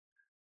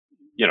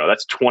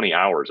 that's 20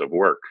 hours of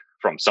work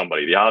from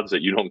somebody. The odds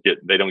that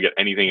they don't get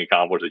anything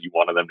accomplished that you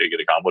wanted them to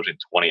get accomplished in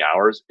 20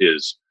 hours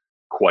is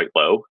quite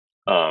low.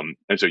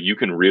 And so you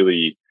can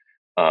really,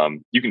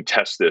 you can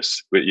test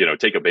this,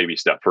 take a baby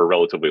step for a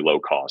relatively low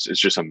cost. It's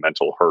just a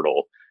mental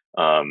hurdle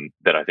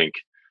that I think,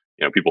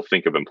 people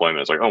think of employment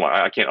as like, oh,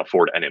 I can't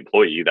afford an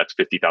employee. That's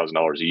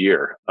 $50,000 a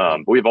year.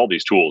 But we have all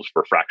these tools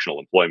for fractional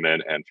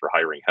employment and for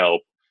hiring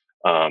help.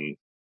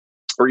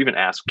 Or even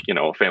ask,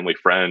 a family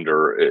friend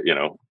or,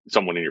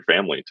 someone in your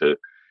family to,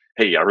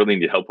 hey, I really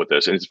need help with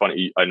this. And it's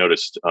funny, I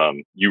noticed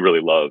you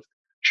really love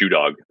Shoe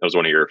Dog. That was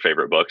one of your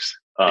favorite books.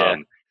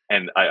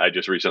 And I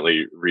just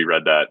recently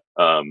reread that.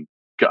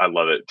 I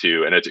love it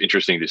too. And it's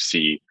interesting to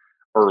see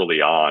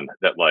early on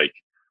that like,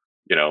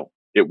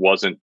 it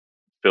wasn't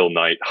Phil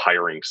Knight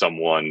hiring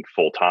someone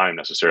full time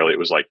necessarily. It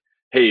was like,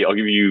 hey, I'll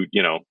give you,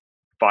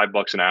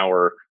 $5 an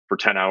hour for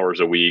 10 hours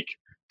a week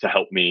to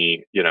help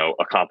me,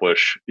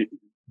 accomplish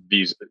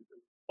these,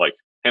 like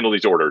handle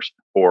these orders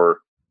or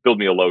build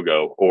me a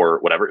logo or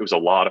whatever. It was a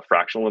lot of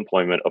fractional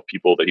employment of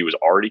people that he was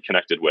already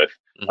connected with,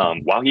 mm-hmm.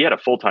 While he had a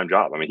full-time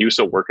job. I mean, he was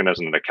still working as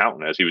an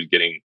accountant as he was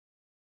getting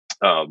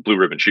blue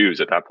ribbon shoes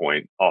at that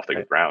point off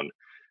the ground.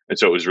 And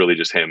so it was really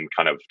just him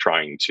kind of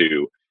trying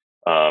to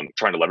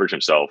leverage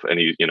himself. And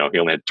he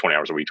only had 20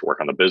 hours a week to work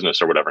on the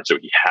business or whatever. And so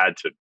he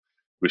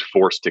was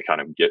forced to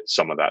kind of get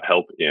some of that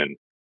help in.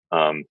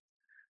 And,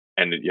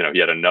 he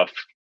had enough,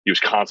 he was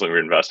constantly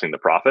reinvesting the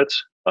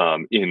profits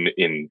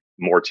in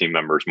more team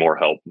members, more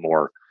help,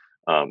 more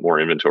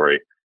inventory.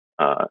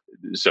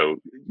 So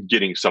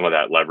getting some of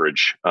that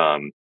leverage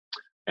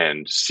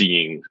and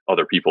seeing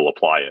other people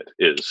apply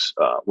it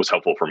was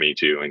helpful for me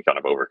too, and kind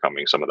of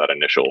overcoming some of that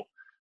initial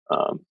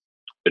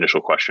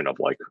question of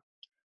like,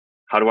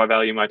 how do I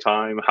value my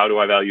time? How do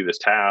I value this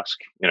task?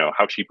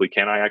 How cheaply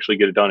can I actually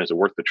get it done? Is it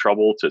worth the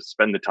trouble to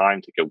spend the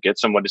time to go get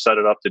someone to set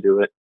it up to do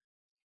it?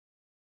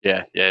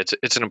 Yeah,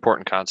 it's an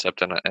important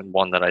concept and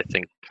one that I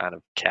think kind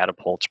of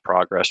catapults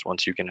progress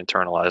once you can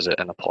internalize it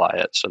and apply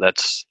it. So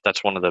that's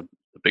one of the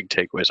big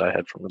takeaways I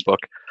had from the book.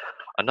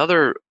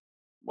 Another,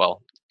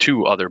 well,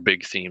 two other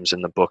big themes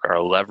in the book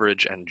are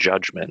leverage and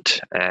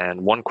judgment.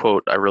 And one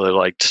quote I really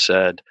liked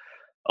said,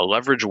 "A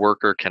leveraged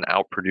worker can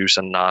outproduce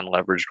a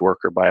non-leveraged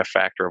worker by a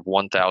factor of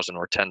 1,000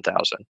 or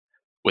 10,000.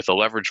 With a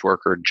leveraged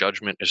worker,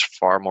 judgment is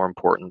far more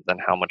important than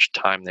how much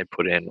time they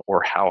put in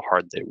or how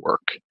hard they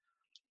work."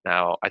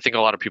 Now, I think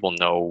a lot of people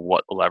know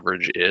what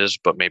leverage is,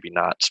 but maybe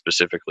not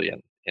specifically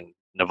in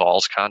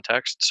Naval's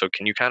context. So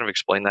can you kind of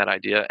explain that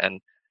idea? And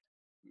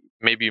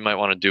maybe you might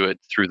want to do it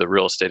through the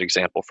real estate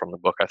example from the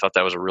book. I thought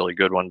that was a really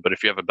good one, but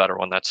if you have a better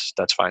one, that's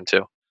fine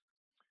too.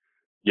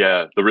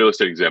 Yeah, the real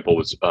estate example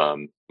was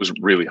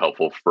really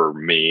helpful for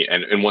me.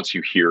 And once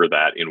you hear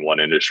that in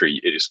one industry,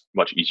 it is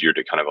much easier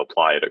to kind of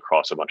apply it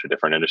across a bunch of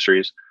different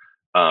industries.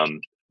 Um,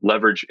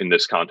 Leverage in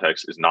this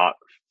context is not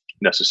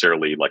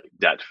necessarily like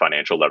debt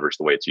financial leverage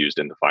the way it's used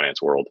in the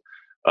finance world,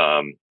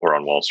 or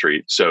on Wall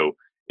Street. So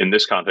in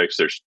this context,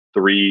 there's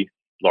three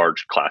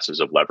large classes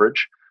of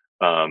leverage,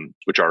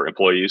 which are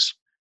employees,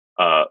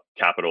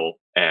 capital,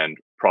 and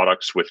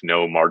products with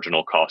no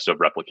marginal cost of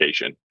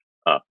replication,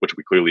 which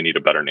we clearly need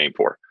a better name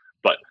for.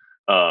 But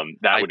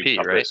that IP, would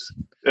encompass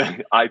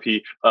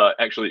IP.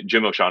 Actually,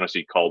 Jim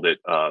O'Shaughnessy called it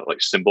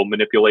like symbol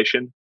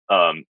manipulation,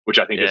 which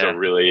I think is a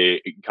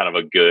really kind of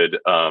a good,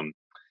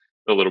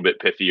 a little bit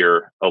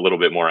pithier, a little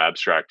bit more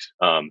abstract.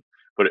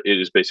 But it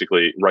is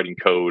basically writing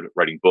code,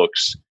 writing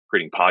books,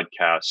 creating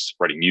podcasts,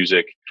 writing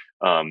music,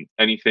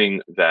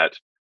 anything that,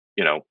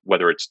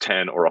 whether it's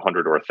 10 or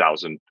 100 or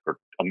 1,000 or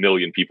a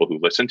million people who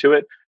listen to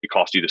it, it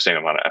costs you the same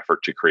amount of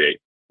effort to create.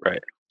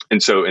 Right.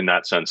 And so in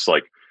that sense,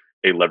 like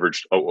a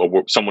leveraged,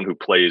 someone who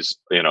plays,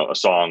 a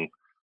song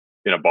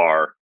in a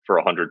bar for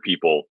 100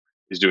 people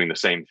is doing the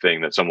same thing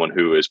that someone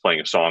who is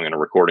playing a song in a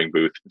recording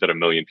booth that a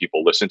million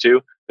people listen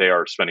to. They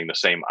are spending the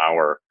same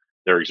hour,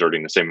 they're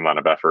exerting the same amount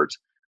of effort,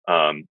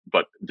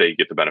 but they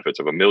get the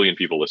benefits of a million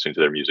people listening to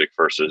their music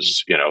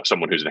versus,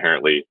 someone who's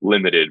inherently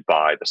limited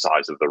by the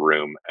size of the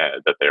room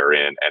that they're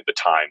in and the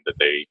time that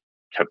they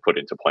have put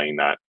into playing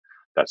that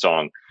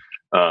song.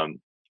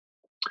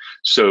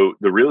 So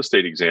the real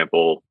estate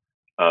example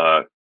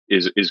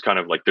is kind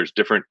of like there's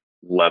different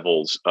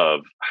levels of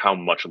how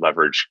much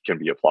leverage can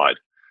be applied.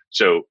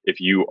 So if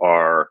you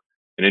are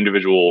an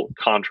individual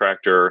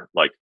contractor,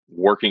 like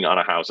working on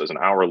a house as an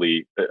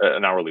hourly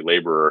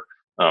laborer,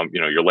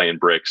 you're laying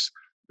bricks,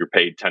 you're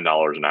paid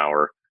 $10 an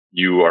hour.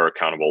 You are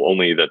accountable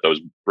only that those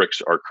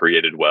bricks are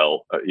created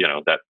well,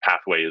 that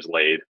pathway is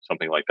laid,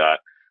 something like that.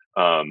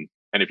 And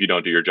if you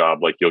don't do your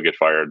job, like you'll get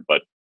fired,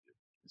 but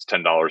it's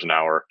 $10 an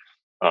hour.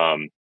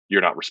 You're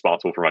not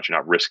responsible for much. You're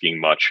not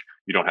risking much.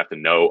 You don't have to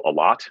know a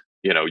lot.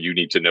 You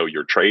need to know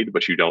your trade,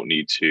 but you don't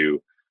need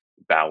to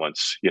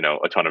balance,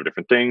 a ton of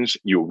different things.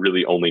 You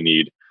really only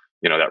need,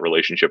 that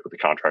relationship with the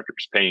contractor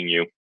who's paying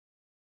you.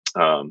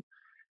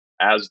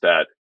 As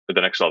that, the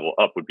next level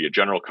up would be a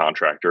general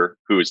contractor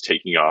who is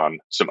taking on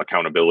some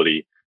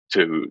accountability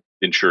to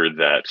ensure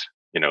that,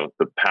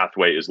 the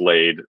pathway is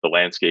laid, the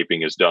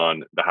landscaping is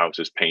done, the house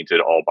is painted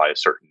all by a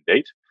certain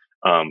date.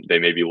 They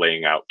may be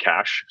laying out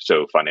cash,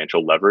 so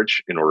financial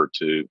leverage in order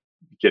to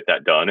get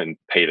that done and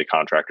pay the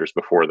contractors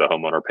before the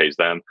homeowner pays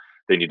them.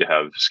 They need to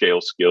have scale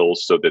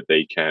skills so that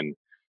they can,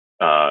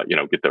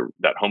 get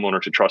that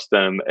homeowner to trust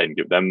them and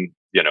give them,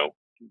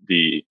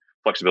 the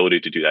flexibility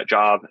to do that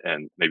job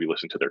and maybe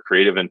listen to their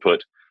creative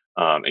input,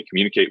 and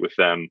communicate with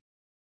them.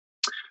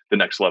 The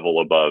next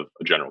level above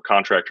a general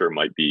contractor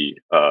might be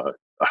a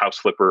house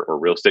flipper or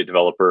real estate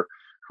developer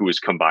who is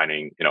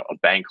combining, a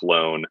bank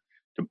loan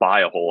to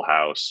buy a whole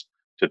house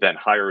to then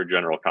hire a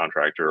general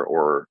contractor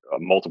or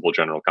multiple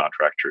general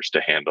contractors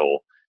to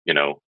handle,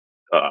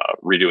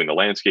 redoing the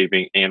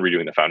landscaping and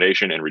redoing the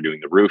foundation and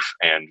redoing the roof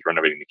and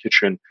renovating the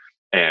kitchen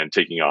and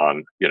taking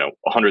on,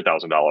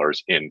 $100,000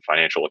 in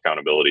financial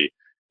accountability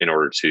in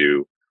order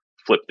to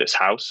flip this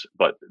house,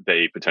 but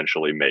they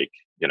potentially make,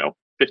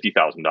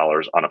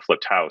 $50,000 on a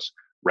flipped house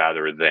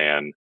rather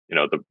than,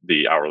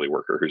 the hourly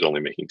worker who's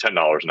only making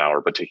 $10 an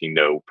hour, but taking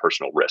no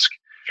personal risk.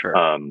 Sure.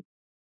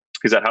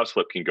 Because that house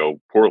flip can go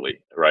poorly,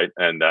 right?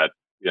 And that,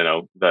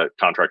 that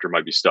contractor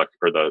might be stuck,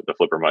 or the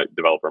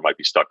developer might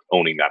be stuck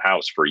owning that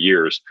house for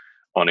years,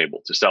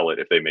 unable to sell it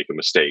if they make a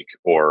mistake,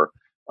 or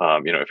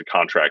if a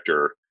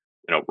contractor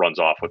runs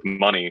off with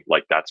money,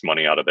 like that's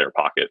money out of their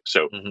pocket.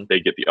 So they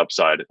get the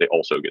upside, they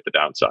also get the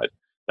downside.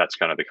 That's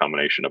kind of the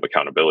combination of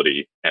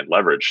accountability and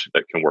leverage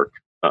that can work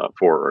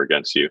for or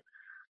against you.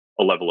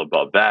 A level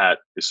above that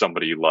is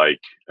somebody like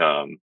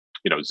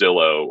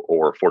Zillow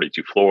or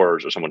 42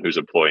 Floors, or someone who's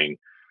employing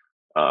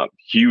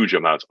huge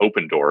amounts,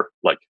 Open Door,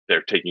 like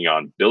they're taking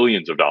on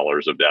billions of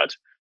dollars of debt.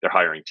 They're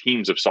hiring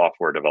teams of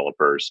software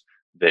developers.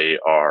 They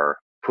are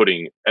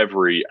putting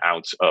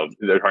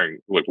they're hiring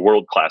like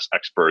world-class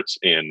experts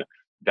in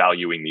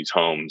valuing these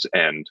homes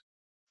and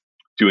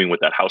doing what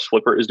that house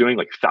flipper is doing,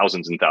 like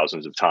thousands and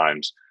thousands of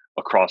times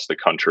across the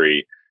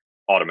country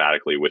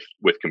automatically with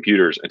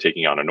computers, and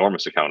taking on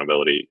enormous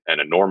accountability and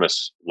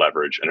enormous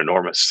leverage and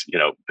enormous,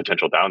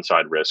 potential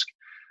downside risk.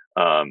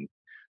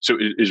 So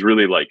it is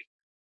really like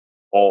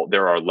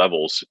there are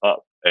levels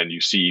up, and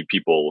you see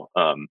people,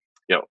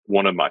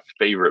 one of my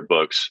favorite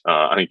books,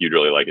 I think you'd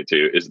really like it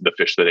too, is The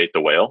Fish That Ate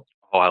the Whale.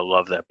 Oh, I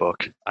love that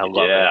book. I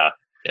love it.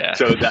 Yeah.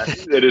 So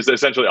that it is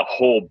essentially a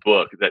whole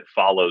book that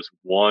follows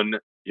one,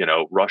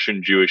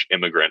 Russian Jewish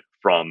immigrant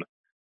from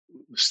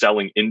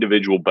selling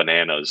individual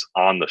bananas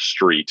on the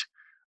street,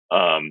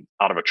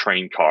 out of a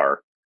train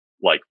car,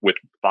 like with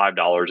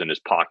 $5 in his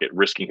pocket,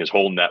 risking his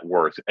whole net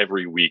worth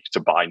every week to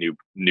buy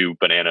new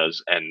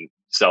bananas and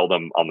sell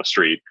them on the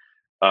street,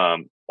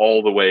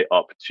 all the way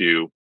up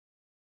to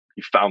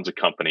he founds a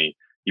company.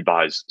 He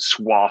buys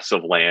swaths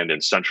of land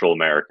in Central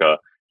America.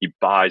 He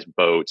buys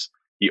boats.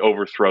 He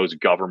overthrows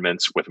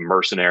governments with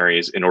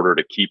mercenaries in order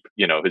to keep,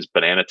 his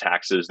banana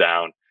taxes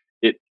down.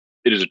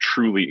 It is a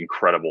truly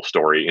incredible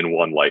story in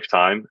one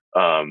lifetime.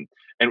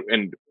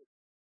 And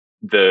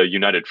the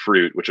United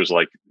Fruit, which was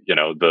like,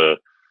 the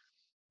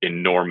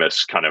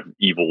enormous kind of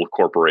evil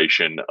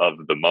corporation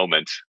of the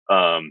moment,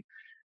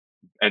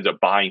 ends up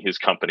buying his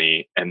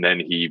company, and then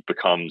he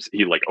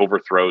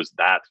overthrows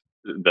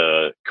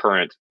the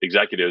current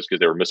executives because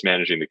they were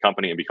mismanaging the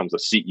company, and becomes the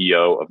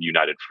CEO of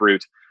United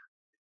Fruit.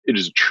 It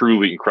is a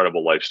truly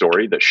incredible life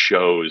story that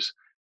shows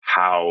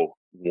how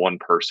one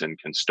person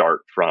can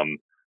start from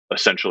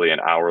essentially an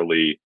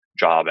hourly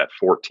job at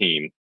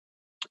 14,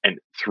 and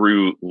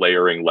through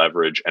layering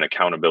leverage and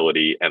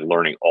accountability and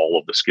learning all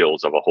of the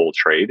skills of a whole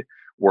trade,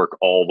 work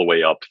all the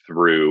way up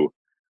through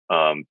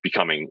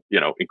becoming,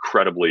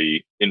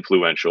 incredibly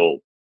influential,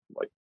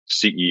 like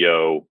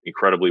CEO,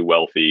 incredibly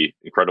wealthy,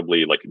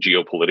 incredibly like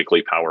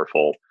geopolitically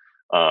powerful.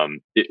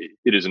 It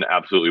is an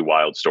absolutely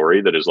wild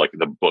story that is like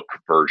the book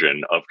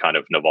version of kind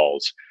of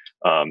Naval's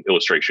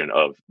illustration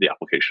of the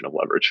application of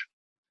leverage.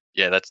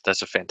 Yeah,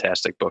 that's a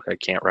fantastic book. I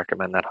can't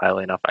recommend that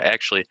highly enough. I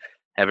actually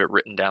have it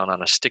written down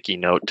on a sticky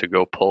note to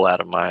go pull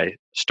out of my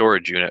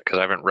storage unit because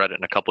I haven't read it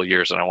in a couple of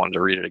years and I wanted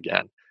to read it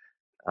again.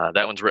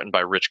 That one's written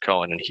by Rich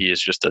Cohen, and he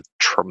is just a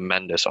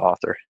tremendous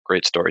author,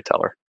 great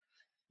storyteller.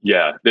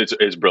 Yeah,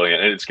 it's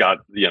brilliant. And it's got,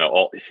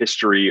 all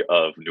history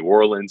of New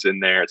Orleans in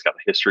there. It's got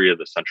the history of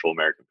the Central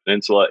American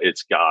Peninsula.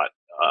 It's got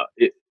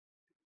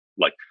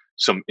like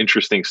some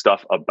interesting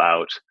stuff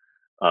about,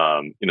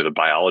 the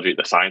biology,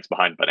 the science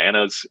behind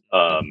bananas.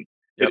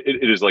 Yep.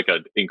 It is like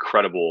an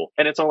incredible,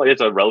 and it's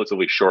a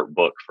relatively short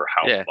book for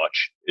how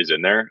much is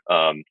in there.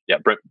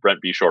 Brent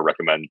Beshore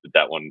recommended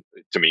that one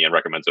to me and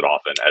recommends it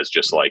often as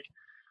just like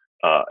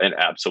an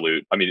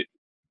absolute. I mean,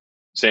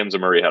 Sam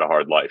Zamuri had a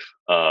hard life.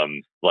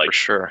 For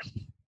sure.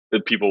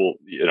 The people,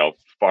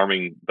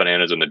 farming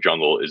bananas in the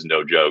jungle is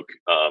no joke.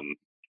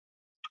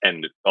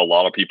 And a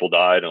lot of people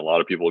died, and a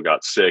lot of people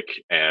got sick,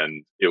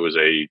 and it was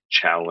a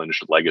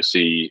challenged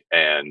legacy.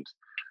 And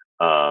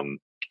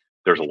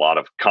there's a lot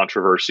of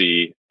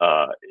controversy.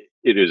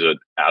 It is an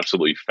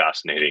absolutely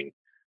fascinating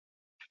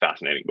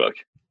book.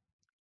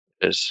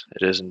 It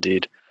is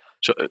indeed.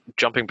 So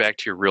jumping back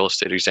to your real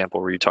estate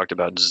example where you talked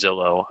about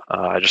Zillow,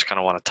 I just kind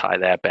of want to tie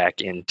that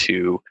back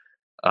into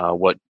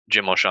what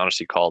Jim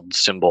O'Shaughnessy called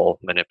symbol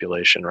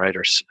manipulation, right?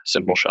 Or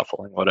symbol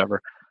shuffling,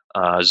 whatever.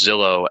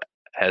 Zillow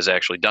has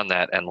actually done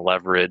that and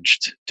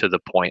leveraged to the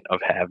point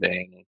of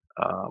having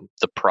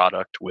the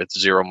product with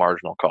zero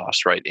marginal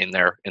cost, right, in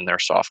their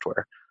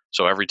software.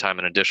 So every time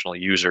an additional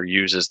user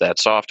uses that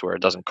software,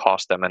 it doesn't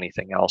cost them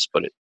anything else,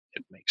 but it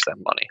makes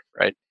them money,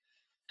 right?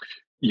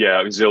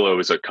 Yeah, Zillow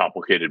is a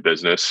complicated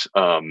business.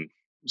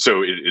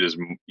 So it is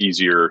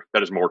easier.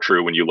 That is more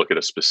true when you look at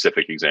a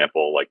specific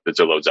example, like the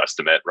Zillow's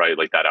estimate, right?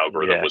 Like that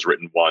algorithm was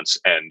written once,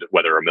 and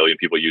whether 1 million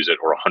people use it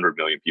or 100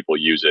 million people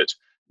use it,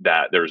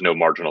 that there's no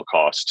marginal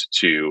cost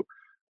to,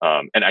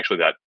 and actually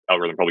that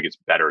algorithm probably gets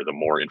better the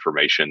more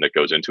information that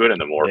goes into it, and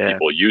the more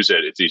people use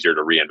it, it's easier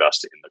to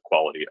reinvest in the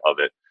quality of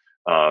it.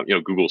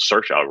 Google's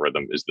search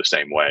algorithm is the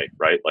same way,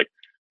 right? Like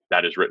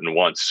that is written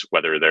once,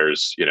 whether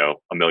there's, 1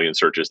 million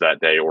searches that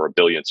day or 1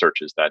 billion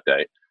searches that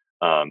day.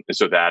 And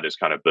so that is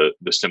kind of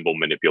the symbol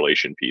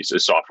manipulation piece.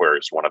 Is software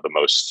is one of the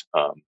most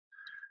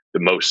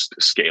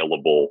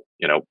scalable,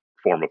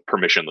 form of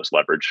permissionless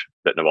leverage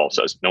that Naval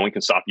says. No one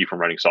can stop you from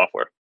writing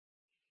software.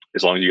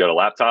 As long as you got a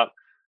laptop,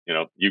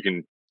 you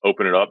can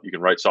open it up, you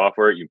can write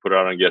software, you can put it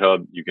out on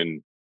GitHub, you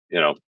can,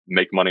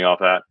 make money off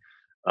that.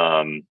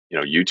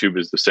 YouTube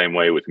is the same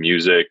way with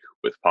music,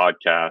 with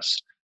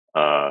podcasts.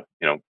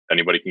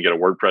 Anybody can get a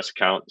WordPress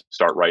account,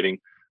 start writing.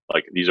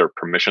 Like these are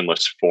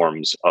permissionless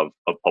forms of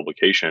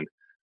publication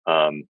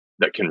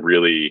that can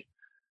really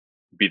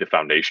be the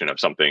foundation of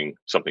something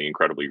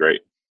incredibly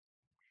great.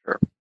 Sure.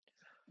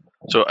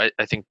 So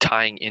I think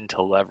tying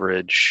into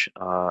leverage,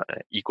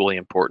 equally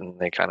important,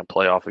 they kind of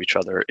play off of each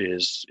other,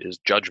 is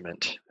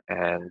judgment.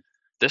 And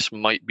this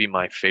might be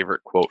my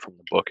favorite quote from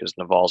the book, is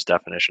Naval's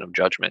definition of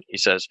judgment. He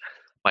says,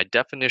 "My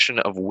definition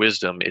of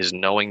wisdom is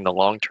knowing the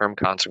long-term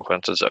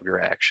consequences of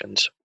your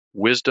actions.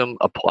 Wisdom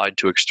applied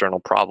to external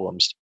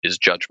problems is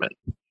judgment.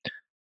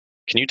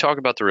 Can you talk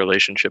about the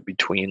relationship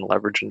between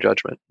leverage and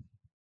judgment?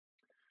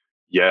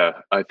 Yeah,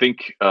 I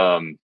think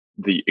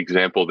the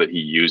example that he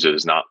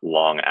uses not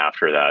long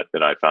after that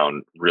I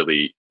found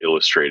really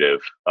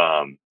illustrative,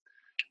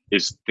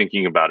 is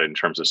thinking about it in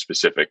terms of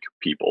specific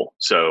people.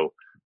 So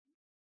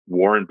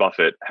Warren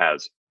Buffett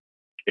has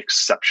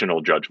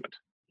exceptional judgment.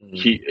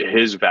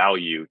 His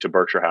value to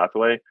Berkshire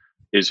Hathaway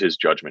is his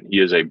judgment. He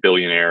is a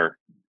billionaire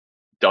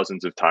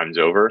dozens of times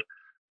over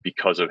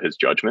because of his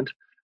judgment.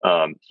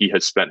 He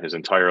has spent his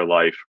entire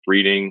life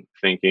reading,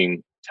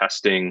 thinking,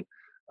 testing,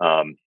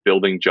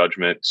 building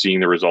judgment, seeing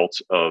the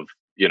results of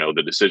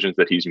the decisions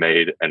that he's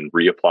made and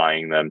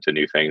reapplying them to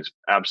new things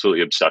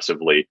absolutely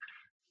obsessively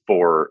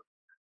for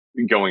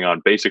going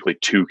on basically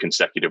 2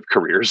 consecutive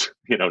careers,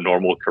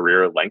 normal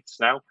career lengths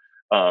now.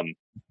 And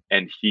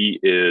it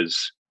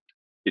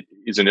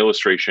is an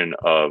illustration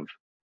of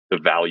the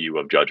value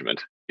of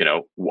judgment.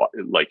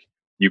 Like,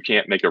 you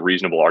can't make a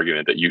reasonable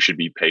argument that you should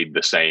be paid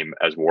the same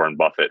as Warren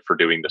Buffett for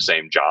doing the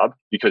same job,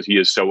 because he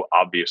is so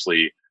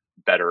obviously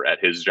better at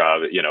his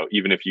job.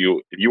 Even if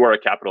you are a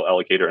capital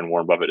allocator and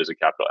Warren Buffett is a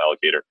capital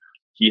allocator,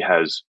 he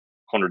has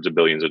hundreds of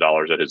billions of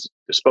dollars at his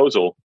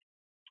disposal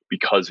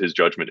because his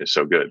judgment is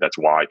so good. That's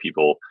why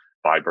people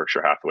buy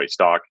Berkshire Hathaway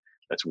stock.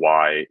 That's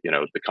why,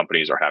 the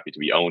companies are happy to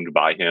be owned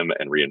by him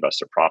and reinvest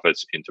their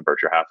profits into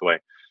Berkshire Hathaway.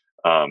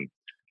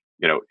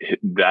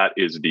 That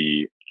is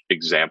the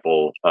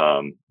example.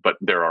 But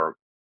there are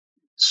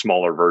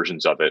smaller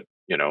versions of it,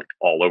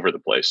 all over the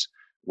place.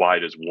 Why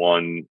does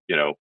one,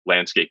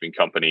 landscaping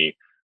company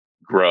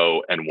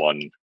grow and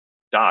one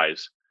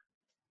dies?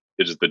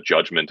 It is the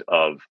judgment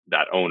of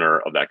that owner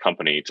of that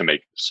company to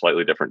make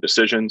slightly different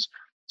decisions,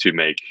 to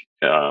make,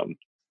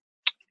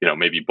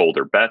 maybe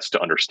bolder bets,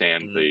 to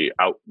understand the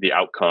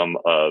outcome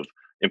of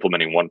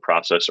implementing one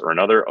process or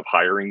another, of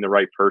hiring the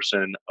right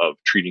person, of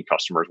treating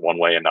customers one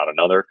way and not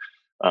another.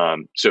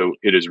 So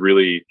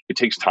it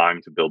takes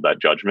time to build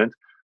that judgment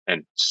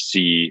and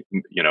see,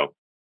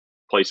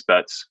 place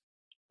bets,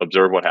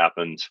 observe what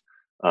happens,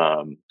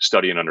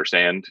 study and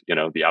understand,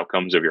 the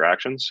outcomes of your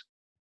actions,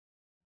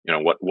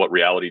 what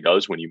reality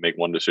does when you make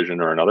one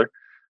decision or another,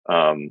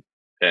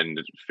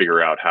 and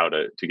figure out how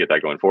to get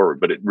that going forward.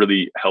 But it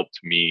really helped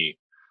me.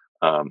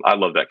 I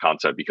love that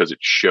concept because it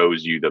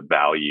shows you the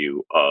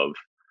value of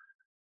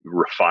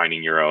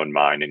refining your own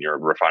mind and you're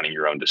refining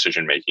your own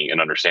decision making,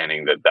 and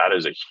understanding that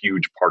is a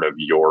huge part of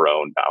your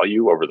own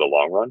value over the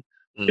long run,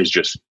 is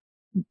just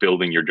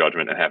building your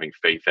judgment and having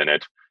faith in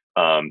it.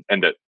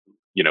 And that,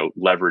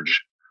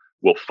 leverage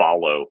will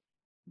follow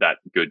that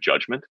good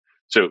judgment.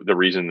 So the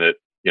reason that,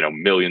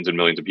 millions and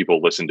millions of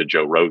people listen to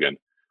Joe Rogan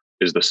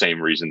is the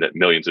same reason that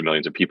millions and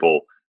millions of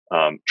people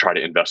try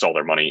to invest all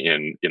their money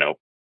in,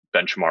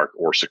 Benchmark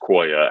or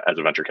Sequoia as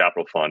a venture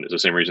capital fund. Is the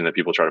same reason that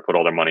people try to put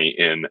all their money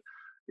in,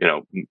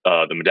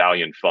 the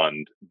Medallion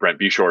Fund. Brent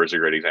Beshore is a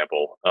great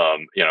example.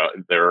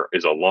 There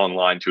is a long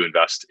line to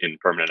invest in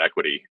permanent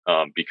equity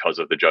because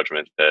of the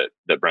judgment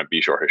that Brent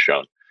Beshore has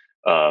shown.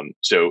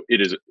 So it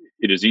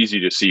is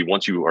easy to see,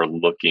 once you are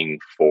looking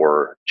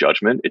for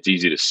judgment, it's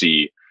easy to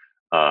see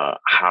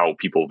how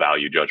people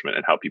value judgment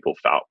and how people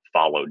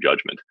follow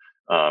judgment,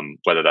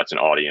 whether that's an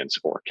audience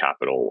or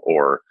capital,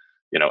 or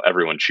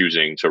everyone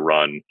choosing to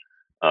run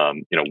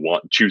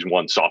choose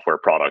one software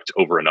product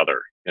over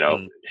another.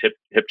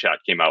 HipChat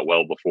came out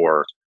well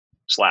before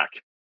Slack,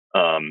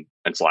 and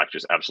Slack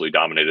just absolutely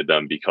dominated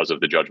them because of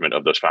the judgment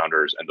of those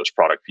founders and those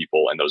product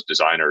people and those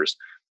designers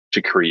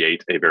to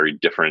create a very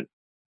different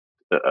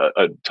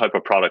a type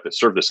of product that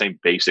served the same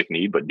basic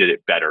need but did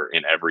it better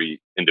in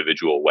every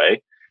individual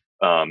way.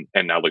 And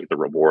now look at the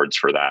rewards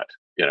for that.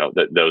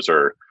 Those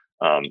are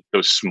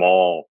those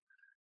small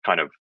kind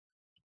of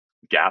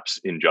gaps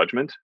in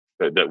judgment,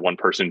 that one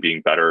person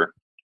being better,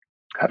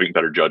 having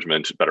better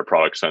judgment, better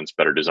product sense,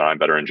 better design,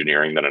 better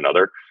engineering than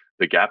another.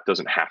 The gap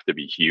doesn't have to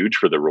be huge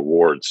for the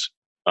rewards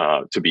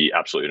to be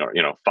absolutely,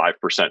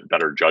 5%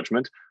 better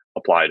judgment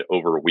applied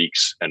over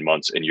weeks and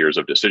months and years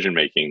of decision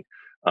making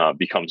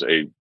becomes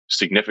a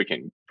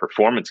significant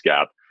performance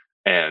gap.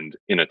 And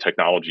in a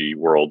technology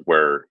world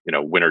where,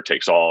 winner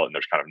takes all, and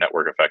there's kind of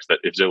network effects, that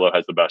if Zillow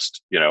has the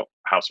best,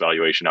 house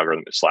valuation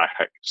algorithm,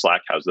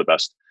 Slack has the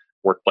best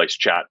workplace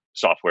chat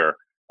software,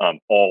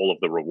 all of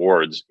the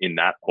rewards in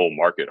that whole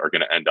market are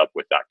going to end up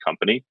with that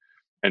company.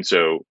 And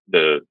so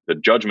the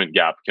judgment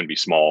gap can be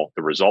small,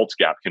 the results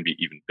gap can be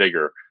even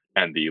bigger,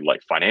 and the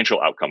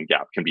financial outcome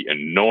gap can be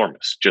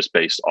enormous just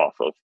based off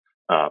of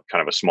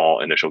kind of a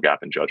small initial gap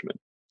in judgment.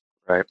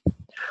 Right.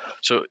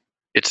 So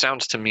it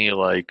sounds to me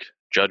like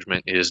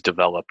judgment is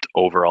developed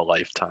over a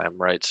lifetime,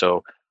 right?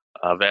 So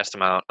a vast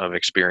amount of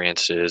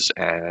experiences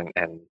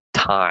and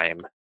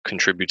time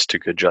contributes to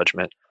good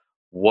judgment.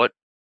 What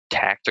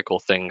tactical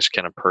things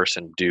can a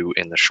person do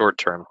in the short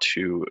term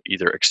to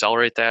either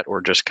accelerate that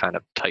or just kind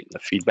of tighten the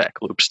feedback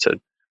loops to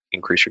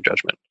increase your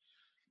judgment?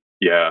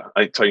 Yeah,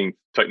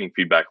 tightening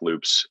feedback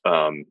loops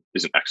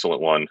is an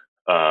excellent one.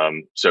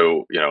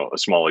 So, a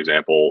small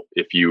example,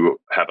 if you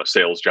have a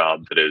sales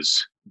job that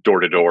is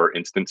door-to-door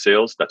instant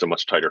sales, that's a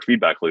much tighter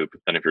feedback loop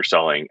than if you're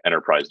selling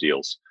enterprise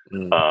deals.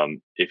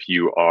 If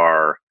you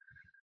are,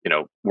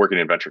 working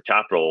in venture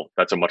capital,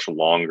 that's a much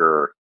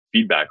longer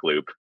feedback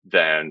loop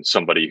than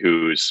somebody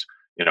who's,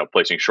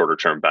 placing shorter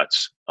term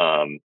bets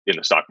in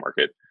the stock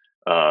market.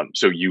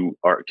 So you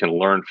can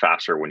learn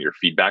faster when your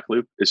feedback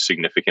loop is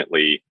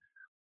significantly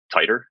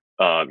tighter.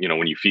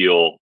 When you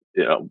feel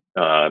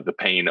the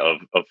pain of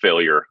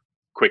failure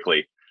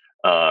quickly,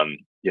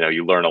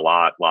 you learn a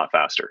lot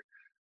faster.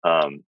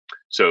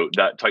 So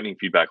that tightening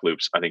feedback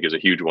loops, I think, is a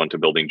huge one to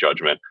building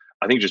judgment.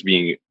 I think just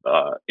being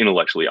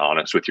intellectually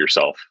honest with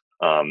yourself,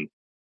 and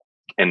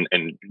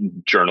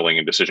journaling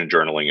and decision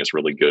journaling is a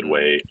really good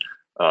way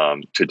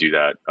to do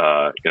that.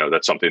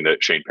 That's something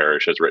that Shane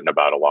Parrish has written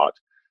about a lot.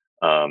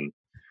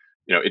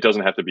 It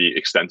doesn't have to be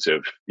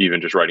extensive.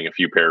 Even just writing a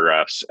few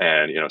paragraphs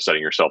and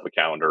setting yourself a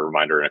calendar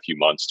reminder in a few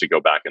months to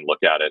go back and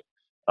look at it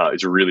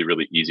is really,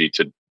 really easy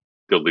to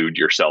delude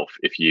yourself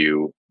if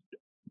you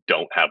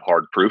don't have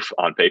hard proof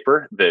on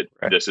paper that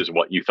this is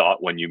what you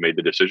thought when you made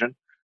the decision.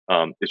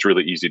 It's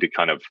really easy to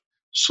kind of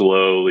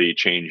slowly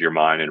change your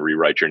mind and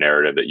rewrite your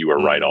narrative that you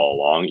were right all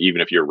along,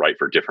 even if you're right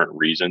for different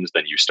reasons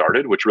than you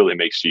started, which really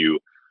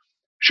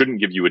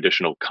shouldn't give you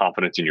additional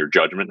confidence in your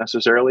judgment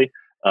necessarily.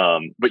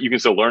 But you can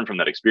still learn from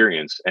that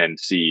experience and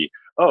see,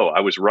 oh,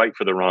 I was right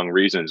for the wrong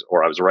reasons,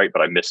 or I was right,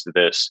 but I missed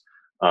this,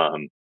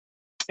 and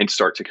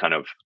start to kind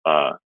of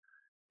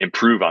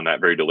improve on that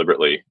very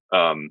deliberately.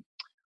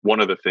 One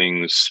of the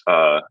things,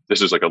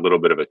 this is like a little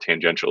bit of a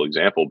tangential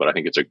example, but I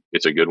think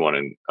it's a good one,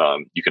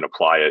 and you can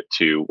apply it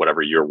to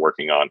whatever you're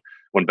working on.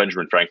 When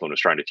Benjamin Franklin was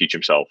trying to teach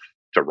himself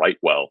to write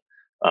well,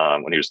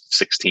 when he was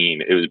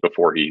 16, it was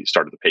before he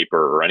started the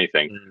paper or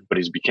anything, but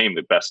he became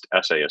the best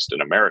essayist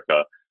in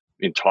America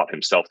and taught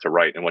himself to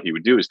write. And what he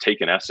would do is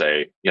take an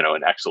essay,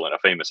 a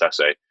famous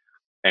essay,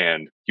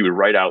 and he would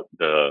write out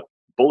the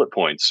bullet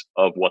points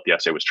of what the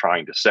essay was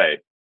trying to say.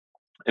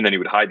 And then he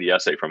would hide the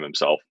essay from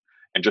himself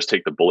and just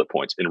take the bullet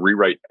points and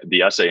rewrite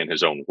the essay in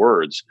his own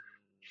words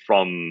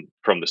from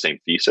the same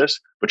thesis,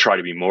 but try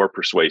to be more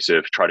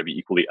persuasive, try to be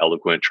equally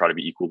eloquent, try to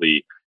be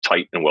equally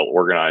tight and well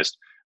organized.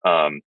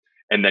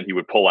 And then he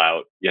would pull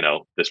out,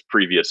 this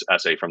previous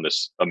essay from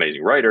this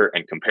amazing writer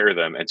and compare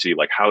them and see,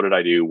 like, how did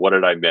I do? What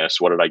did I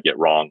miss? What did I get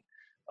wrong?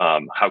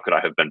 How could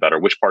I have been better?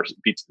 Which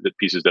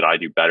pieces did I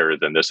do better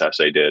than this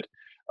essay did?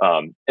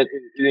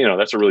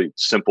 That's a really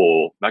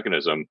simple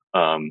mechanism.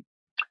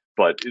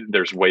 But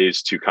there's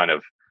ways to kind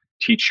of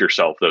teach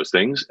yourself those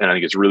things. And I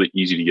think it's really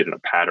easy to get in a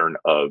pattern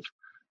of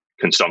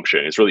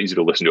consumption. It's really easy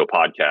to listen to a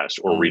podcast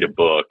or read a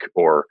book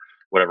or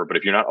whatever. But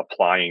if you're not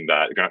applying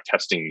that, if you're not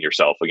testing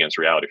yourself against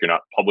reality, if you're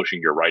not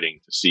publishing your writing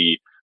to see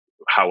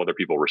how other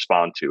people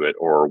respond to it,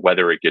 or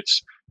whether it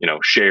gets,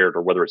 shared,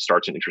 or whether it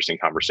starts an interesting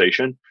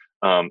conversation,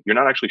 you're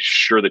not actually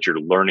sure that you're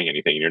learning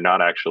anything. You're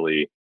not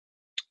actually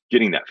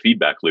getting that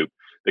feedback loop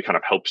that kind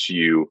of helps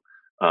you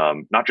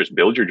not just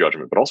build your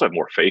judgment, but also have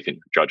more faith in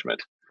your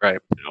judgment. Right.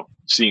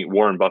 Seeing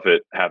Warren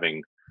Buffett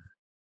having,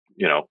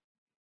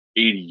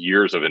 80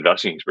 years of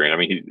investing experience. I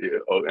mean,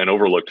 an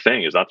overlooked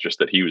thing is not just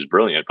that he was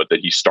brilliant, but that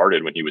he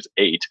started when he was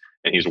 8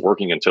 and he's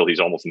working until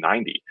he's almost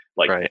 90.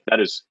 That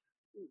is,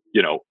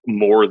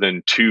 more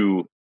than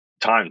 2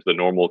 times the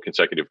normal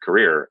consecutive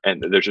career.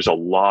 And there's just a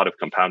lot of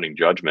compounding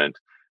judgment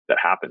that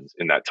happens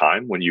in that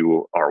time when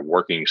you are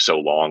working so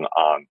long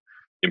on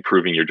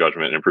improving your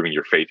judgment and improving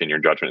your faith in your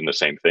judgment in the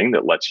same thing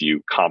that lets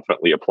you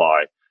confidently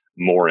apply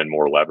more and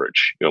more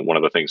leverage. One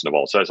of the things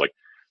Naval says, like,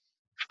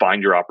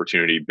 find your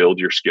opportunity, build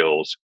your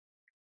skills.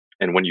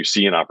 And when you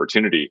see an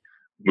opportunity,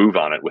 move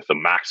on it with the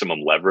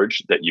maximum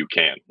leverage that you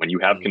can. When you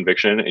have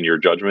conviction in your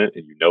judgment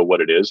and you know what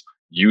it is,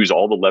 use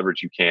all the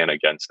leverage you can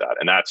against that.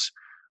 And that's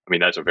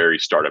a very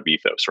startup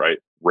ethos, right?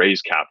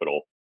 Raise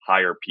capital,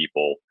 hire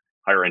people,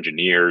 hire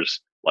engineers,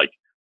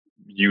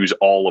 use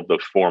all of the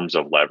forms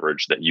of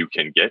leverage that you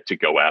can get to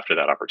go after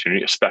that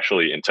opportunity,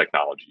 especially in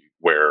technology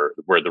where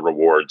the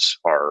rewards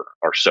are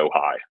so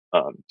high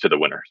to the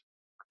winners.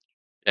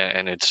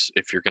 And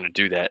if you're going to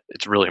do that,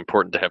 it's really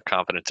important to have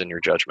confidence in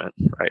your judgment,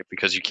 right?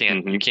 Because you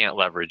can't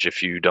leverage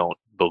if you don't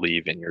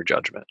believe in your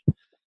judgment.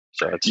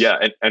 So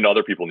and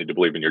other people need to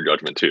believe in your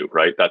judgment too,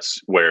 right?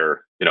 That's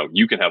where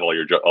you can have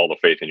all the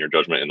faith in your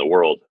judgment in the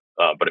world,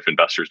 but if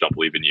investors don't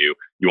believe in you,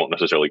 you won't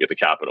necessarily get the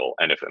capital.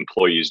 And if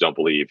employees don't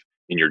believe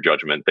in your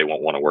judgment, they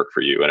won't want to work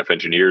for you. And if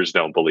engineers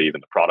don't believe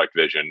in the product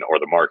vision or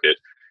the market,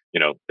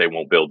 they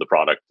won't build the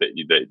product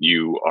that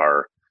you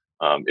are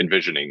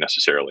envisioning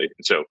necessarily.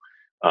 And so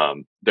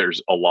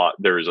there's a lot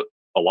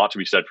to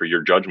be said for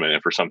your judgment.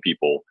 And for some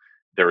people,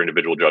 their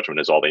individual judgment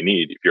is all they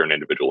need if you're an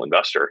individual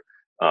investor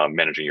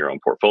managing your own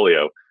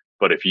portfolio.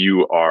 But if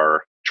you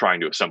are trying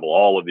to assemble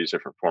all of these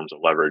different forms of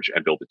leverage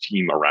and build a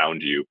team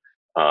around you,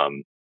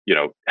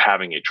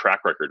 having a track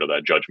record of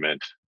that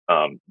judgment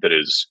that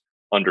is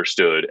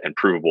understood and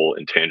provable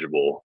and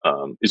tangible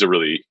is a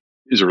really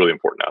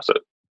important asset.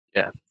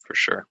 Yeah, for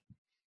sure.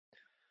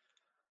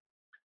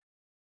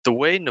 The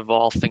way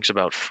Naval thinks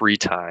about free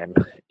time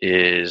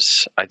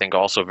is, I think,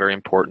 also very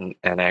important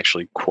and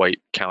actually quite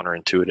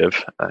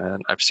counterintuitive.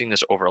 And I've seen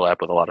this overlap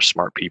with a lot of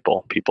smart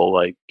people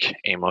like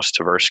Amos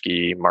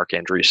Tversky, Mark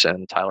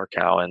Andreessen, Tyler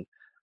Cowen.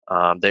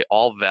 They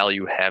all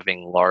value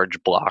having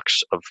large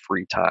blocks of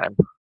free time.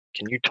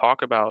 Can you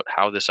talk about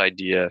how this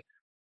idea,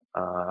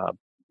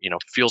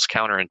 feels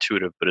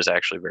counterintuitive, but is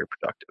actually very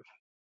productive?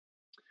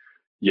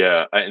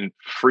 Yeah, and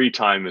free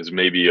time is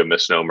maybe a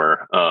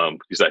misnomer,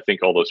 because I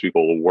think all those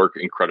people will work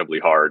incredibly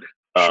hard,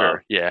 uh,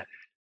 Sure. Yeah.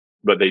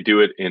 but they do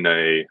it in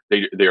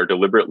they are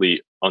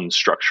deliberately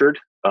unstructured,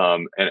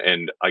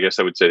 and I guess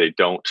I would say they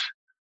don't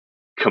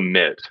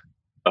commit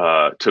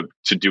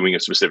to doing a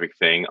specific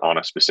thing on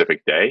a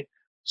specific day,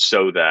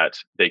 so that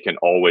they can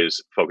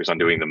always focus on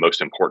doing the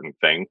most important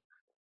thing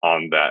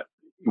on that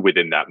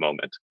within that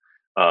moment.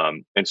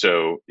 And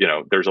so,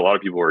 there's a lot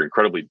of people who are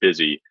incredibly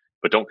busy,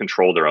 but don't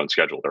control their own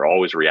schedule. They're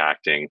always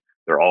reacting.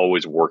 They're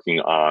always working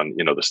on,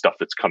 the stuff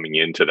that's coming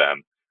into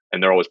them,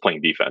 and they're always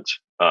playing defense.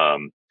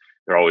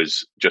 They're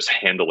always just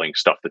handling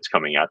stuff that's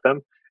coming at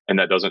them. And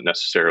that doesn't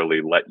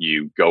necessarily let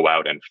you go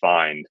out and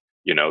find,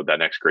 that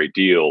next great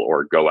deal,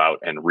 or go out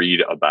and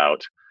read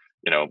about,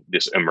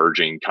 this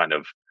emerging kind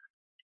of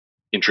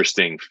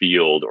interesting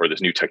field or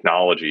this new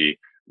technology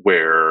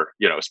where,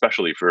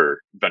 especially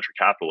for venture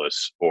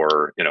capitalists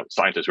or,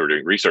 scientists who are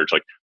doing research,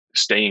 like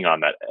staying on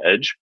that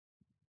edge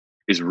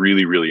is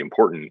really, really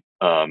important,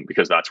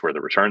 because that's where the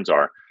returns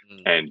are.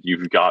 Mm. And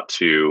you've got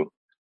to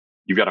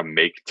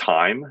make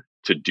time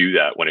to do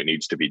that when it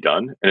needs to be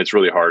done. And it's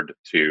really hard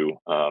to,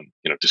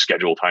 to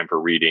schedule time for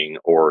reading,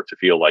 or to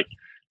feel like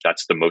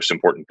that's the most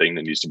important thing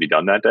that needs to be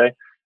done that day.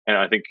 And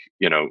I think,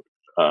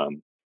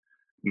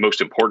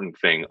 most important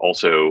thing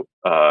also,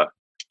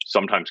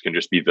 sometimes can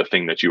just be the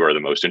thing that you are the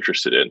most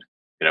interested in.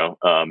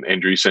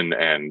 Andreessen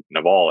and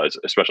Naval,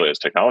 especially as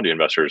technology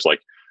investors,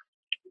 like,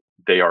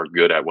 they are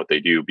good at what they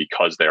do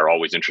because they are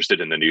always interested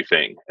in the new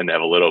thing, and they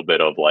have a little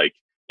bit of like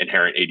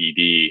inherent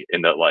ADD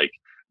in that, like,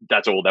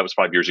 that's old, that was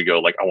 5 years ago.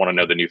 Like, I want to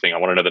know the new thing. I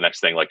want to know the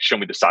next thing. Like, show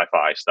me the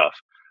sci-fi stuff.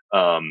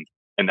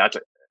 And that's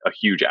a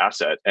huge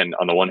asset. And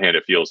on the one hand,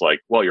 it feels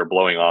like, well, you're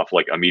blowing off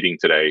like a meeting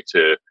today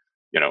to,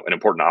 an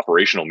important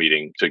operational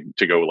meeting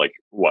to go like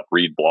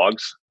read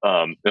blogs.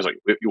 It's like,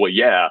 well,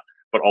 yeah,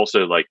 but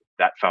also like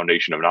that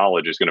foundation of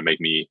knowledge is going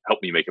to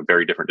help me make a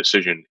very different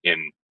decision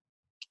in,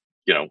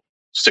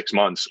 6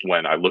 months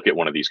when I look at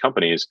one of these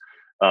companies.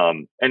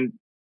 And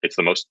it's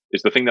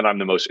the thing that I'm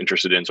the most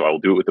interested in. So I will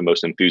do it with the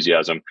most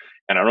enthusiasm.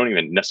 And I don't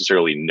even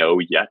necessarily know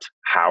yet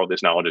how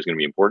this knowledge is going to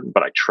be important,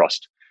 but I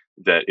trust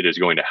that it is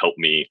going to help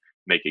me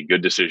make a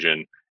good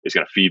decision. It's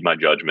going to feed my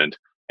judgment,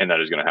 and that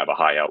is going to have a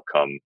high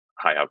outcome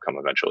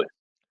eventually.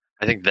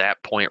 I think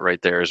that point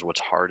right there is what's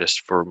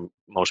hardest for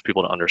most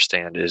people to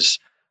understand is,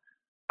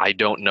 I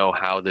don't know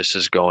how this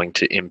is going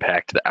to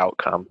impact the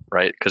outcome,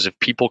 right? Because if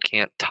people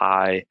can't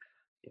tie,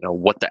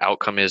 what the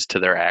outcome is to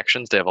their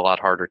actions, they have a lot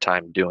harder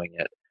time doing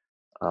it.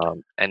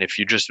 And if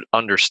you just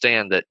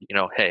understand that,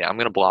 hey, I'm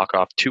going to block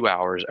off 2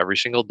 hours every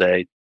single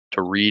day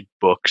to read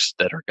books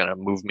that are going to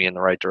move me in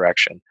the right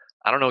direction.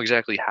 I don't know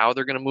exactly how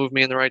they're going to move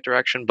me in the right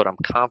direction, but I'm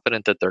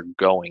confident that they're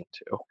going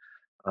to.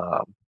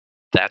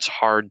 That's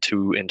hard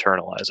to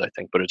internalize, I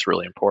think, but it's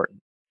really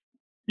important.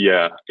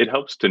 Yeah, it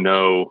helps to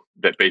know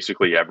that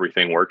basically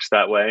everything works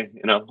that way.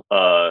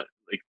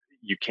 Like,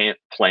 you can't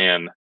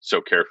plan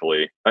so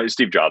carefully.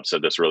 Steve Jobs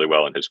said this really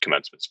well in his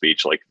commencement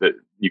speech, like that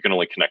you can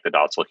only connect the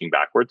dots looking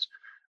backwards.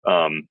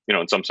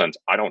 In some sense,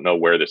 I don't know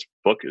where this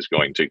book is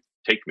going to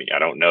take me. I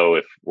don't know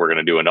if we're going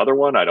to do another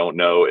one. I don't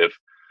know if,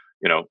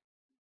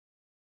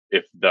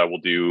 if that will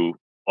do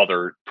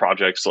other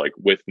projects like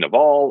with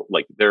Naval.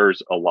 Like,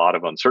 there's a lot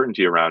of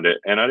uncertainty around it.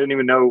 And I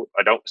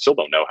still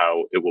don't know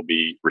how it will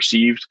be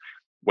received,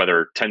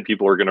 whether 10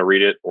 people are going to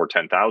read it, or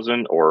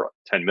 10,000 or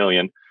 10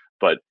 million,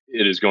 but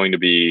it is going to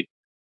be,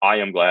 I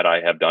am glad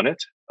I have done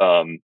it.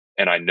 And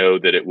I know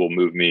that it will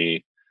move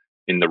me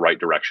in the right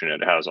direction.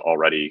 It has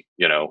already,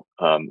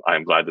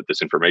 I'm glad that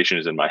this information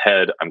is in my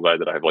head. I'm glad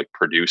that I've like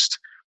produced,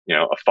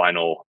 a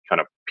final kind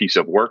of piece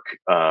of work.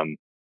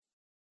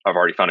 I've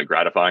already found it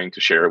gratifying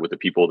to share it with the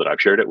people that I've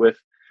shared it with.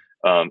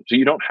 So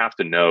you don't have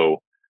to know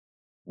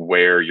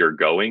where you're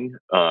going,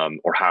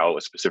 or how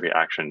a specific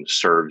action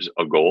serves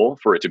a goal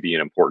for it to be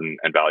an important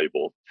and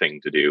valuable thing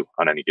to do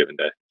on any given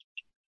day.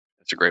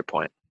 That's a great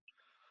point.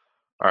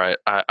 All right.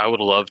 I would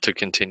love to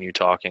continue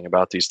talking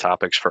about these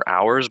topics for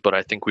hours, but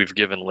I think we've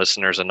given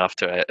listeners enough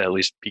to at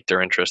least pique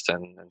their interest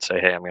and say,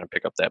 hey, I'm going to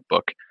pick up that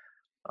book.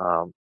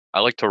 I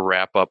like to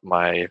wrap up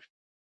my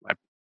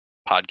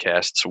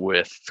podcasts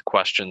with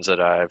questions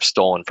that I've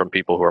stolen from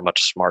people who are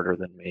much smarter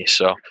than me.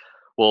 So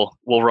we'll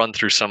run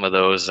through some of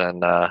those,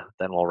 and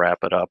then we'll wrap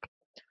it up.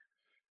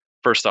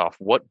 First off,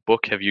 what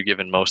book have you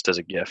given most as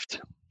a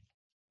gift?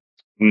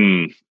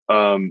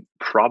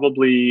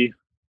 Probably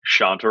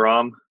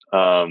Shantaram.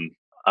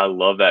 I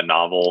love that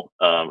novel.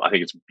 I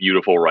think it's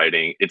beautiful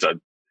writing. It's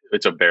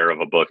a bear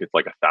of a book. It's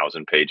like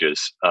 1,000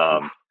 pages.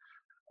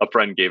 A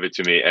friend gave it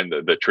to me, and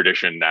the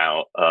tradition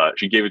now,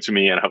 she gave it to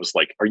me, and I was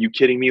like, are you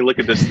kidding me? Look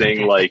at this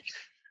thing. Like,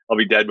 I'll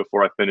be dead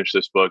before I finish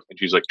this book. And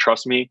she's like,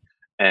 trust me.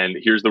 And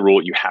here's the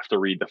rule. You have to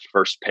read the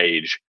first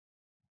page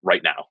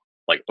right now.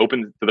 Like,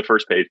 open to the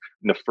first page.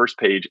 And the first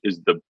page is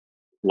the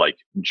like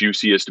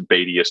juiciest,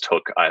 baitiest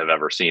hook I have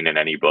ever seen in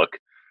any book.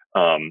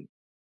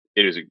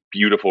 It is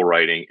beautiful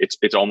writing.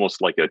 It's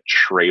almost like a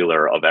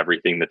trailer of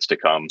everything that's to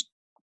come.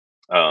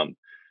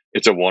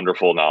 It's a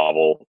wonderful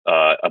novel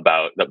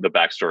about the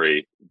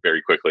backstory.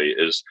 Very quickly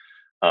is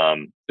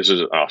this is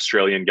an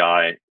Australian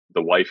guy,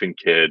 the wife and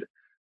kid.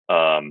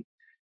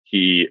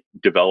 He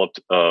developed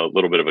a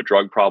little bit of a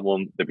drug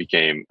problem that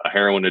became a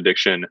heroin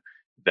addiction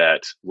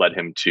that led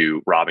him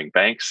to robbing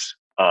banks.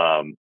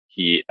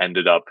 He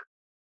ended up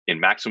in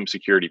maximum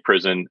security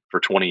prison for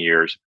 20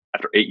 years.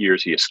 After 8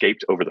 years, he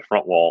escaped over the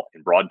front wall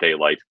in broad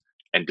daylight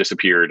and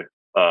disappeared.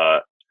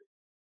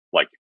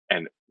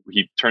 And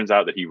he turns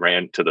out that he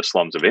ran to the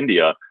slums of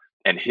India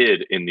and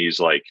hid in these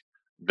like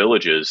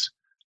villages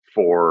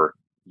for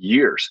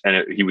years.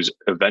 And he was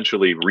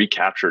eventually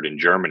recaptured in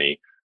Germany,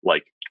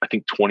 like I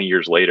think 20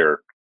 years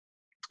later,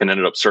 and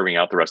ended up serving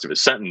out the rest of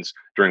his sentence,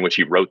 during which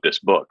he wrote this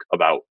book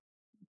about,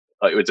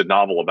 it's a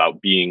novel about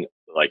being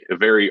like a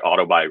very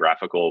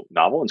autobiographical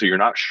novel. And so you're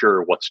not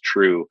sure what's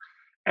true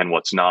and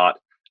what's not.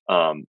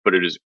 But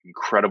it is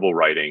incredible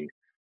writing.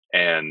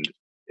 And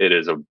it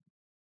is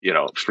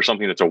for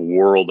something that's a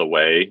world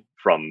away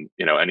from,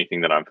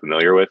 anything that I'm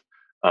familiar with.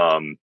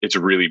 It's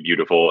really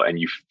beautiful, and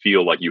you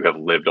feel like you have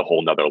lived a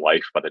whole nother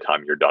life by the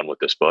time you're done with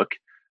this book.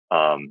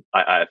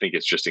 I think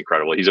it's just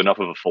incredible. He's enough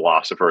of a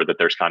philosopher that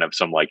there's kind of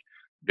some like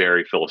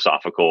very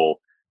philosophical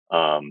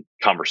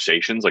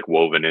conversations like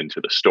woven into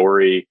the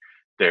story.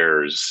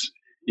 There's,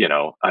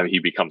 he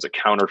becomes a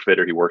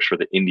counterfeiter. He works for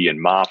the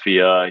Indian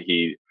mafia.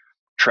 He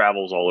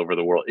travels all over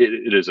the world.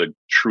 It is a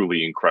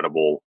truly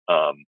incredible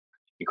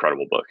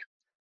book.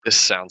 This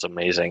sounds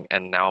amazing.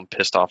 And now I'm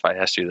pissed off I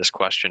asked you this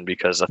question,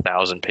 because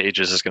 1,000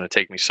 pages is going to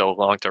take me so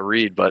long to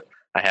read, but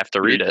I have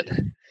to read it.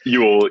 You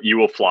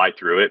will fly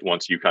through it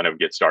once you kind of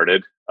get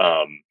started.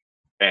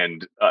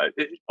 And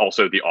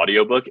also the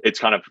audiobook, it's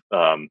kind of,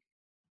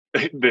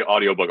 the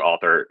audiobook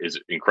author is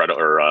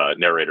incredible, or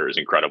narrator is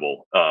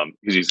incredible,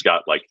 because he's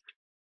got like,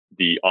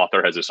 the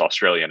author has this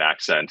Australian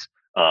accent,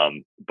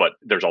 but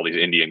there's all these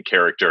Indian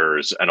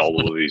characters and all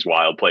of these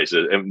wild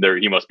places. And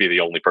he must be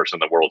the only person in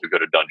the world who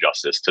could have done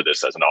justice to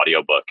this as an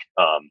audiobook.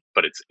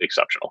 But it's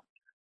exceptional.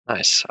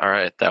 Nice. All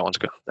right. That one's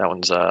good. That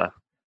one's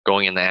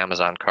going in the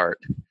Amazon cart.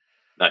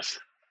 Nice.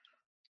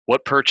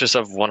 What purchase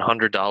of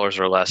 $100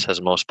 or less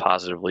has most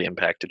positively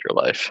impacted your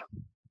life?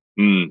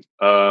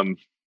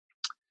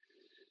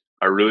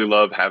 I really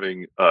love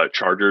having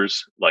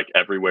chargers like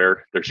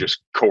everywhere. There's just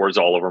cords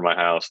all over my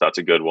house. That's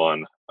a good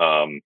one.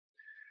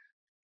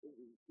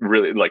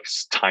 Really like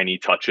tiny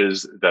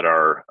touches that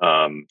are,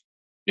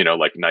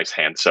 like nice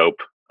hand soap,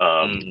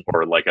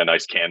 or like a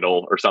nice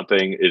candle or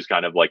something is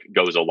kind of like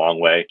goes a long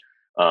way,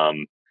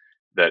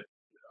 that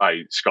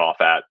I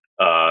scoff at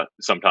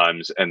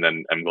sometimes. And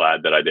then I'm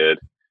glad that I did.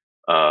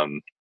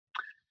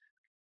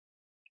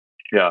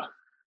 Yeah,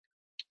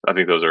 I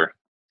think those are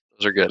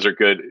good. Those are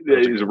good.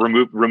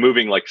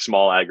 Removing like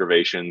small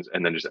aggravations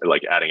and then just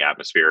like adding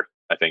atmosphere,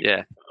 I think.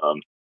 Yeah.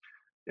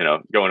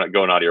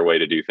 Going out of your way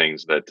to do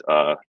things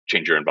that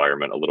change your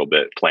environment a little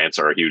bit. Plants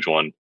are a huge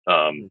one.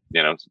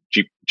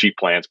 Cheap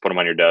plants, put them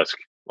on your desk.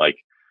 Like,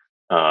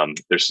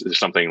 there's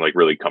something like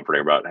really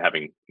comforting about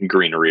having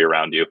greenery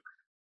around you.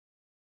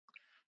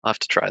 I'll have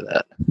to try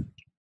that.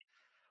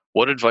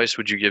 What advice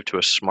would you give to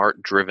a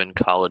smart, driven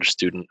college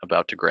student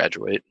about to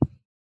graduate?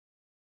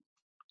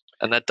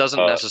 And that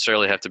doesn't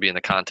necessarily have to be in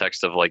the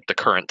context of like the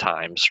current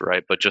times,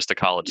 right? But just a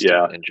college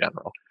student in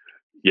general.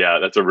 Yeah,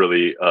 that's a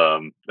really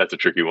that's a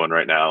tricky one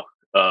right now.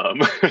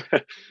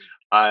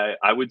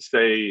 I would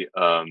say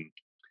so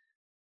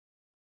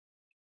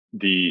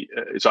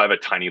I have a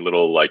tiny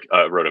little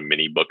wrote a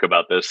mini book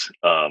about this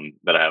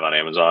that I have on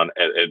Amazon.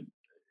 It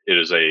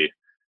is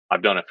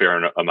I've done a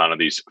fair amount of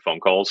these phone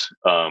calls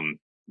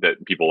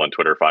that people on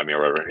Twitter find me or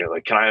whatever.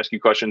 Like, can I ask you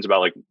questions about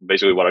like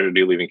basically what I should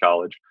do leaving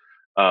college?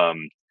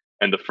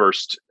 And the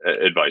first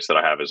advice that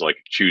I have is like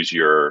choose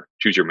your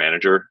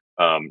manager,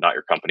 not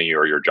your company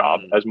or your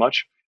job as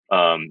much.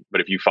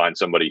 But if you find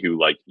somebody who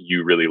like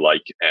you really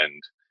like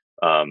and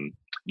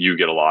you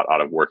get a lot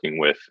out of working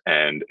with,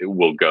 and it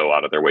will go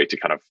out of their way to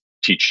kind of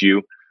teach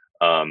you,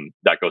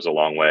 that goes a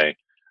long way.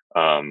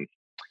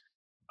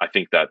 I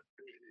think that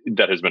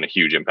has been a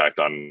huge impact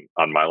on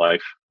my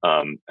life,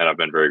 and I've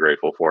been very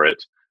grateful for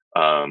it.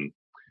 I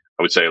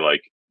would say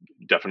like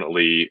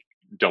definitely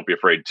don't be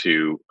afraid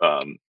to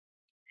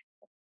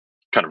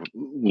kind of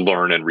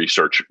learn and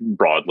research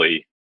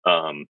broadly.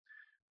 Don't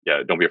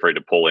be afraid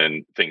to pull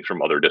in things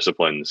from other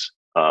disciplines.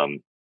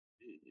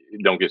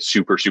 Don't get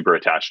super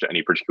attached to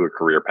any particular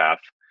career path,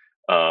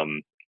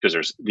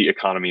 because the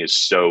economy is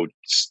so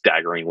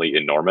staggeringly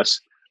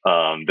enormous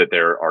that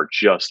there are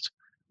just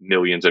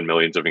millions and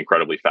millions of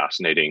incredibly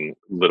fascinating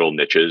little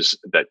niches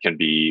that can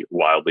be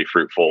wildly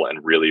fruitful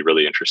and really,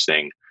 really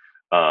interesting.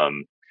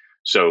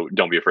 So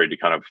don't be afraid to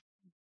kind of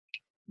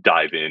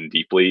dive in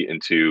deeply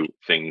into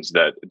things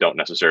that don't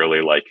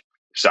necessarily like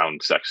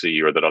sound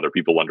sexy or that other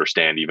people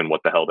understand even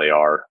what the hell they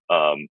are.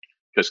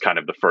 Because kind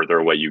of the further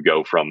away you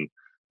go from,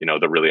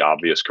 the really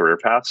obvious career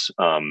paths,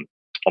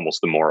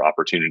 almost the more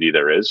opportunity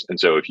there is. And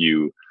so if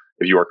you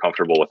are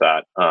comfortable with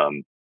that,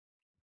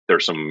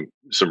 there's some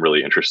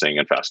really interesting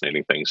and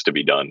fascinating things to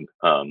be done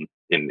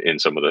in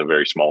some of the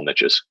very small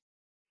niches.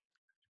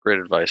 Great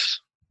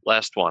advice.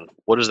 Last one.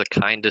 What is the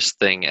kindest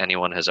thing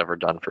anyone has ever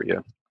done for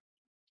you?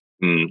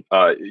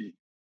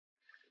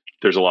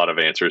 There's a lot of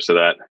answers to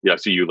that. Yeah,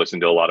 so you listen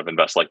to a lot of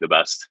Invest Like the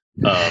Best.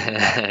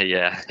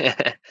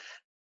 Yeah.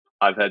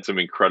 I've had some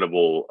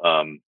incredible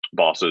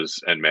bosses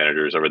and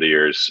managers over the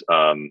years.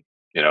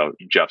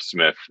 Jeff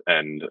Smith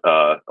and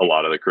a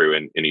lot of the crew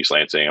in East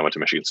Lansing. I went to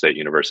Michigan State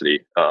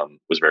University.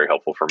 Was very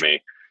helpful for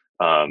me.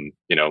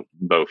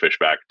 Bo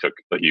Fishback took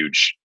a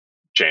huge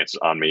chance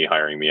on me,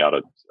 hiring me out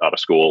of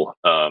school.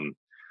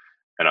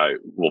 And I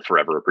will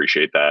forever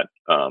appreciate that.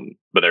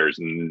 But there's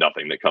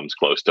nothing that comes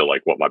close to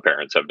like what my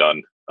parents have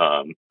done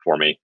for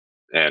me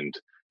and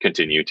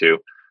continue to.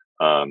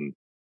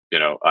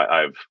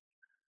 I've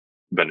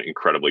been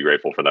incredibly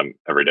grateful for them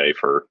every day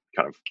for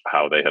kind of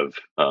how they have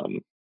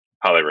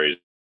how they raised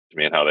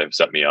me and how they've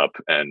set me up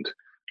and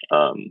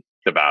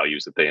the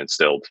values that they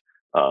instilled.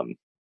 I'm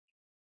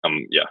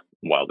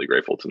wildly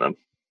grateful to them.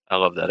 I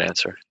love that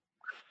answer.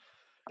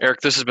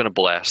 Eric, this has been a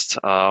blast.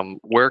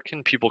 Where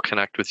can people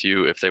connect with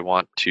you if they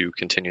want to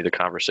continue the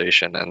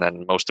conversation? And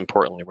then most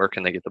importantly, where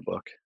can they get the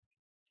book?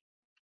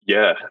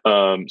 Yeah.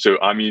 So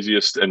I'm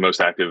easiest and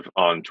most active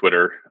on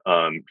Twitter,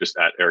 just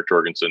at Eric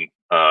Jorgenson.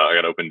 I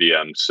got open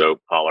DMs,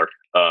 so holler.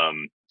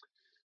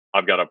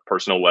 I've got a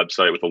personal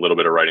website with a little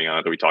bit of writing on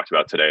it that we talked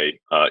about today,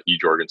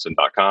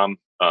 ejorgenson.com.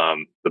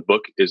 The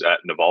book is at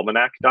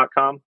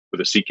navalmanack.com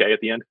with a CK at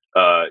the end.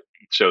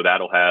 So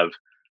that'll have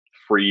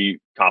free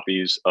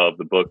copies of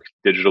the book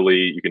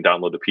digitally. You can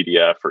download the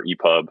PDF or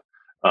EPUB.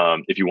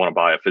 If you want to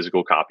buy a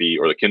physical copy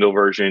or the Kindle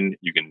version,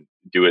 you can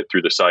do it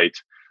through the site.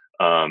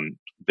 I'm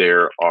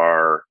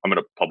going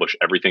to publish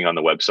everything on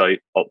the website.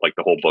 Like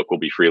the whole book will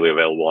be freely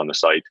available on the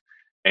site.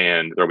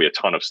 And there'll be a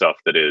ton of stuff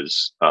that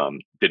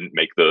didn't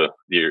make the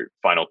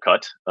final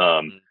cut.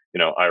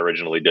 I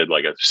originally did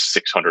like a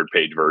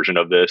 600-page version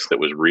of this that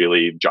was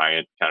really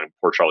giant, kind of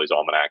Poor Charlie's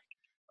Almanac,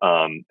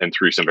 and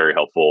through some very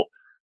helpful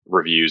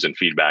reviews and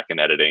feedback and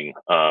editing,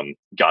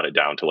 got it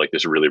down to like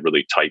this really,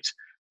 really tight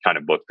kind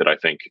of book that I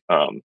think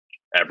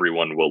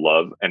everyone will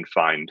love and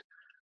find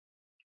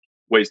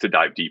ways to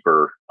dive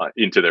deeper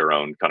into their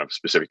own kind of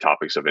specific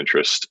topics of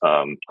interest,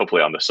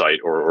 hopefully on the site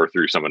or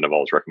through some of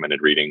Naval's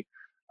recommended reading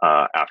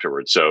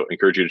afterwards. So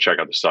encourage you to check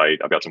out the site.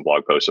 I've got some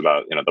blog posts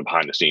about, the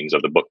behind the scenes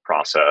of the book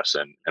process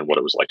and what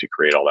it was like to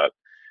create all that.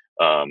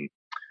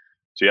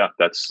 So yeah,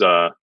 that's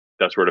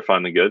where to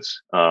find the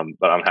goods.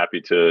 But I'm happy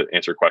to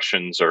answer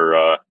questions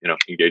or,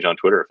 engage on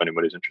Twitter if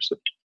anybody's interested.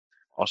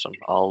 Awesome.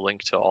 I'll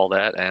link to all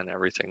that and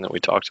everything that we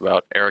talked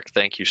about. Eric,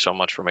 thank you so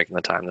much for making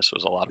the time. This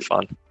was a lot of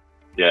fun.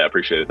 Yeah, I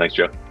appreciate it. Thanks,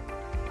 Joe.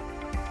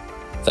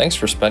 Thanks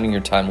for spending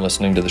your time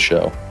listening to the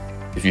show.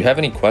 If you have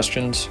any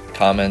questions,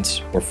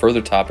 comments, or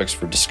further topics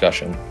for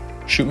discussion,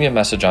 shoot me a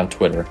message on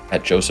Twitter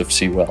at Joseph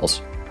C.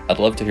 Wells. I'd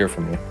love to hear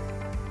from you.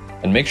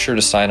 And make sure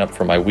to sign up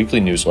for my weekly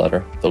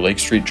newsletter, The Lake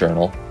Street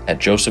Journal, at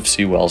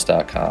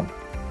josephcwells.com.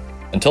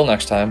 Until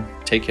next time,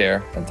 take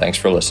care and thanks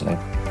for listening.